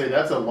 I say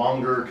that's a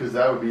longer, because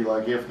that would be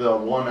like if the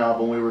 1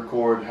 album we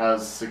record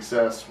has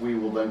success, we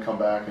will then come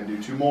back and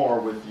do 2 more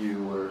with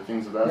you, or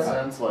things of that Yeah,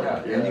 sense. Like,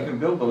 yeah, and you can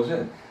build those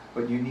in,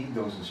 but you need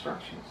those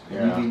instructions. And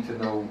Yeah. you need to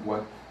know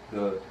what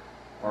the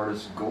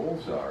artist's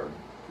goals are.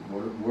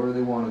 Where do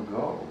they want to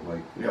go? Like,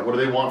 Yeah, what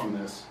do they want from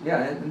this?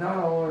 yeah, and not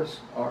all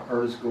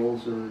artists'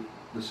 goals are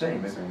the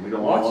same. We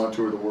don't want to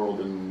tour the world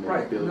and make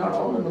Right, billions not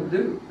all of them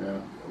do. Yeah,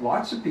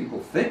 Lots of people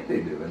think they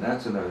do, and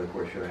that's another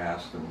question I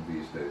ask them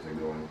these days. I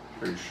go,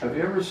 pretty sure. have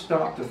you ever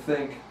stopped to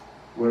think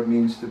what it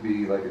means to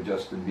be like a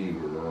Justin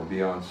Bieber or a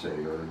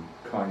Beyonce or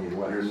Kanye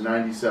There's West?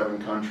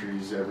 97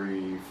 countries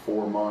every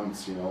 4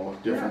 months,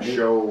 different Yeah,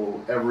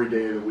 show every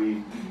day of the week.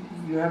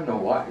 You have no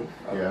life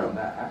other Yeah. than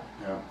that.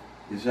 Yeah.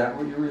 Is that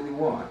what you really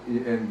want?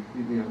 And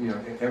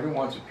everyone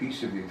wants a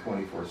piece of you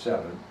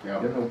 24/7. Yeah.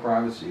 You have no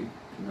privacy.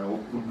 No,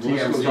 The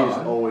list goes TMZ is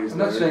on. always I'm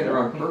not there, saying there yeah.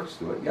 aren't perks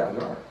to it. Yeah,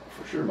 there are.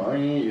 For sure,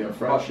 money,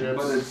 friendships.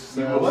 But it's,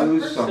 you success. will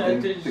lose something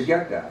percentage to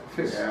get that.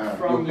 Too. Yeah.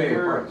 From You'll pay a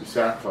your- You price.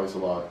 sacrifice a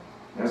lot.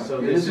 Yeah, So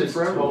it this isn't is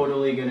for everyone.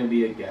 totally going to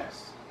be a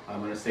guess. I'm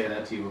going to say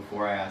that to you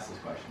before I ask this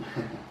question.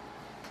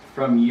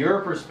 From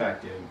your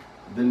perspective,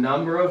 the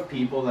number of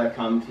people that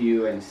come to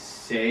you and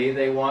say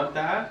they want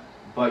that,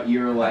 but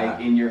you're like,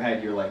 in your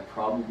head, you're like,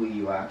 probably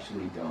you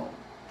actually don't.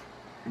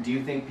 Do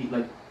you think people,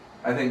 like,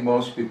 I think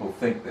most people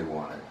think they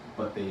want it.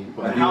 but they,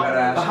 But If how, you had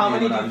asked but how me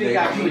many do when you I'm think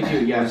dating, actually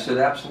do? I Yes. said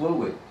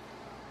absolutely.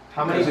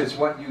 How Because many? it's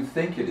what you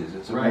think it is.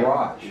 It's a Right.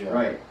 mirage. Yeah.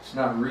 Right. It's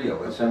not real.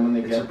 But It's then when they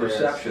a get there, it's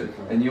perception.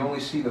 different. And you only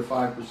see the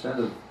 5%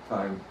 of the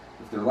time,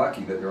 if they're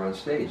lucky, that they're on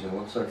stage and it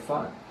looks like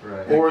fun.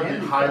 Right. Or It the can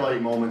be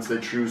highlight moments they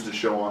choose to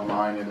show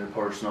online in their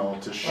personal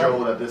to show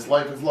Right. that this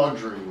life is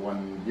luxury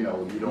when you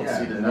don't Yeah,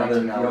 see the and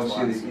other- 19 hours you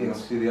don't behind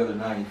see the other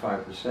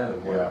 95%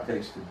 of what Yeah. it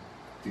takes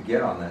to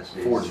get on that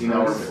stage.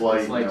 14-hour It's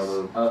flight, It's like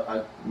the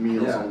a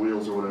meals Yeah. on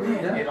wheels or whatever.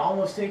 Man, Yeah. it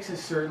almost takes a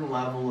certain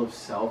level of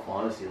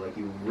self-honesty. Like,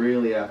 you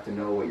really have to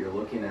know what you're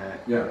looking at.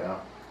 Yeah.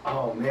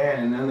 Oh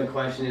man, and then the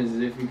question is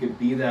if you could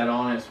be that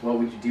honest, what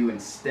would you do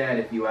instead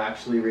if you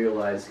actually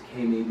realized,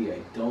 hey, maybe I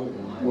don't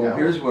want Well, Yeah.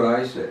 here's what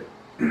I say.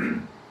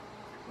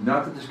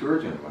 Not to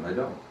discourage anyone, I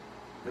don't.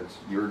 That's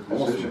your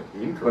Almost decision.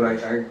 But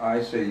encourage.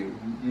 I say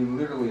you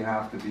literally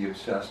have to be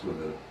obsessed with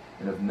it.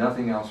 And if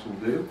nothing else will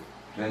do,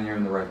 then you're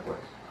in the right place.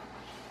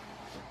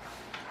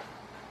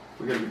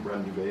 We gotta get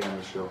Brendan Dubé on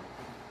the show.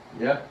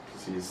 Yeah.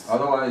 'Cause he's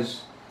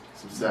Otherwise,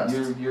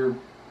 obsessed. you're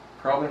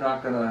probably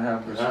not going to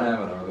have the Yeah.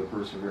 stamina or the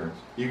perseverance.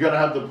 You gotta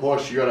have the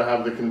push. You gotta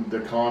have the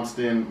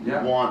constant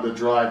Yeah. want, the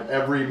drive.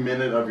 Every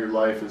minute of your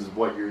life is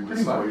what you're. This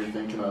Pretty is what much. you're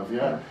thinking of.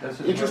 Yeah. That's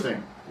just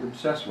Interesting. You're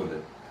obsessed with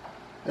it.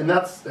 And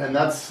that's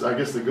I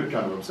guess the good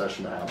kind of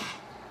obsession to have.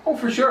 Oh,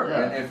 for sure. Yeah.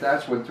 And if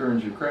that's what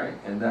turns your crank,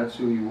 and that's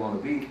who you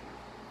want to be,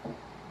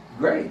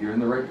 great. You're in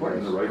the right place.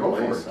 In the right Go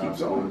place. for it. Keep going.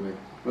 Absolutely.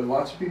 But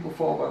lots of people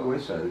fall by the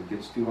wayside. It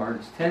gets too hard.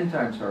 It's 10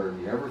 times harder than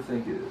you ever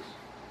think it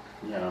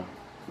is. Yeah.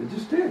 It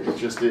just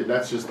is.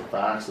 That's just the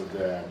facts of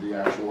the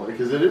actual,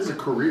 because it is a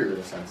career in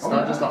a sense. It's Oh,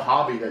 not yeah. just a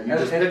hobby that you And-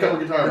 just and- pick up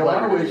a guitar in and a play.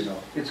 lot of every ways, day,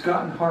 it's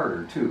gotten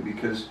harder too,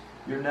 because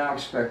you're now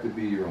expected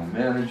to be your own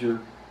manager,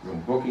 your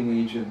own booking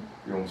agent,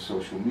 your own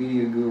social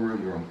media guru,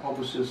 your own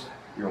publicist,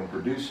 your own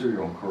producer,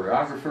 your own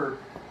choreographer,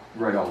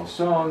 write all the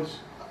songs.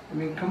 I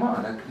mean, come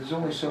on, there's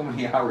only so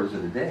many hours in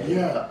a day.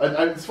 Yeah,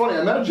 it's funny.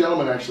 I met a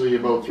gentleman actually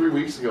about 3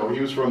 weeks ago. He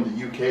was from the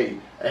UK,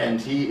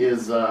 and he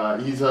is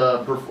he's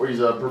a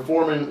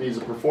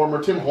performer.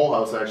 Tim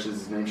Holhouse actually is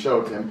his name.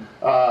 Show Tim.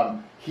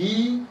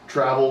 He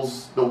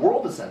travels the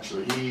world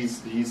essentially. He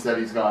said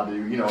he's gone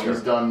to Sure.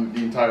 he's done the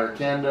entire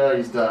Canada.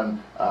 He's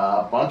done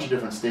a bunch of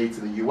different states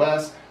in the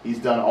U.S. He's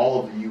done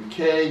all of the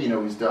UK.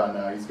 He's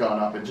gone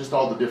up in just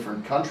all the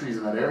different countries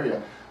in that area.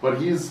 But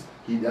he's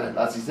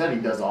as he said, he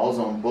does all his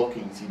own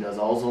bookings, he does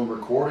all his own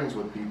recordings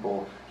with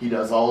people, he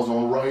does all his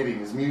own writing,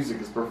 his music,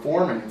 his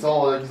performing. It's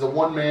all like he's a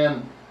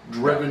one-man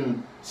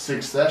driven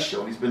success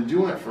show. He's been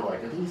doing it for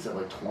like, I think he said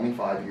like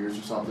 25 years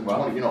or something,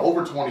 Wow. 20,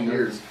 over 20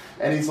 years.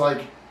 And he's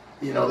like,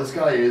 this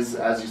guy is,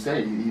 as you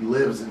say, he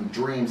lives and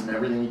dreams and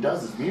everything he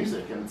does is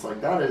music. And it's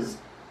like, that is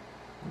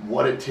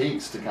what it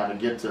takes to kind of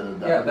get to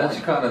that Yeah, that's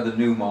point. kind of the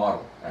new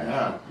model.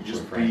 Yeah, you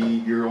just quite frankly.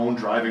 be your own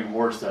driving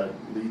horse that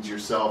leads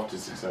yourself to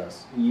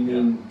success. You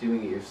mean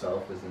doing it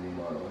yourself is the new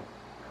model?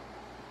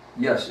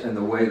 Yes, and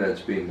the way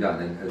that's being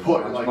done, and it's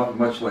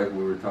much like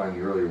we were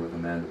talking earlier with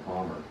Amanda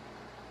Palmer.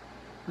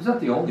 Is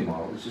that the only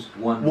model? It's just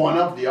one. One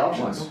of the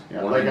options. One.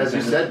 Yeah, One like as you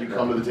independent- said, you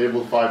come to the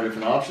table with 5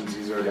 different options.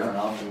 These are different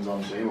options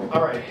on the table.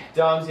 All right,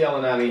 Dom's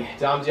yelling at me.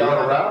 Dom's You yelling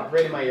gonna at me rap?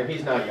 right in my ear.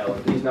 He's not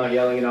yelling. He's not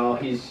yelling at all.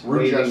 He's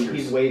Rude waving. gestures.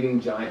 He's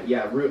waving giant.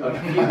 Yeah, rude.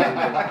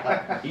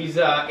 He's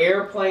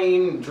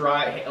airplane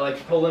drive,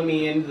 like pulling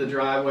me into the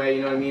driveway.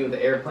 You know what I mean? With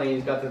the airplane,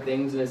 he's got the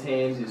things in his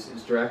hands.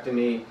 He's directing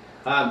me.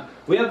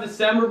 We have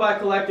December by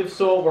Collective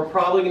Soul. We're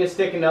probably going to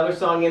stick another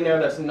song in there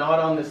that's not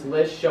on this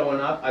list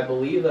showing up. I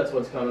believe that's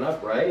what's coming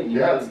up, right?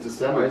 Yeah, it's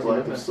December,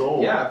 Collective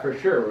Soul. Yeah, for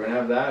sure. We're going to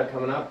have that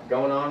coming up,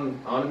 going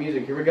on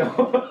music. Here we go.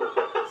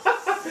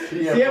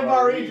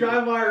 CFRE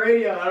DriveWire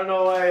Radio. I don't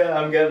know why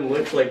I'm getting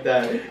looks like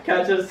that.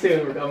 Catch us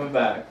soon. We're coming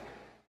back.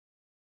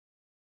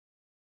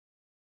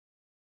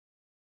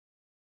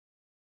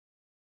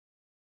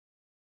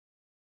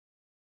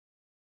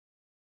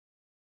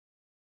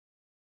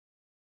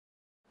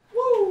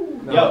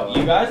 Yo,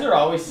 you guys are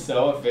always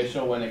so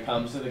official when it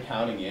comes to the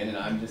counting in, and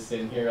I'm just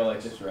sitting here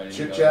like just ready to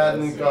go.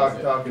 Chit-chatting,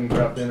 talking,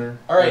 crap dinner.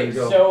 Alright,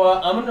 so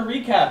I'm going to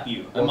recap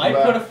you. I might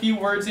back. put a few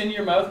words into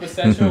your mouth, but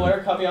Central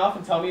Air, cut me off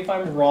and tell me if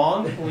I'm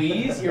wrong,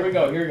 please. Here we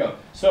go.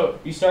 So,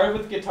 you started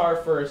with guitar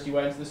first, you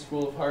went to the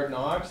School of Hard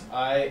Knocks.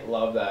 I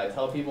love that. I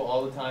tell people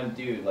all the time,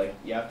 dude, like,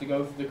 you have to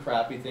go through the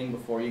crappy thing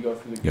before you go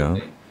through the good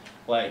thing.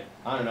 Like,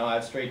 I don't know, I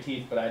have straight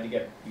teeth, but I had to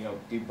get,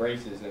 do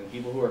braces, and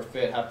people who are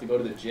fit have to go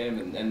to the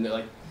gym, and they're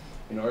like,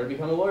 in order to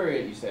become a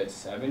laureate, you said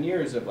 7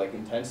 years of like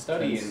intense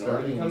study. And in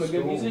order to become a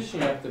good musician,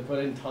 you have to put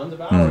in tons of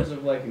hours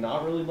of like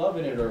not really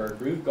loving it, or a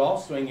groove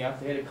golf swing, you have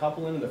to hit a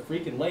couple into the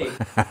freaking lake.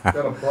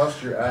 Gotta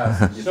bust your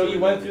ass. So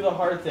you went through the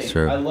hard thing.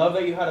 Sure. I love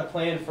that you had a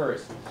plan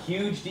first.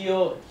 Huge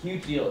deal,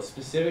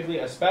 specifically,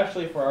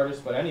 especially for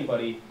artists, but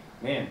anybody,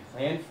 man,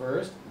 plan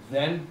first,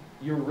 then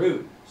your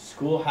route.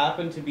 School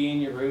happened to be in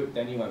your route,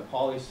 then you went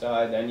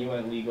poli-sci, then you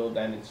went legal,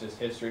 then it's just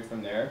history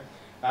from there.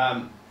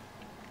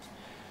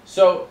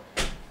 So,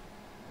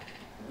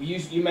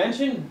 you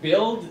mentioned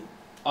build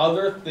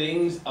other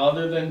things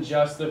other than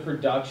just the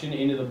production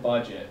into the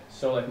budget.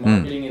 So like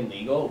marketing and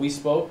legal. We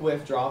spoke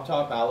with Drop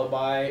Top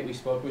Alibi. We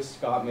spoke with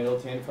Scott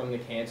Middleton from the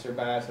Cancer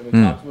Bass, and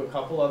we talked to a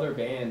couple other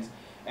bands.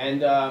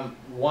 And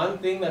one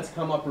thing that's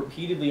come up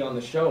repeatedly on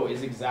the show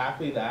is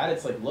exactly that.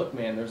 It's like, look,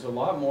 man, there's a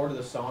lot more to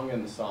the song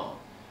than the song.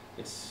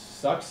 It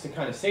sucks to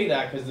kind of say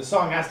that because the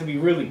song has to be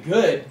really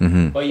good,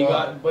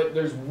 but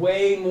there's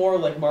way more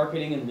like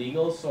marketing and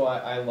legal. So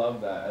I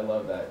love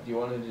that. Do you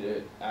want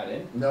to add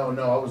in? No,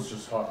 I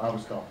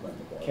was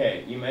complimenting that.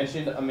 Okay, you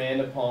mentioned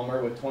Amanda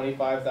Palmer with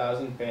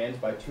 25,000 fans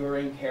by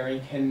touring,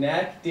 caring,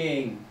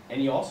 connecting,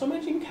 and you also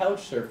mentioned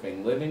couch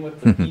surfing, living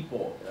with the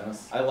people.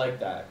 Yes. I like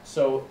that.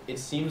 So it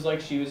seems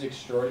like she was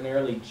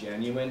extraordinarily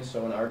genuine.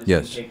 So an artist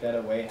Yes. can take that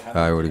away. Have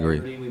I would agree.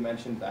 integrity, we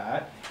mentioned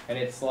that, and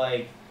it's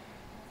like,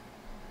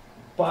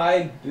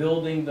 by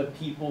building the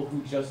people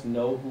who just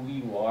know who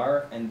you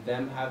are and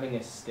them having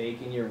a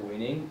stake in your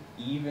winning,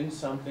 even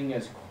something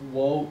as,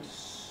 quote,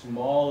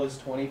 small as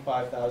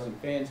 25,000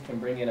 fans can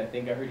bring in, I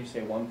think I heard you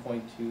say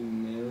 1.2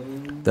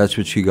 million? That's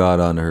what she got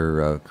on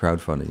her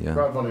crowdfunding, yeah.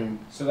 Crowdfunding.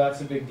 So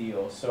that's a big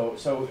deal.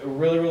 So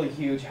really, really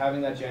huge,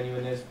 having that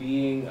genuineness,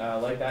 being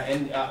like that.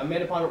 And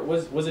Amanda Palmer,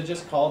 was it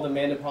just called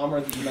Amanda Palmer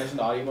that you mentioned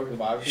the audiobook of the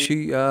biography?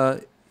 She,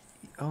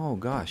 oh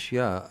gosh,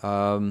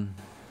 yeah.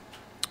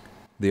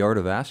 The Art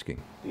of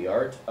Asking. The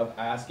Art of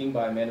Asking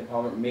by Amanda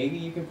Palmer. Maybe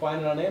you can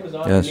find it on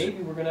Amazon. Yes.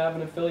 Maybe we're going to have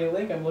an affiliate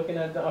link. I'm looking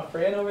at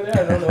Fran over there.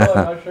 I don't know.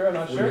 I'm not sure.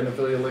 We're an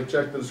affiliate link.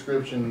 Check the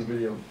description in the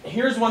video.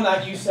 Here's one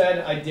that you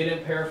said. I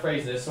didn't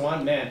paraphrase this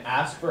one. Man,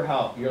 ask for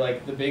help. You're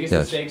like, the biggest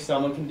Yes. mistake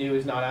someone can do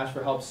is not ask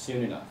for help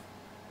soon enough.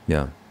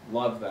 Yeah.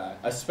 Love that.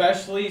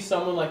 Especially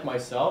someone like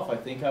myself. I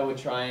think I would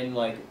try and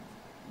like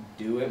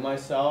do it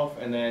myself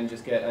and then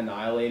just get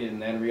annihilated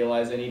and then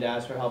realize I need to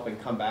ask for help and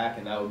come back,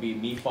 and that would be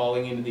me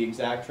falling into the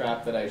exact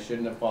trap that I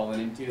shouldn't have fallen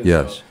into.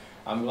 Yes. So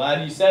I'm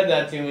glad you said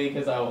that to me,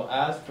 because I will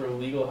ask for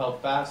legal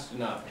help fast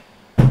enough.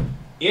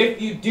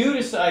 If you do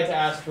decide to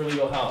ask for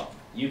legal help,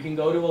 you can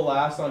go to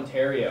Alas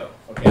Ontario.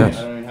 Okay, Yes.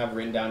 I don't even have it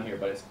written down here,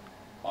 but it's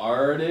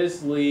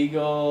Artist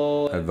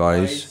Legal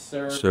Advice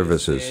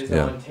Services,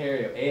 yeah.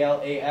 Ontario,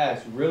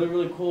 ALAS. Really,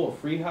 really cool.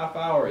 Free half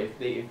hour.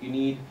 If you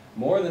need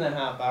more than a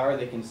half hour,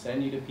 they can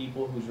send you to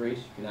people whose rates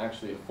you can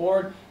actually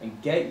afford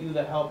and get you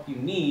the help you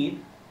need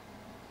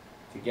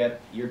to get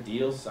your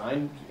deal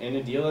signed in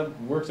a deal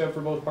that works out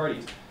for both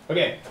parties.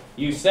 Okay,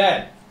 you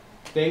said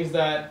things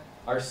that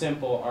are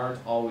simple aren't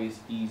always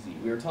easy.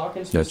 We were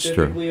talking That's true.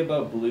 specifically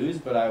about blues,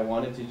 but I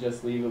wanted to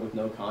just leave it with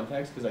no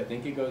context because I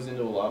think it goes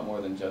into a lot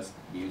more than just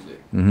music.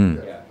 Mm-hmm.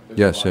 Yeah. there's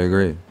a Yes, lot I to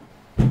agree.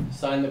 it.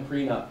 Sign the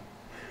prenup.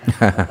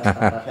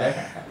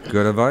 Okay.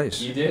 Good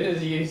advice. You did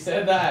as you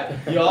said that.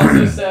 You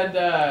also said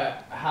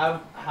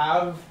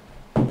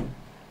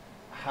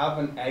have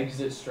an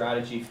exit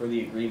strategy for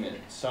the agreement.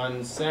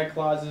 Sunset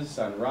clauses,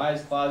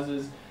 sunrise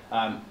clauses,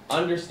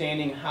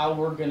 understanding how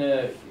we're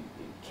gonna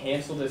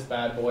cancel this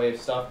bad boy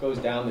if stuff goes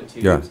down the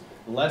tubes. Yeah.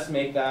 Let's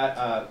make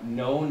that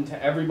known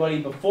to everybody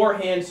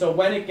beforehand, so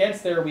when it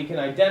gets there, we can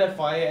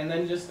identify it and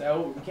then just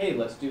okay,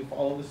 let's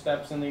follow the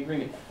steps in the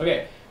agreement.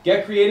 Okay.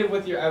 Get creative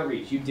with your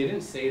outreach. You didn't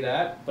say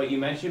that, but you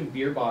mentioned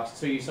beer boxes.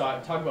 So you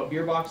talk about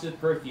beer boxes,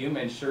 perfume,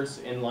 and shirts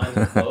in lines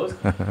of clothes.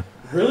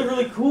 Really,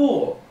 really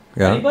cool.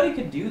 Yeah. Anybody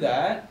could do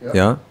that,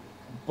 Yeah.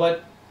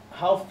 but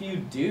how few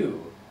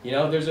do? You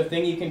know, there's a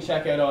thing you can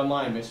check out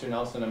online. Mr.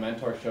 Nelson, a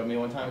mentor, showed me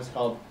one time. It's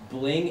called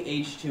Bling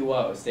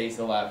H2O.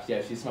 Stacey laughs.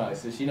 Yeah, she's smiling,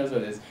 so she knows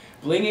what it is.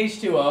 Bling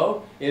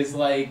H2O is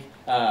like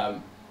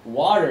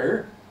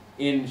water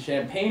in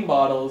champagne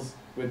bottles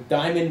with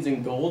diamonds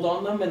and gold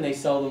on them, and they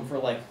sell them for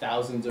like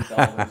thousands of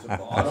dollars a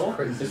bottle.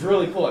 It's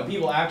really cool, and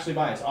people actually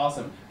buy it. It's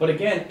awesome. But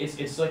again,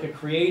 it's like a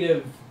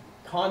creative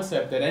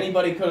concept that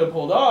anybody could have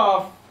pulled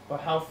off,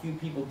 but how few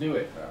people do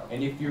it.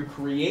 And if you're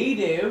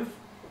creative,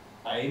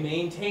 I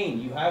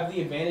maintain you have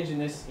the advantage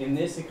in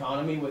this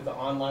economy with the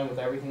online, with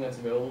everything that's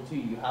available to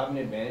you. You have an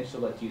advantage, so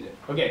let's use it.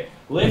 Okay,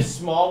 lift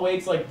small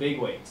weights like big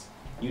weights.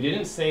 You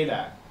didn't say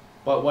that,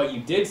 but what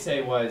you did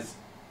say was,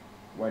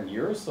 when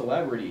you're a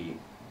celebrity,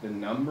 the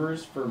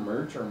numbers for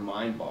merch are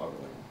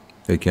mind-boggling.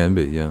 It can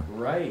be, yeah.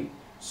 Right.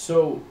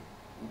 So,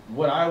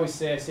 what I always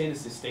say, I say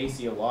this to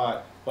Stacy a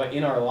lot, but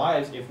in our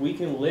lives, if we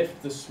can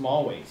lift the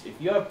small weights, if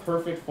you have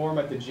perfect form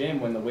at the gym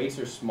when the weights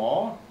are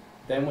small,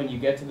 then when you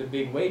get to the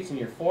big weights and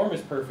your form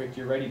is perfect,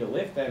 you're ready to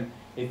lift them.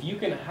 If you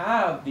can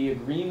have the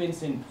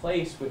agreements in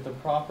place with the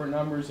proper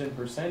numbers and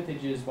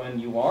percentages when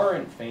you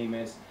aren't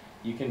famous,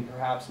 you can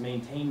perhaps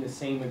maintain the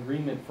same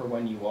agreement for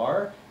when you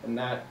are, and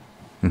that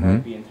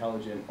might be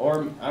intelligent.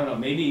 Or, I don't know,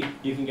 maybe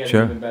you can get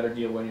an even better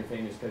deal when you're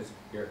famous because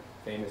you're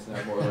famous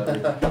now more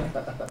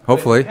leverage.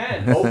 Hopefully. It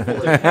depends. It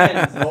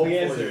depends. That's the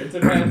answer. It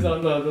depends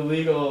on the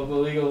legal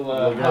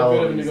how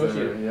good of a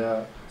negotiator.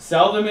 Yeah.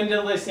 Sell them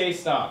until they say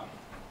stop.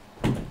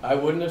 I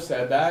wouldn't have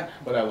said that,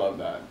 but I love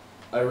that.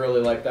 I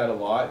really like that a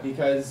lot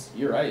because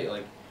you're right.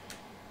 Like,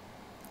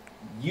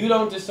 you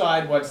don't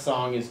decide what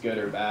song is good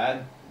or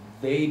bad.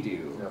 They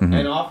do.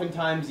 And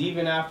oftentimes,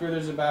 even after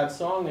there's a bad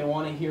song, they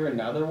want to hear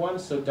another one,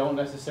 so don't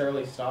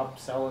necessarily stop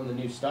selling the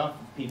new stuff.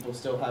 People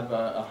still have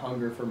a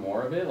hunger for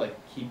more of it. Like,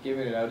 keep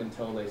giving it out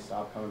until they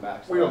stop coming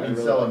back. So We don't I mean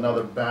really sell like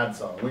another that. bad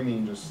song. We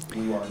mean just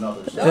we want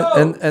another song. No,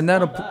 And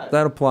that it's not bad.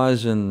 that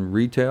applies in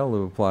retail,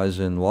 it applies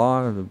in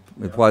law,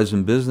 it applies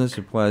in business, it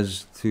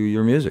applies to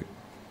your music.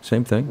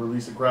 Same thing.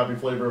 Release a crappy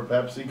flavor of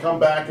Pepsi, come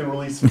back and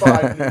release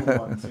 5 new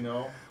ones, you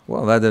know?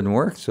 Well, that didn't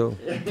work, so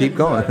keep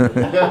going.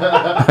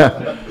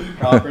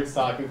 Crawford's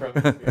talking from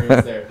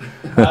experience there.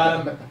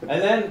 And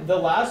then the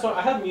last one,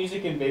 I have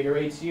music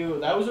invigorates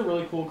you. That was a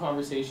really cool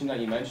conversation that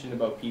you mentioned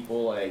about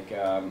people like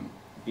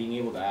being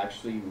able to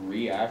actually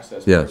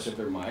re-access parts of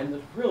their mind.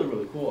 That's really,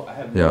 really cool. I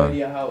have no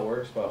idea how it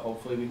works, but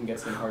hopefully we can get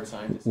some hard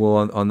scientists.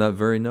 Well, on that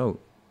very note,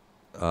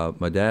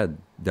 my dad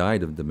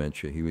died of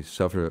dementia. He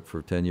suffered it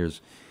for 10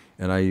 years,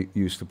 and I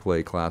used to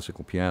play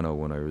classical piano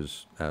when I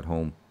was at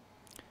home.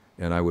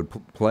 And I would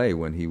play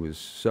when he was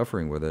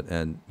suffering with it,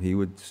 and he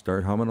would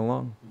start humming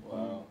along.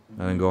 Wow.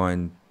 And I'm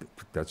going,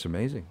 that's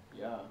amazing.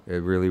 Yeah.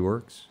 It really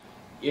works.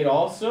 It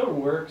also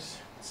works,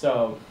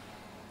 so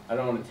I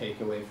don't want to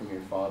take away from your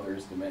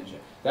father's dementia.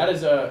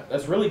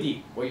 That's really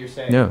deep, what you're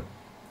saying. Yeah.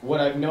 What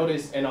I've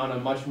noticed, and on a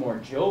much more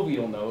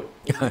jovial note,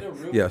 is in a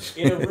room, Yes.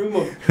 in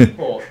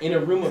a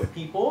room of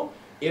people,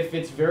 if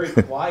it's very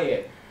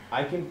quiet,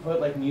 I can put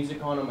like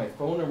music on my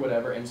phone or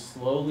whatever and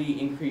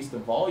slowly increase the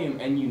volume,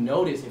 and you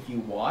notice if you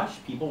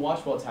watch, people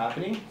watch while it's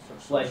happening,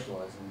 like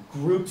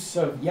groups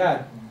of,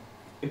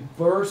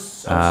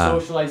 bursts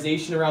of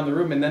socialization around the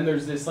room, and then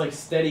there's this like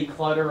steady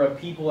clutter of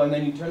people, and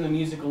then you turn the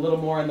music a little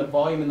more on the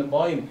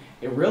volume.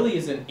 It really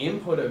is an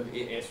input of,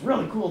 it's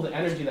really cool, the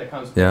energy that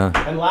comes. Yeah.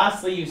 And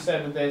lastly, you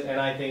said with this, and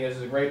I think this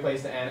is a great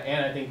place to end,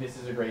 and I think this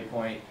is a great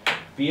point,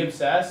 be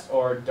obsessed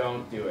or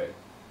don't do it.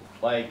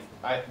 Like,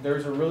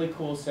 there's a really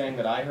cool saying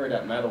that I heard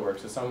at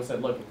Metalworks, that someone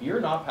said, look, if you're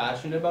not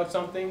passionate about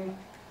something,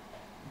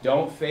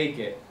 don't fake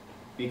it.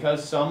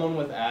 Because someone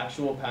with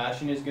actual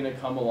passion is going to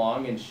come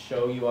along and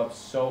show you up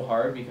so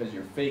hard because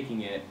you're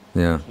faking it,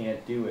 you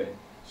can't do it.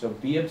 So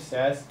be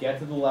obsessed, get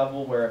to the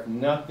level where if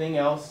nothing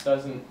else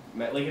doesn't,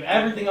 like if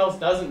everything else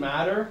doesn't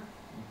matter,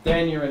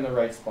 then you're in the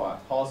right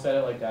spot. Paul said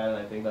it like that, and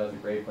I think that was a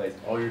great place.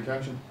 All your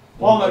attention.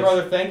 Paul, my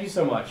brother, thank you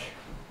so much.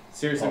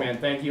 Seriously, man,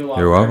 thank you a lot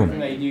You're for welcome. everything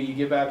that you do. You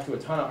give back to a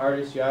ton of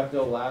artists. You have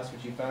Bill Last,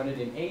 which you founded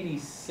in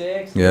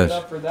 '86. Yes. Give it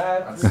up for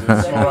that. That's a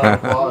small round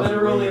of applause.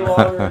 Literally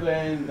longer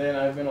than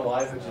I've been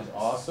alive, which is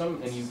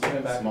awesome. And you've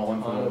given back a Small ton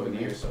one for over over the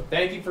the years. So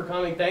thank you for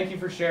coming. Thank you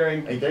for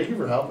sharing. Hey, thank you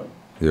for helping.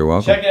 You're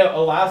welcome. Check it out,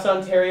 Alas,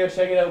 Ontario.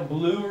 Check it out,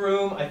 Blue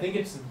Room. I think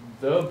it's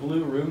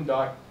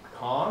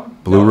theblueroom.com.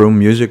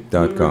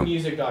 BlueRoomMusic.com.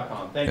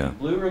 BlueRoomMusic.com. Thank Yeah. you.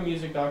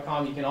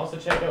 BlueRoomMusic.com. You can also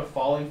check out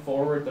Falling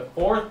Forward, the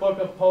 4th book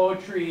of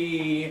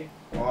poetry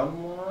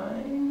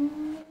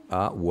online.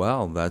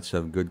 Well, that's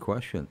a good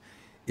question.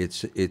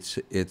 It's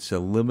a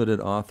limited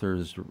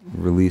authors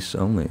release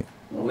only.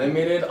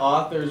 Limited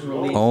authors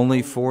release.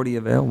 Only 40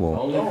 available.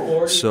 Only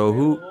 40 So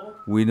who available.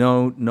 we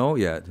don't know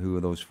yet who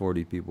those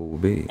 40 people will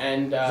be.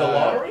 And Is it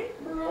lottery?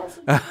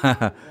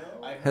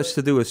 Has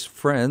to do with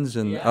friends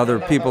and other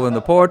people in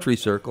the poetry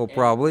circle,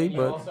 probably, and you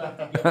but also have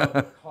to give up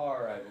a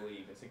car, I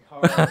believe. It's a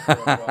car. Is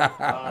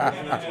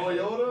it a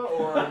Toyota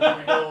or do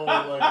we go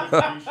like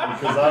Mitsubishi?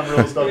 Because I'm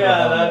real stuck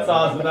Yeah, on that's that.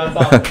 awesome. That's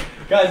awesome.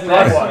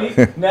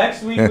 Guys,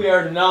 next week we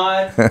are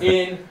not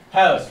in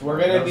house. We're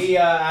gonna be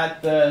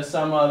at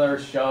some other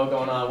show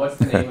going on. What's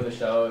the name of the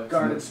show?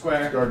 Garden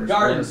Square.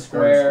 Garden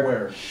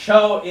Square.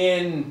 Show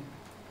in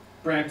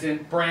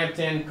Brampton.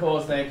 Brampton.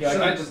 Cool. Thank you.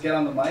 Should I just get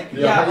on the mic?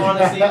 Yeah,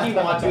 honestly, if you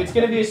want to. It's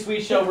going to be a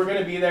sweet show. We're going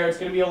to be there. It's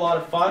going to be a lot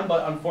of fun,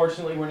 but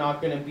unfortunately, we're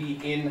not going to be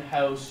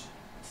in-house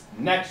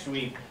next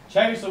week.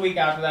 Check us the week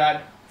after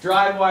that.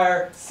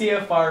 DriveWire,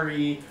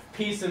 CFRE,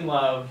 peace and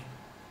love.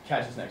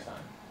 Catch us next time.